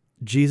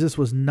 Jesus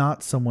was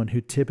not someone who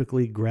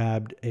typically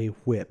grabbed a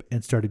whip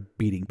and started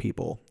beating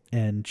people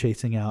and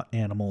chasing out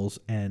animals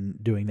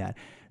and doing that.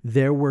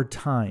 There were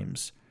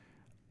times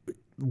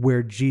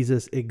where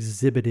Jesus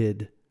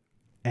exhibited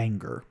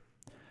anger.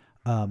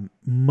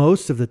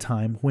 Most of the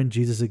time when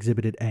Jesus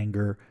exhibited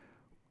anger,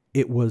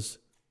 it was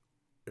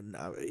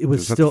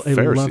still a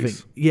loving.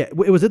 Yeah,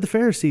 it was at the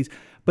Pharisees.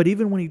 But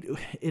even when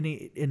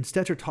he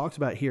Stetzer talks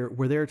about here,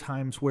 where there are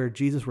times where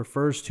Jesus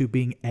refers to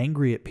being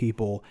angry at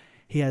people,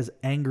 he has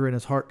anger in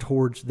his heart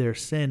towards their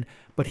sin,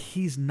 but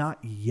he's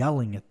not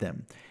yelling at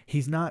them.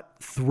 He's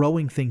not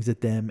throwing things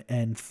at them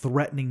and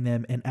threatening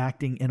them and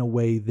acting in a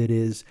way that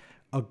is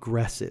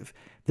aggressive.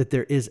 That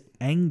there is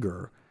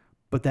anger,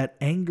 but that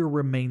anger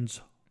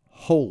remains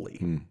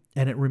holy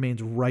and it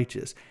remains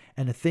righteous.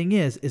 And the thing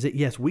is that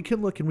yes, we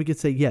can look and we could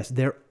say, yes,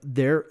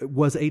 there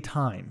was a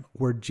time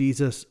where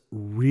Jesus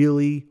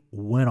really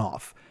went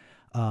off.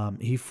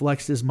 He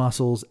flexed his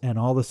muscles, and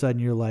all of a sudden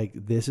you're like,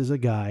 this is a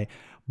guy.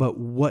 But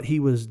what he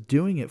was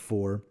doing it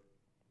for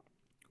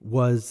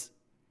was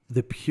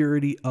the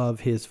purity of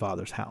his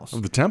Father's house.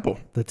 Of the temple.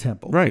 The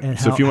temple. Right. And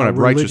so if you want to have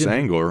righteous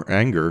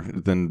anger,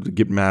 then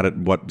get mad at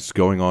what's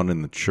going on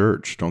in the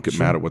church. Don't get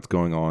mad at what's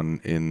going on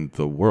in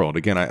the world.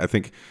 Again, I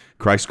think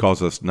Christ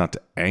calls us not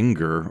to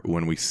anger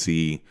when we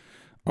see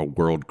a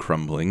world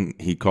crumbling.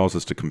 He calls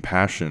us to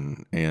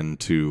compassion and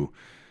to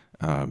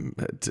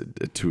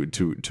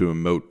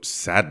emote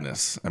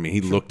sadness. I mean,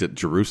 he looked at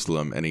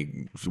Jerusalem and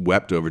he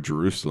wept over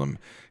Jerusalem.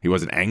 He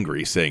wasn't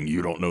angry saying,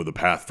 you don't know the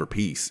path for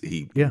peace.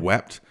 He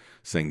wept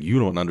saying, you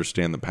don't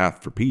understand the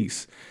path for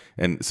peace.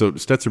 And so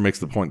Stetzer makes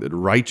the point that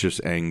righteous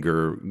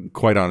anger,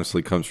 quite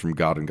honestly, comes from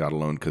God and God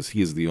alone, because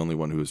he is the only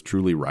one who is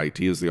truly right.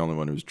 He is the only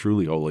one who is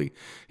truly holy.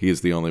 He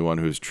is the only one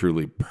who is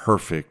truly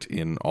perfect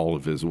in all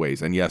of his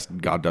ways. And yes,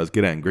 God does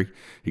get angry.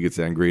 He gets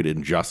angry at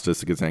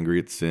injustice. He gets angry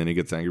at sin. He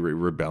gets angry at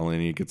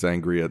rebellion. He gets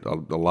angry at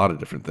a lot of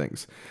different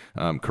things,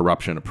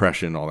 corruption,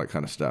 oppression, all that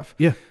kind of stuff.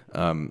 Yeah.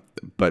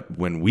 But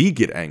when we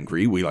get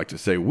angry, we like to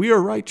say we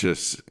are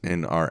righteous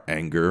in our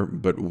anger,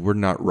 but we're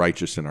not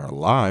righteous in our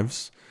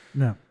lives.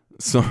 No.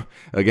 So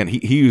again,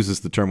 he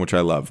uses the term, which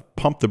I love,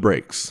 pump the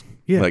brakes.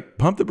 Yeah. Like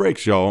pump the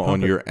brakes, y'all,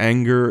 on your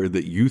anger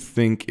that you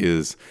think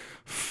is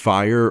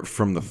fire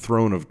from the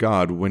throne of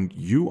God, when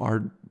you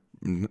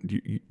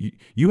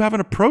haven't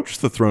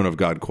approached the throne of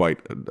God quite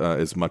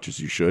as much as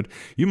you should.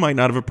 You might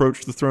not have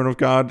approached the throne of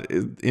God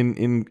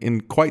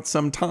in quite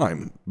some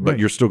time, but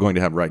you're still going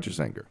to have righteous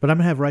anger. But I'm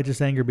going to have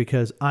righteous anger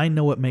because I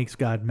know what makes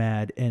God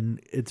mad, and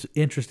it's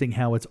interesting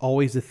how it's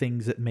always the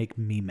things that make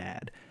me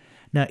mad.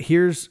 Now,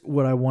 here's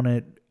what I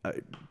wanted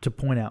to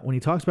point out. When he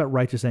talks about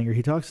righteous anger,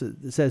 he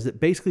says that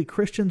basically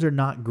Christians are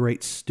not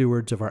great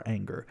stewards of our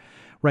anger,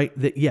 right?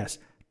 That yes,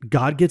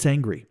 God gets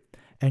angry,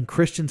 and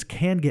Christians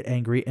can get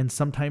angry, and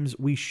sometimes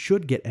we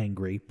should get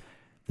angry.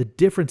 The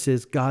difference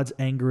is God's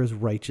anger is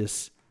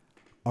righteous.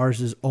 Ours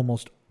is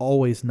almost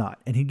always not.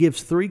 And he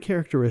gives 3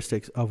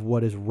 characteristics of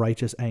what is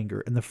righteous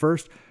anger. And the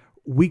first,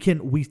 we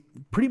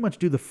pretty much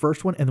do the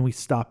first one and then we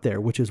stop there,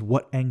 which is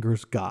what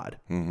angers God,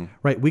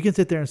 right? We can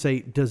sit there and say,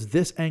 does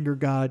this anger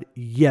God?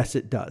 Yes,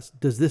 it does.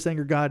 Does this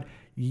anger God?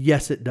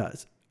 Yes, it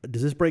does.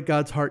 Does this break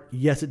God's heart?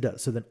 Yes, it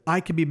does. So then I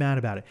can be mad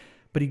about it.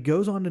 But he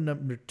goes on to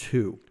number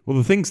 2. Well,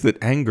 the things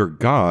that anger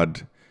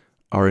God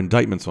are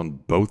indictments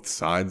on both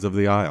sides of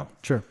the aisle.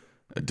 Sure.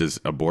 Does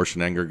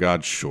abortion anger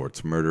God? Sure.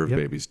 It's murder of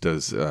babies.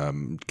 Does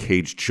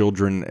caged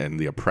children and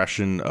the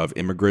oppression of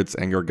immigrants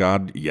anger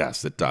God?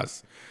 Yes, it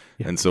does.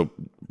 Yeah. And so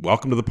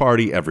welcome to the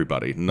party,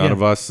 everybody. None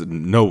of us,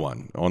 no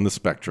one on the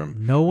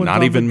spectrum,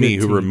 not even me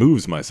who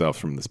removes myself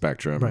from the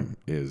spectrum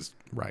is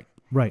right.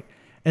 Right.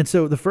 And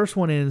so the first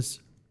one is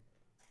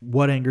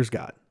what angers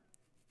God.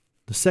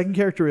 The second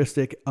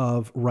characteristic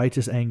of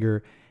righteous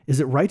anger is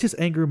that righteous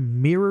anger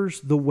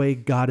mirrors the way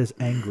God is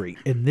angry.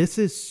 And this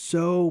is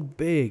so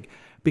big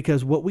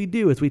because what we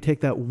do is we take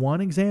that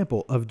one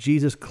example of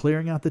Jesus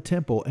clearing out the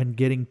temple and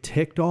getting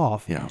ticked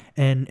off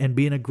and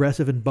being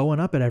aggressive and bowing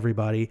up at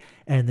everybody,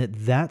 and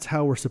that's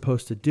how we're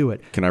supposed to do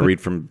it. Can I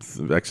read from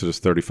Exodus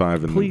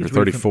 35 and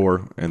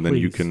 34, and then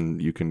you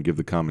can give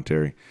the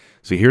commentary.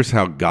 So here's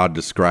how God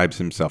describes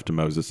himself to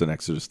Moses in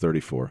Exodus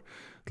 34.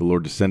 The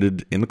Lord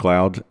descended in the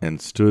cloud and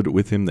stood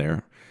with him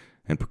there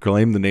and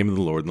proclaimed the name of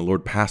the Lord. And the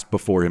Lord passed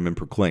before him and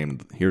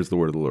proclaimed, here's the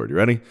word of the Lord. You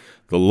ready?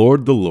 The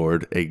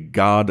Lord, a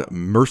God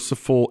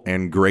merciful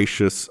and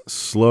gracious,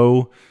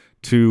 slow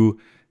to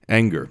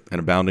anger, and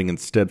abounding in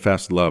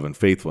steadfast love and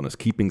faithfulness,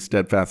 keeping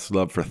steadfast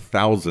love for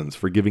thousands,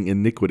 forgiving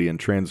iniquity and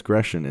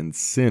transgression and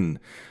sin,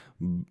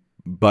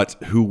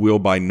 but who will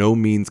by no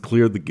means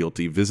clear the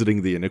guilty,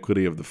 visiting the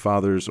iniquity of the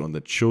fathers on the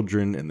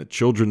children and the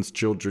children's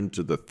children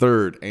to the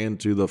 3rd and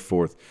to the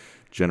 4th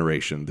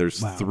generation.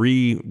 There's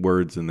 3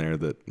 words in there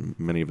that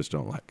many of us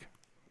don't like.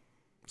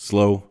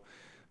 Slow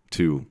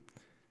to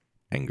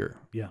anger.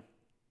 Yeah.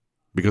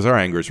 Because our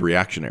anger is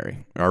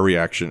reactionary.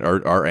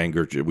 Our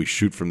anger, we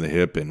shoot from the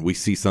hip and we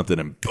see something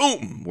and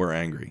boom, we're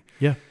angry.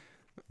 Yeah.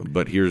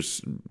 But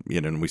here's,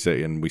 and we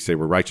say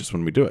we're righteous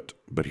when we do it.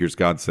 But here's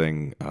God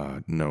saying,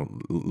 no,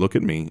 look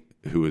at me,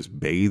 who is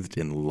bathed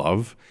in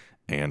love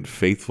and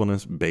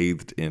faithfulness,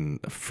 bathed in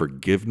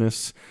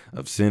forgiveness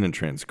of sin and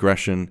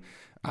transgression.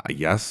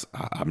 Yes,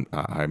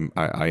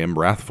 I am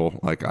wrathful.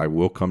 Like I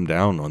will come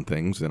down on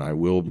things and I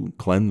will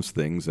cleanse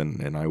things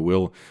and I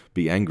will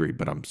be angry,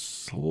 but I'm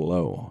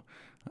slow.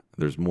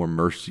 There's more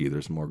mercy,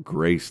 there's more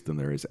grace than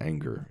there is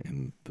anger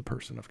in the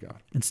person of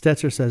God. And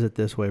Stetzer says it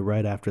this way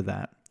right after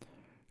that.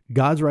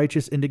 God's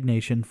righteous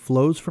indignation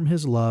flows from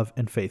his love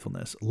and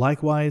faithfulness.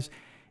 Likewise,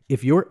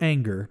 if your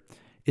anger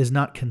is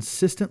not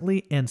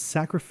consistently and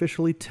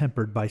sacrificially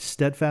tempered by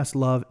steadfast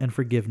love and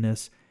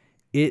forgiveness,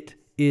 it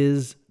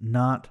is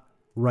not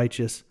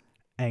righteous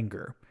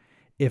anger.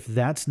 If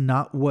that's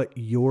not what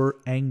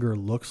your anger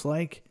looks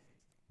like,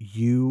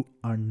 you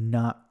are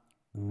not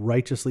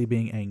righteously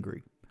being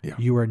angry. Yeah.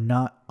 You are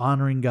not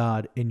honoring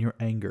God in your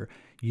anger.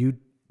 You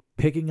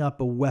picking up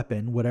a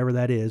weapon, whatever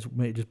that is,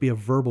 may just be a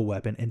verbal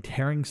weapon, and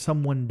tearing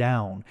someone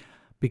down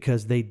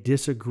because they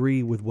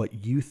disagree with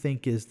what you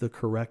think is the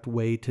correct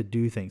way to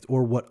do things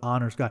or what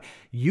honors God.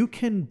 You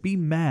can be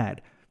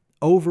mad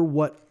over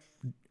what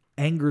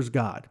angers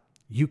God.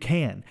 You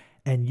can.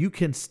 And you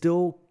can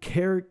still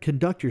carry and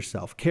conduct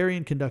yourself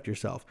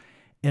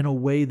in a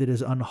way that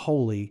is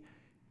unholy.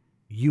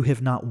 You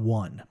have not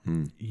won.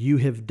 You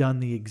have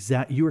done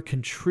you are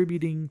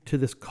contributing to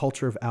this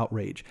culture of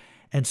outrage.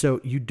 And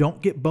so you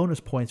don't get bonus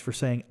points for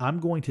saying, I'm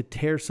going to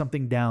tear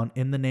something down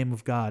in the name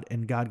of God,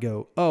 and God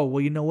go, oh,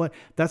 well, you know what?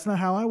 That's not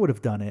how I would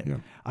have done it. Yeah.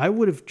 I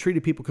would have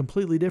treated people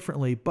completely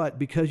differently, but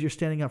because you're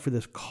standing up for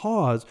this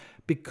cause,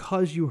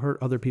 because you hurt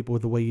other people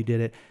with the way you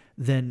did it,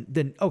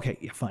 then okay,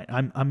 yeah, fine.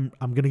 I'm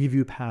going to give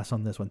you a pass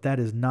on this one. That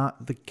is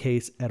not the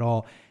case at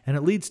all. And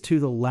it leads to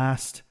the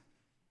last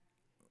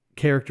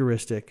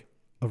characteristic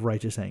of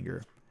righteous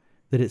anger,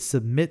 that it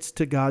submits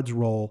to God's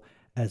role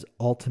as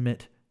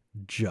ultimate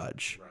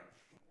judge.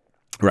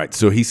 Right.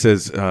 So he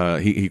says,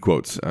 he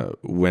quotes,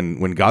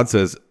 when God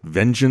says,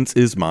 vengeance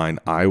is mine,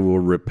 I will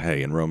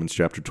repay, in Romans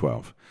chapter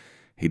 12.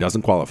 He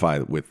doesn't qualify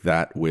with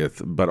that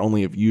but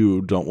only if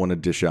you don't want to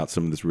dish out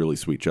some of this really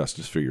sweet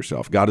justice for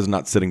yourself. God is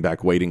not sitting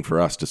back waiting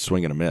for us to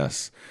swing and a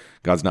miss.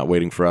 God's not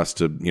waiting for us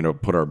to,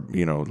 put our,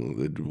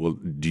 well,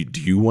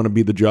 do you want to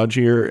be the judge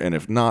here? And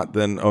if not,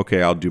 then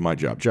okay, I'll do my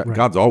job. Right.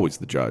 God's always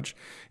the judge.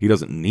 He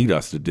doesn't need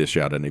us to dish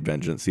out any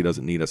vengeance. He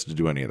doesn't need us to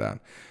do any of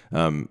that.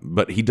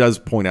 But he does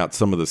point out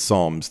some of the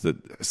Psalms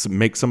that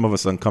make some of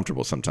us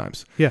uncomfortable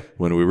sometimes. Yeah.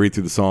 When we read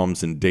through the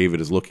Psalms and David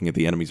is looking at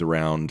the enemies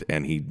around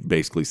and he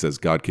basically says,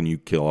 God, can you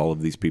kill all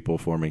of these people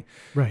for me?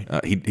 Right.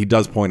 He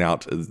does point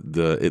out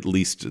at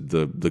least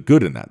the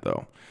good in that,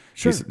 though.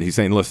 Sure. He's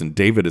saying, listen,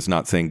 David is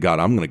not saying, God,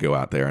 I'm going to go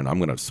out there and I'm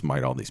going to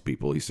smite all these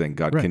people. He's saying,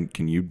 God, right.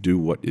 can you do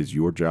what is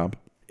your job?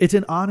 It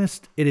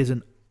is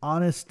an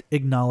honest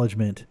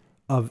acknowledgement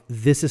of,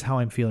 this is how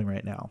I'm feeling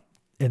right now,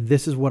 and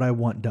this is what I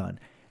want done.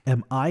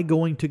 Am I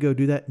going to go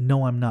do that?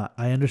 No, I'm not.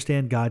 I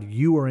understand, God,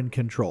 you are in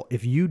control.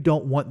 If you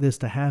don't want this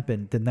to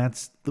happen, then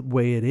that's the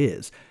way it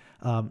is.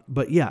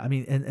 But yeah, I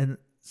mean, and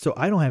so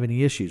I don't have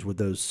any issues with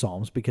those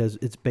Psalms, because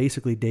it's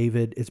basically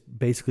David, it's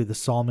basically the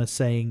psalmist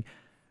saying,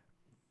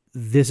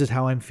 this is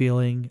how I'm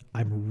feeling.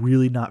 I'm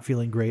really not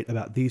feeling great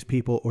about these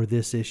people or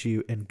this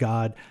issue. And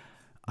God,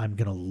 I'm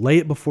going to lay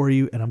it before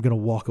you and I'm going to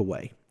walk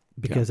away,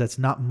 because that's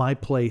not my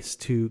place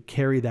to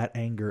carry that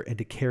anger and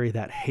to carry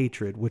that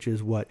hatred, which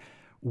is what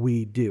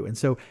we do. And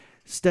so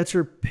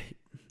Stetzer,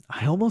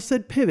 I almost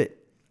said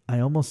pivot. I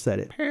almost said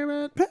it.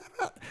 Pivot.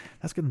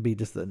 That's going to be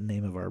just the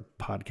name of our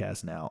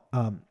podcast now.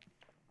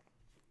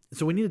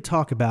 So we need to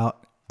talk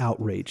about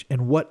outrage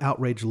and what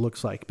outrage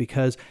looks like,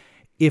 because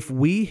if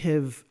we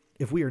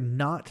are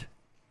not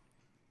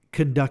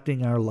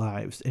conducting our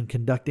lives and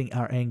conducting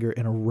our anger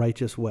in a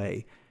righteous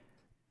way,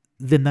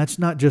 then that's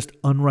not just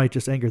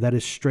unrighteous anger. That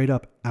is straight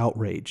up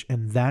outrage.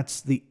 And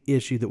that's the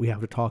issue that we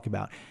have to talk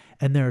about.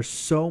 And there's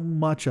so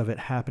much of it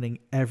happening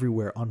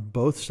everywhere on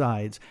both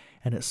sides.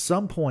 And at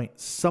some point,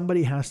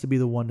 somebody has to be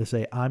the one to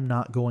say, I'm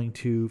not going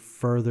to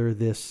further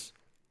this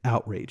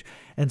outrage.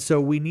 And so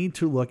we need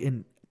to look,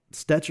 and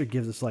Stetzer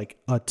gives us like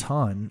a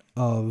ton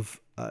of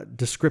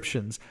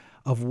descriptions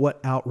of what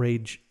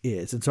outrage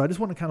is. And so I just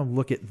want to kind of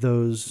look at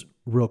those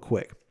real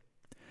quick.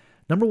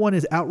 Number one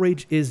is,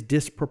 outrage is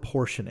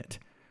disproportionate,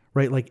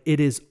 right? Like, it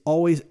is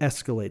always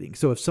escalating.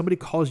 So if somebody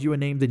calls you a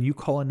name, then you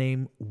call a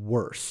name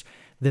worse.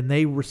 Then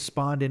they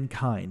respond in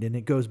kind, and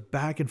it goes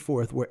back and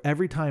forth, where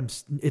every time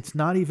it's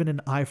not even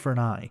an eye for an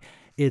eye.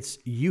 It's,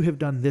 you have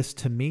done this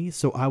to me,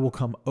 so I will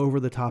come over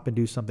the top and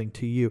do something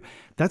to you.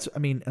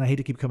 And I hate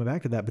to keep coming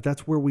back to that, but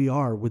that's where we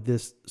are with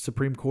this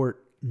Supreme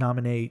Court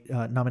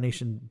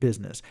nomination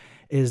business,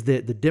 is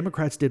that the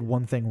Democrats did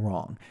one thing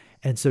wrong.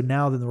 And so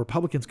now then the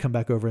Republicans come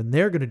back over and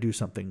they're going to do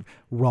something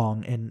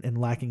wrong and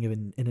lacking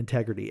in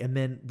integrity. And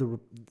then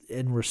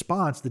in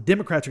response, the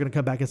Democrats are going to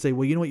come back and say,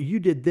 well, you know what, you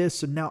did this,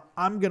 so now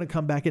I'm going to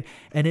come back in.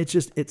 And it's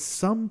just, at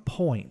some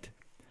point,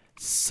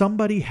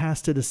 somebody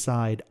has to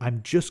decide,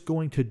 I'm just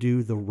going to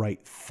do the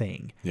right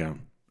thing. Yeah.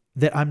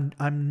 That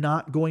I'm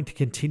not going to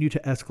continue to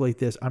escalate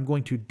this. I'm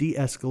going to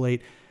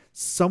de-escalate.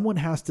 Someone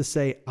has to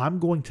say, I'm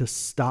going to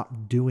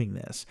stop doing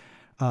this.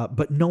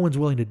 But no one's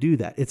willing to do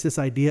that. It's this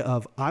idea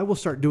of, I will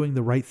start doing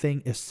the right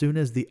thing as soon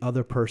as the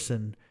other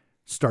person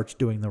starts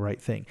doing the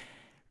right thing.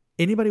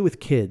 Anybody with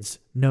kids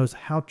knows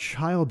how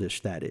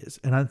childish that is.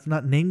 And I'm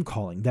not name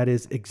calling. That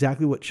is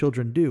exactly what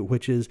children do,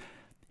 which is,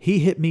 he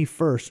hit me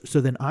first,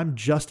 so then I'm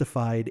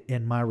justified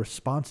in my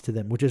response to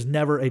them, which is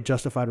never a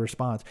justified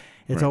response.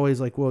 It's always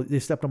like, well, they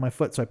stepped on my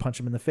foot, so I punch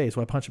them in the face.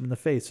 Well, I punch them in the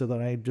face so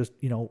that I just,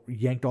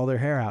 yanked all their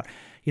hair out.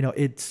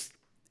 It's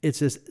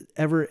this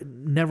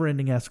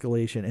never-ending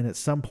escalation. And at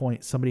some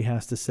point, somebody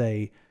has to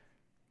say,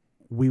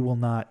 we will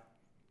not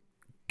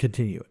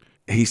continue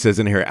it. He says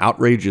in here,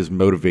 outrage is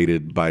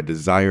motivated by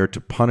desire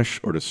to punish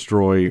or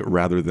destroy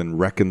rather than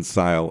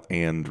reconcile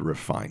and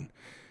refine.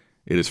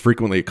 It is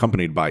frequently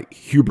accompanied by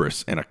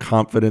hubris and a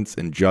confidence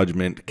in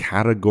judgment,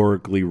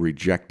 categorically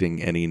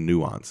rejecting any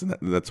nuance. And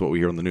that's what we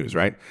hear on the news,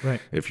 right?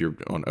 Right. If you're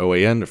on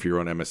OAN, if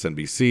you're on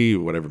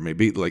MSNBC, whatever it may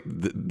be, like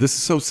this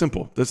is so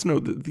simple.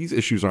 These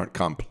issues aren't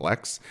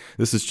complex.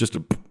 This is just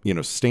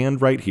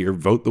stand right here,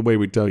 vote the way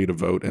we tell you to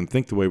vote, and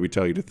think the way we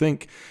tell you to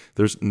think.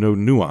 There's no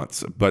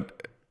nuance,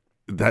 but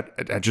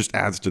that just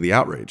adds to the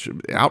outrage.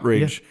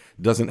 Outrage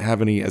doesn't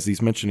have any, as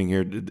he's mentioning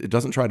here, it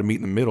doesn't try to meet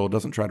in the middle. It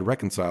doesn't try to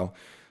reconcile.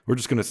 We're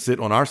just going to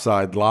sit on our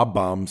side, lob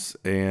bombs,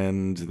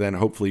 and then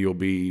hopefully you'll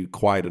be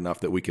quiet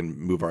enough that we can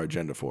move our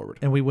agenda forward.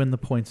 And we win the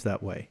points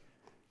that way.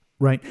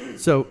 right?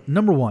 So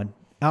number one,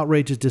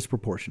 outrage is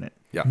disproportionate.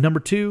 Yeah. Number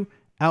two,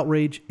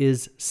 outrage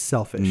is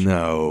selfish.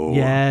 No.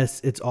 Yes,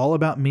 it's all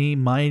about me,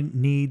 my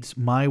needs,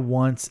 my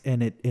wants,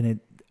 and it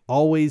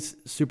always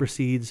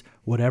supersedes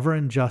whatever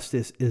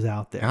injustice is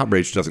out there.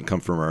 Outrage doesn't come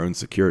from our own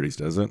securities,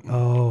 does it?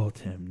 Oh,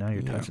 Tim, now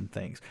you're touching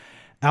things.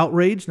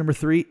 Outrage, number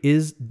three,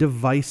 is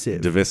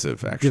divisive.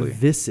 Divisive, actually.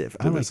 Divisive.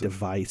 I like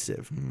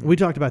divisive. We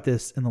talked about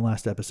this in the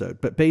last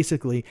episode, but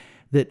basically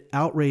that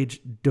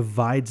outrage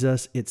divides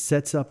us. It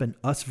sets up an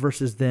us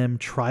versus them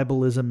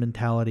tribalism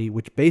mentality,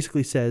 which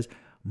basically says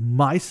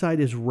my side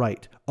is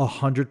right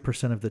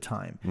 100% of the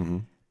time. Mm-hmm.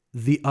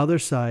 The other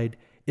side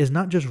is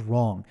not just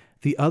wrong.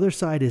 The other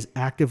side is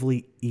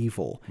actively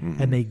evil,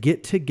 and they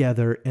get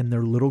together in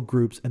their little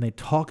groups and they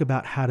talk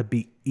about how to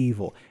be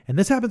evil. And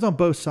this happens on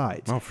both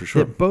sides. Oh, for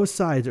sure. That both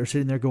sides are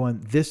sitting there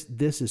going, this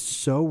is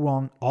so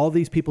wrong. All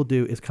these people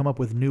do is come up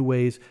with new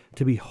ways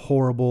to be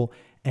horrible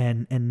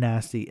and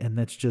nasty, and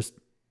that's just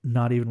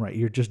not even right.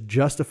 You're just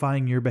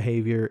justifying your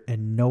behavior,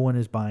 and no one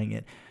is buying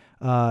it.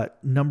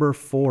 Number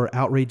four,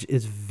 outrage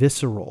is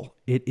visceral.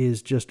 It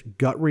is just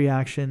gut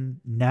reaction,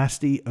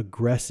 nasty,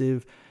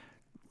 aggressive,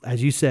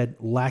 as you said,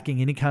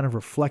 lacking any kind of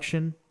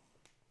reflection.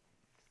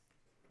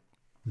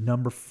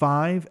 Number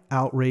five,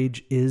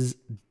 outrage is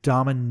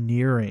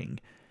domineering.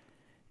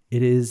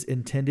 It is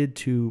intended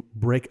to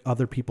break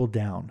other people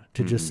down,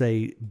 to just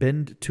say,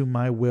 bend to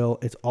my will.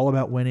 It's all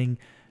about winning,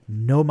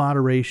 no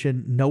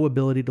moderation, no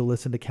ability to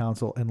listen to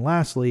counsel. And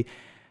lastly,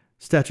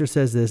 Stetcher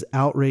says this,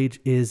 outrage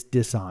is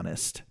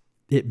dishonest.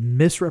 It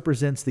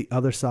misrepresents the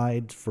other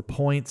side for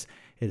points.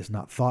 It is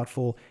not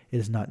thoughtful. It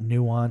is not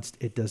nuanced.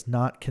 It does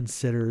not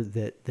consider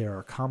that there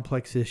are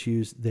complex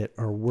issues that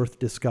are worth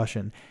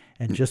discussion.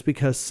 And just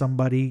because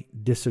somebody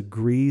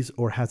disagrees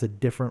or has a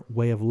different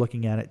way of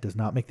looking at it does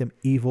not make them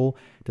evil,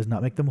 does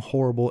not make them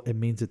horrible. It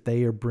means that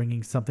they are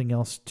bringing something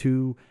else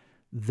to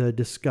the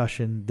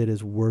discussion that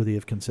is worthy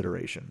of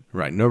consideration.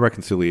 Right. No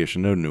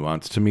reconciliation, no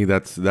nuance. To me,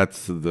 that's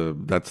the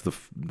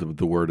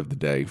word of the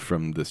day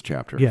from this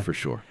chapter, for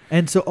sure.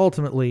 And so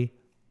ultimately,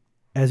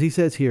 as he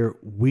says here,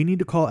 we need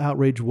to call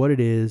outrage what it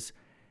is,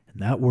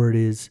 and that word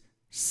is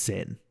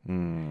sin.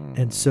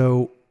 And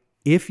so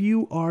if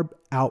you are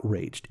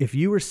outraged, if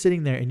you are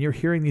sitting there and you're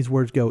hearing these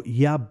words go,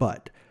 yeah,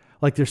 but,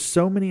 like there's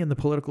so many in the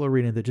political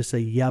arena that just say,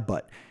 yeah,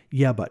 but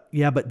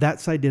that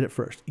side did it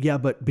first. Yeah,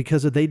 but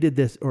because they did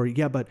this, or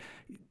yeah, but,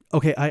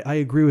 okay, I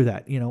agree with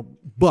that,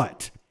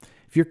 but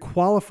if you're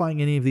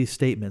qualifying any of these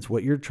statements,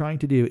 what you're trying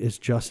to do is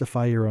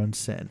justify your own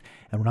sin.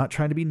 And we're not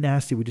trying to be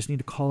nasty. We just need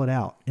to call it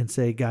out and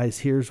say, guys,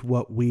 here's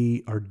what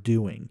we are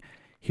doing.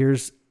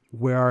 Here's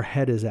where our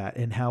head is at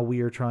and how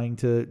we are trying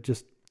to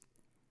just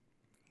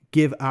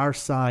give our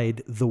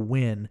side the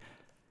win.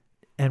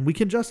 And we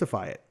can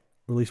justify it,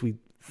 or at least we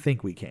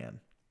think we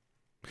can.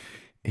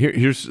 We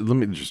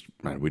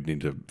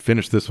need to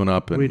finish this one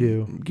up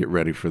and get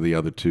ready for the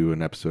other two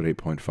in episode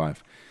 8.5.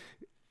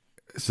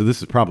 So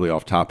this is probably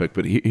off topic,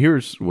 but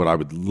here's what I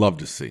would love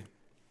to see.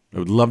 I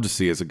would love to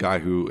see, as a guy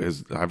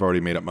I've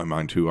already made up my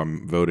mind who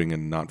I'm voting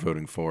and not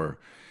voting for.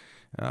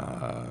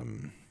 I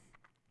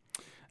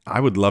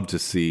would love to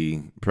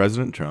see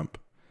President Trump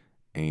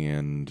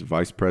and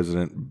Vice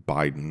President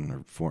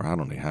Biden, I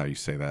don't know how you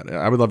say that.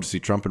 I would love to see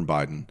Trump and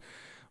Biden,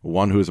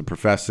 one who is a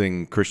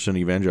professing Christian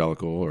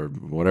evangelical or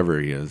whatever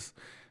he is,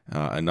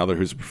 another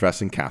who's a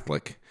professing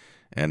Catholic.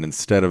 And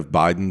instead of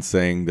Biden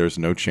saying there's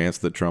no chance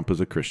that Trump is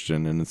a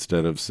Christian, and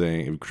instead of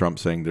Trump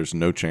saying there's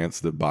no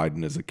chance that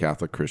Biden is a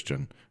Catholic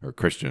Christian or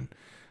Christian,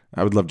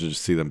 I would love to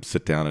just see them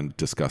sit down and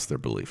discuss their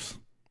beliefs.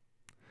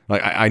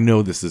 Like I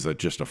know this is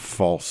just a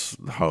false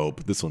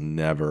hope. This will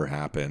never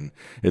happen.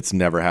 It's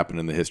never happened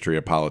in the history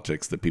of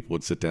politics that people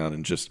would sit down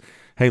and just,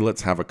 hey,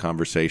 let's have a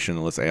conversation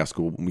and let's ask,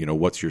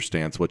 what's your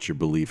stance, what's your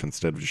belief,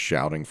 instead of just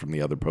shouting from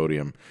the other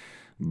podium.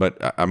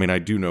 But I mean, I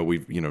do know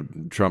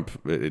Trump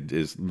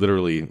is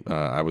literally,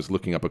 I was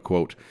looking up a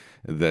quote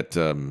that,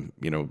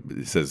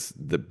 it says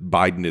that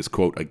Biden is,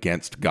 quote,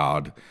 against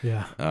God.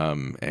 Yeah.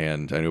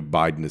 And I know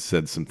Biden has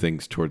said some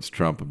things towards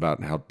Trump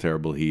about how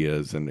terrible he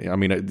is. And I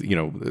mean,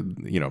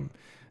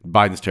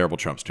 Biden's terrible,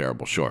 Trump's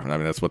terrible. Sure. I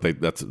mean, that's what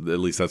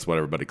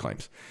everybody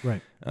claims.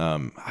 Right.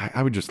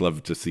 I would just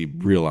love to see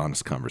real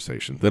honest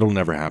conversation. That'll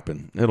never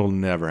happen. It'll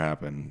never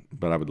happen.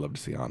 But I would love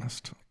to see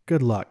honest.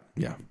 Good luck.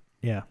 Yeah.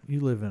 Yeah, you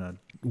live in a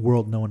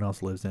world no one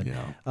else lives in.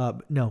 Yeah.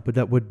 But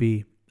that would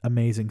be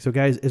amazing. So,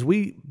 guys, as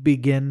we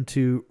begin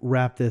to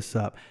wrap this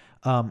up,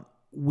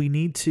 we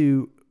need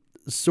to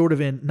sort of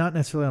end, not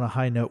necessarily on a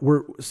high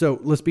note. So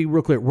let's be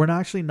real clear. We're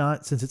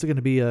not, since it's going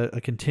to be a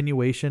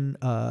continuation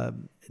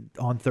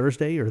on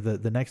Thursday or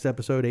the next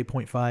episode,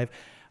 8.5,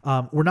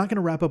 we're not going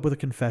to wrap up with a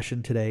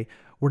confession today.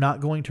 We're not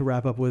going to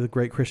wrap up with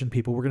great Christian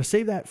people. We're going to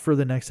save that for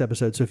the next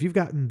episode. So if you've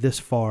gotten this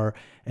far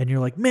and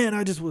you're like, man,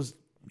 I just was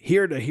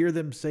here to hear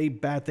them say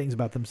bad things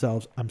about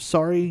themselves, I'm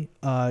sorry.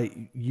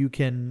 You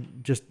can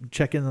just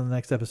check in on the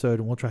next episode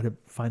and we'll try to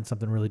find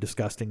something really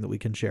disgusting that we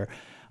can share.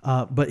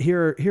 But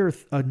here are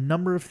a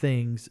number of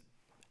things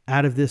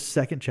out of this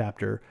second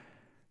chapter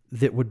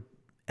that would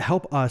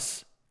help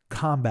us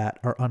combat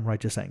our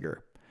unrighteous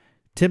anger.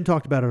 Tim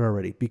talked about it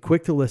already. Be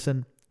quick to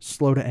listen,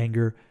 slow to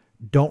anger.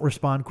 Don't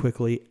respond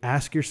quickly.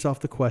 Ask yourself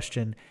the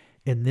question,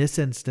 in this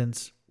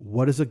instance,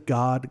 what is a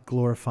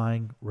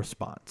God-glorifying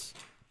response?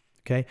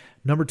 Okay.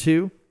 Number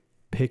 2,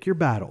 pick your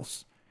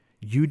battles.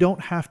 You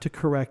don't have to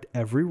correct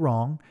every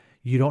wrong.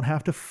 You don't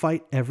have to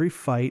fight every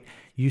fight.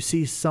 You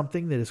see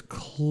something that is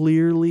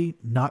clearly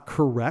not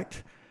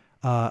correct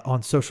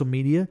on social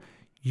media,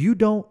 you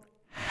don't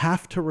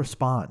have to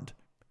respond.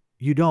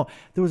 You don't.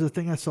 There was a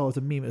thing I saw as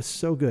a meme. It was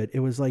so good. It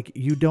was like,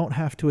 you don't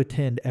have to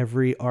attend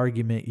every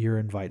argument you're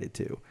invited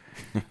to.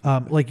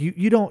 Like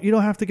you don't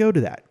have to go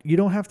to that. You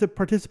don't have to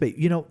participate.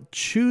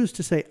 Choose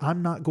to say,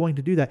 I'm not going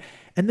to do that.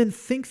 And then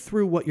think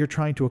through what you're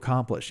trying to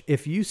accomplish.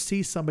 If you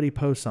see somebody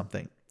post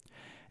something,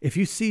 if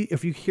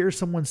you hear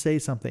someone say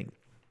something,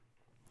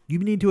 you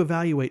need to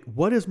evaluate,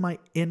 what is my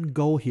end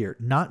goal here?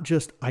 Not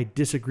just, I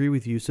disagree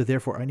with you, so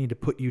therefore I need to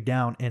put you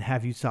down and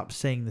have you stop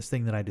saying this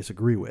thing that I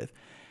disagree with.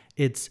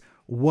 It's,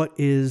 what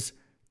is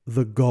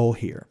the goal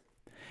here?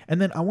 And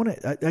then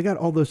I got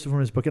all those from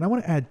his book, and I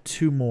want to add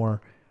 2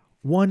 more.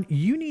 One,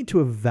 you need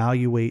to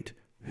evaluate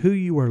who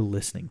you are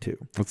listening to.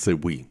 Let's say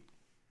we.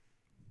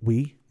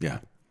 We? Yeah.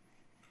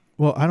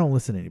 Well, I don't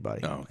listen to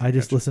anybody. Oh, okay, I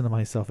just listen to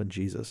myself and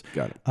Jesus.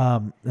 Got it.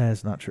 That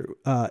is not true.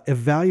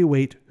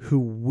 Evaluate who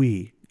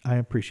we, I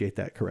appreciate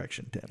that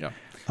correction, Tim.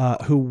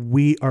 Yeah. Who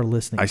we are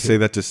listening to. I say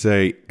that to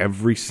say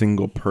every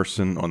single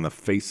person on the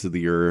face of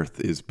the earth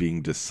is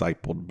being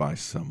discipled by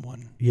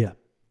someone. Yeah.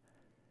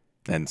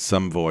 And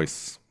some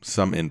voice,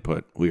 some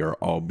input, we are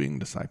all being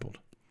discipled.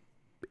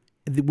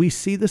 We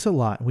see this a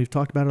lot, and we've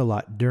talked about it a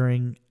lot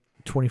during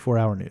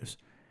 24-hour news,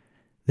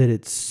 that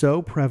it's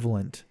so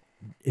prevalent.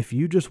 If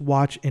you just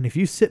watch, and if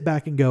you sit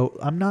back and go,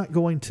 I'm not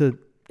going to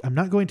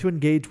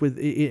engage with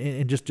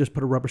and just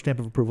put a rubber stamp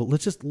of approval.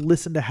 Let's just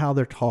listen to how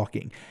they're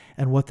talking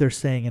and what they're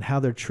saying and how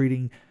they're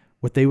treating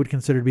what they would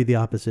consider to be the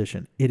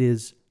opposition. It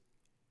is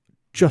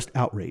just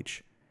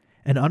outrage.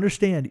 And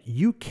understand,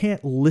 you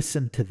can't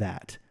listen to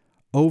that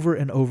over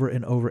and over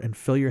and over and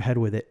fill your head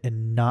with it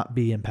and not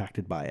be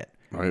impacted by it.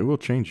 It will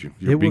change you.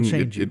 Will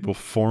change you. It will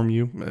form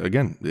you.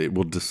 Again, it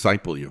will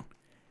disciple you.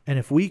 And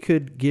if we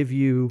could give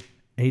you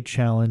a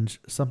challenge,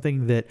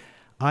 something that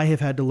I have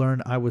had to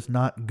learn, I was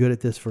not good at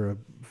this for a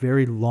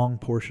very long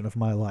portion of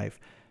my life.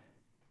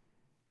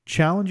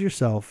 Challenge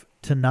yourself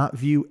to not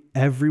view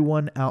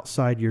everyone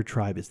outside your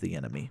tribe as the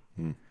enemy.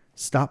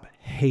 Stop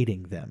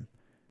hating them.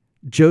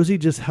 Josie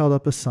just held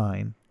up a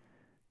sign.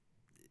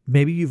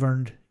 Maybe you've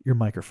earned your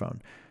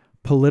microphone.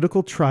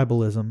 Political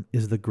tribalism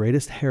is the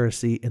greatest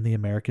heresy in the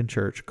American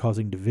church,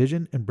 causing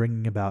division and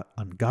bringing about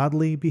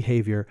ungodly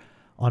behavior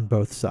on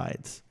both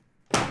sides.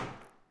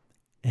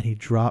 And he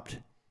dropped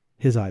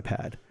his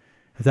iPad.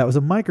 If that was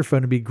a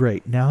microphone, it'd be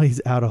great. Now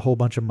he's out a whole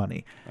bunch of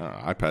money.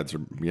 iPads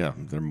are,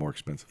 they're more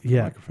expensive than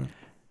a microphone.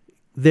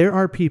 There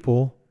are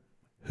people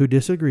who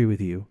disagree with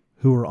you,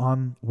 who are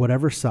on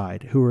whatever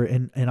side, who are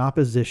in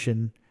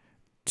opposition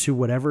to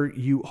whatever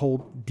you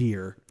hold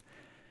dear.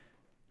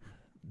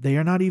 They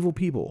are not evil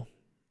people.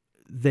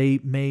 They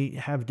may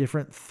have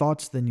different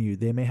thoughts than you.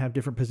 They may have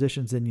different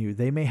positions than you.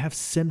 They may have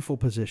sinful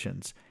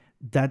positions.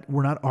 That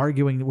we're not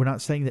arguing. We're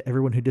not saying that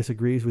everyone who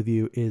disagrees with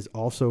you is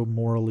also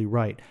morally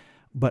right.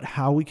 But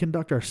how we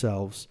conduct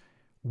ourselves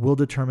will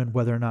determine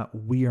whether or not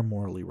we are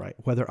morally right,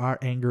 whether our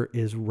anger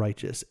is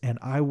righteous. And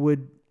I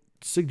would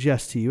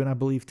suggest to you, and I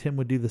believe Tim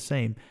would do the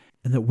same,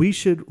 and that we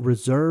should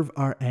reserve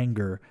our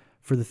anger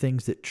for the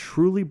things that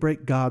truly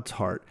break God's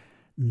heart,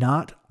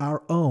 not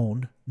our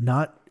own,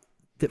 not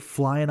that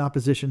fly in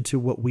opposition to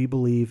what we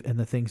believe and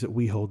the things that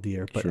we hold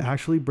dear, but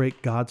actually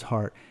break God's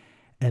heart,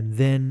 and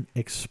then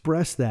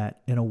express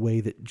that in a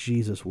way that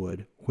Jesus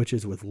would, which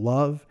is with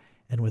love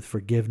and with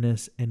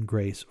forgiveness and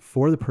grace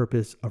for the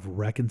purpose of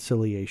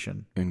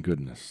reconciliation. And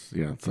goodness.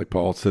 Yeah, it's like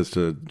Paul says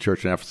to the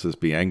church in Ephesus,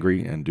 be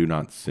angry and do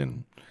not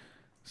sin.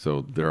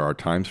 So there are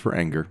times for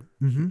anger,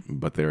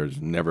 but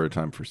there's never a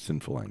time for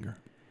sinful anger.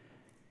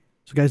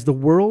 So guys, the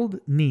world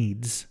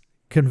needs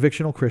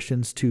convictional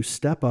Christians to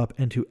step up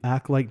and to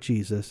act like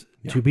Jesus,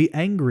 to be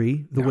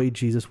angry the way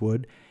Jesus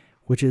would,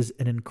 which is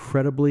an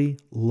incredibly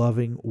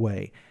loving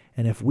way.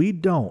 And if we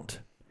don't,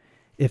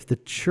 if the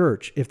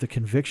church, if the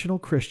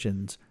convictional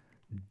Christians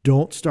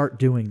don't start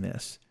doing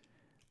this,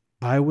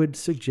 I would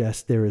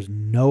suggest there is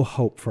no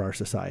hope for our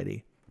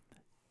society.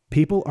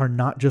 People are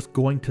not just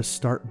going to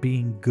start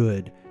being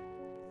good.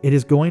 It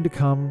is going to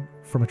come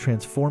from a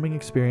transforming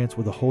experience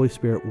with the Holy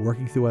Spirit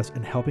working through us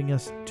and helping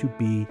us to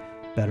be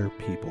better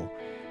people.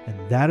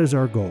 And that is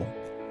our goal.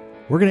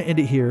 We're going to end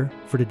it here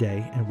for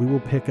today, and we will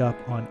pick up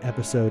on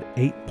episode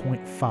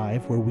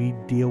 8.5, where we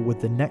deal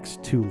with the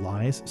next 2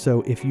 lies.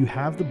 So if you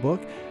have the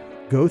book,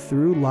 go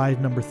through lies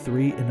number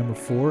 3 and number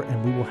 4,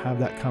 and we will have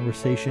that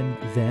conversation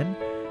then.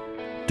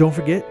 Don't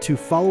forget to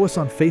follow us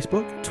on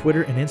Facebook,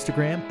 Twitter, and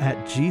Instagram at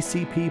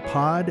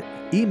GCPPod.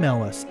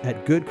 Email us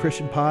at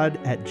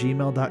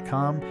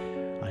goodchristianpod@gmail.com.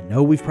 I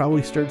know we've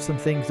probably stirred some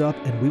things up,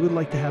 and we would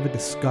like to have a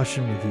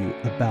discussion with you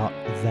about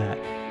that.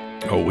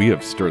 Oh, we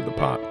have stirred the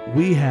pot.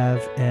 We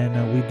have,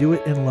 and we do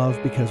it in love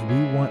because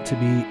we want to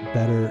be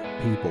better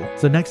people.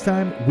 So next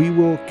time, we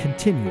will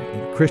continue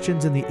in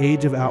Christians in the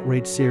Age of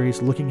Outrage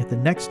series, looking at the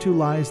next 2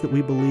 lies that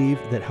we believe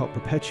that help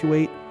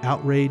perpetuate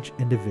outrage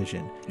and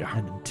division. Yeah.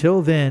 And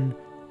until then,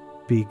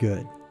 be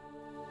good.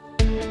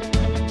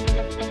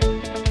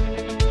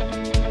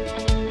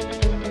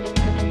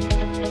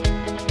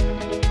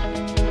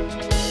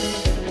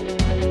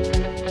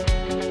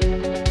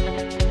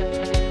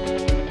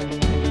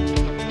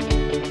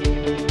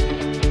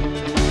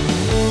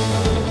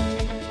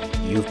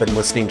 You've been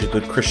listening to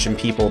Good Christian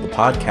People, the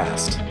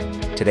podcast.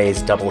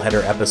 Today's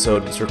doubleheader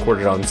episode was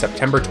recorded on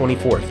September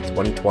 24th,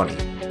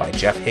 2020 by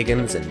Jeff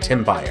Higgins and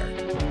Tim Byer,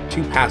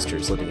 2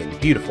 pastors living in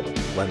beautiful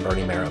Glen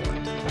Burnie,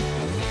 Maryland.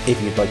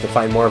 If you'd like to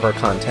find more of our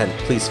content,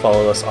 please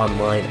follow us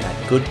online at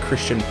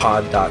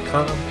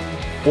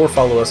goodchristianpod.com or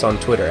follow us on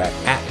Twitter at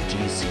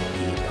 @GCPod.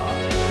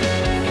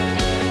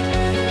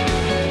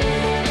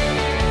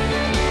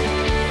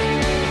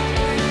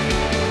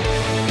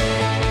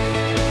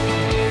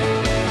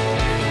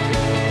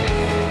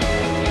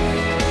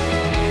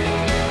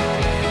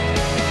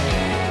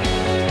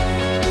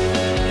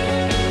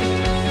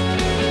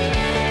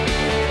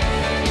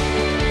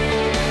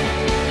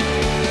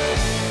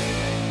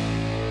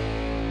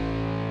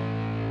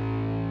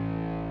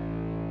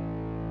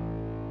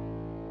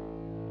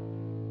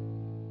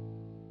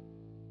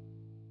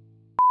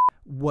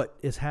 What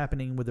is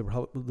happening with the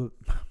rubber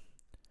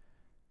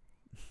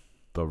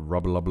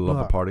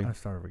party? I'll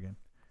start over again.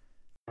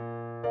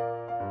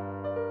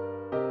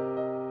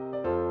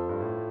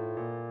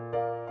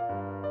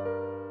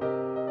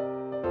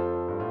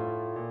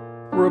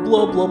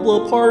 Blah blah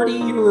blah party,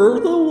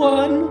 you're the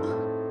one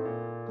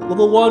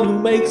who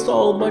makes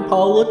all my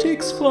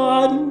politics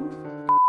fun.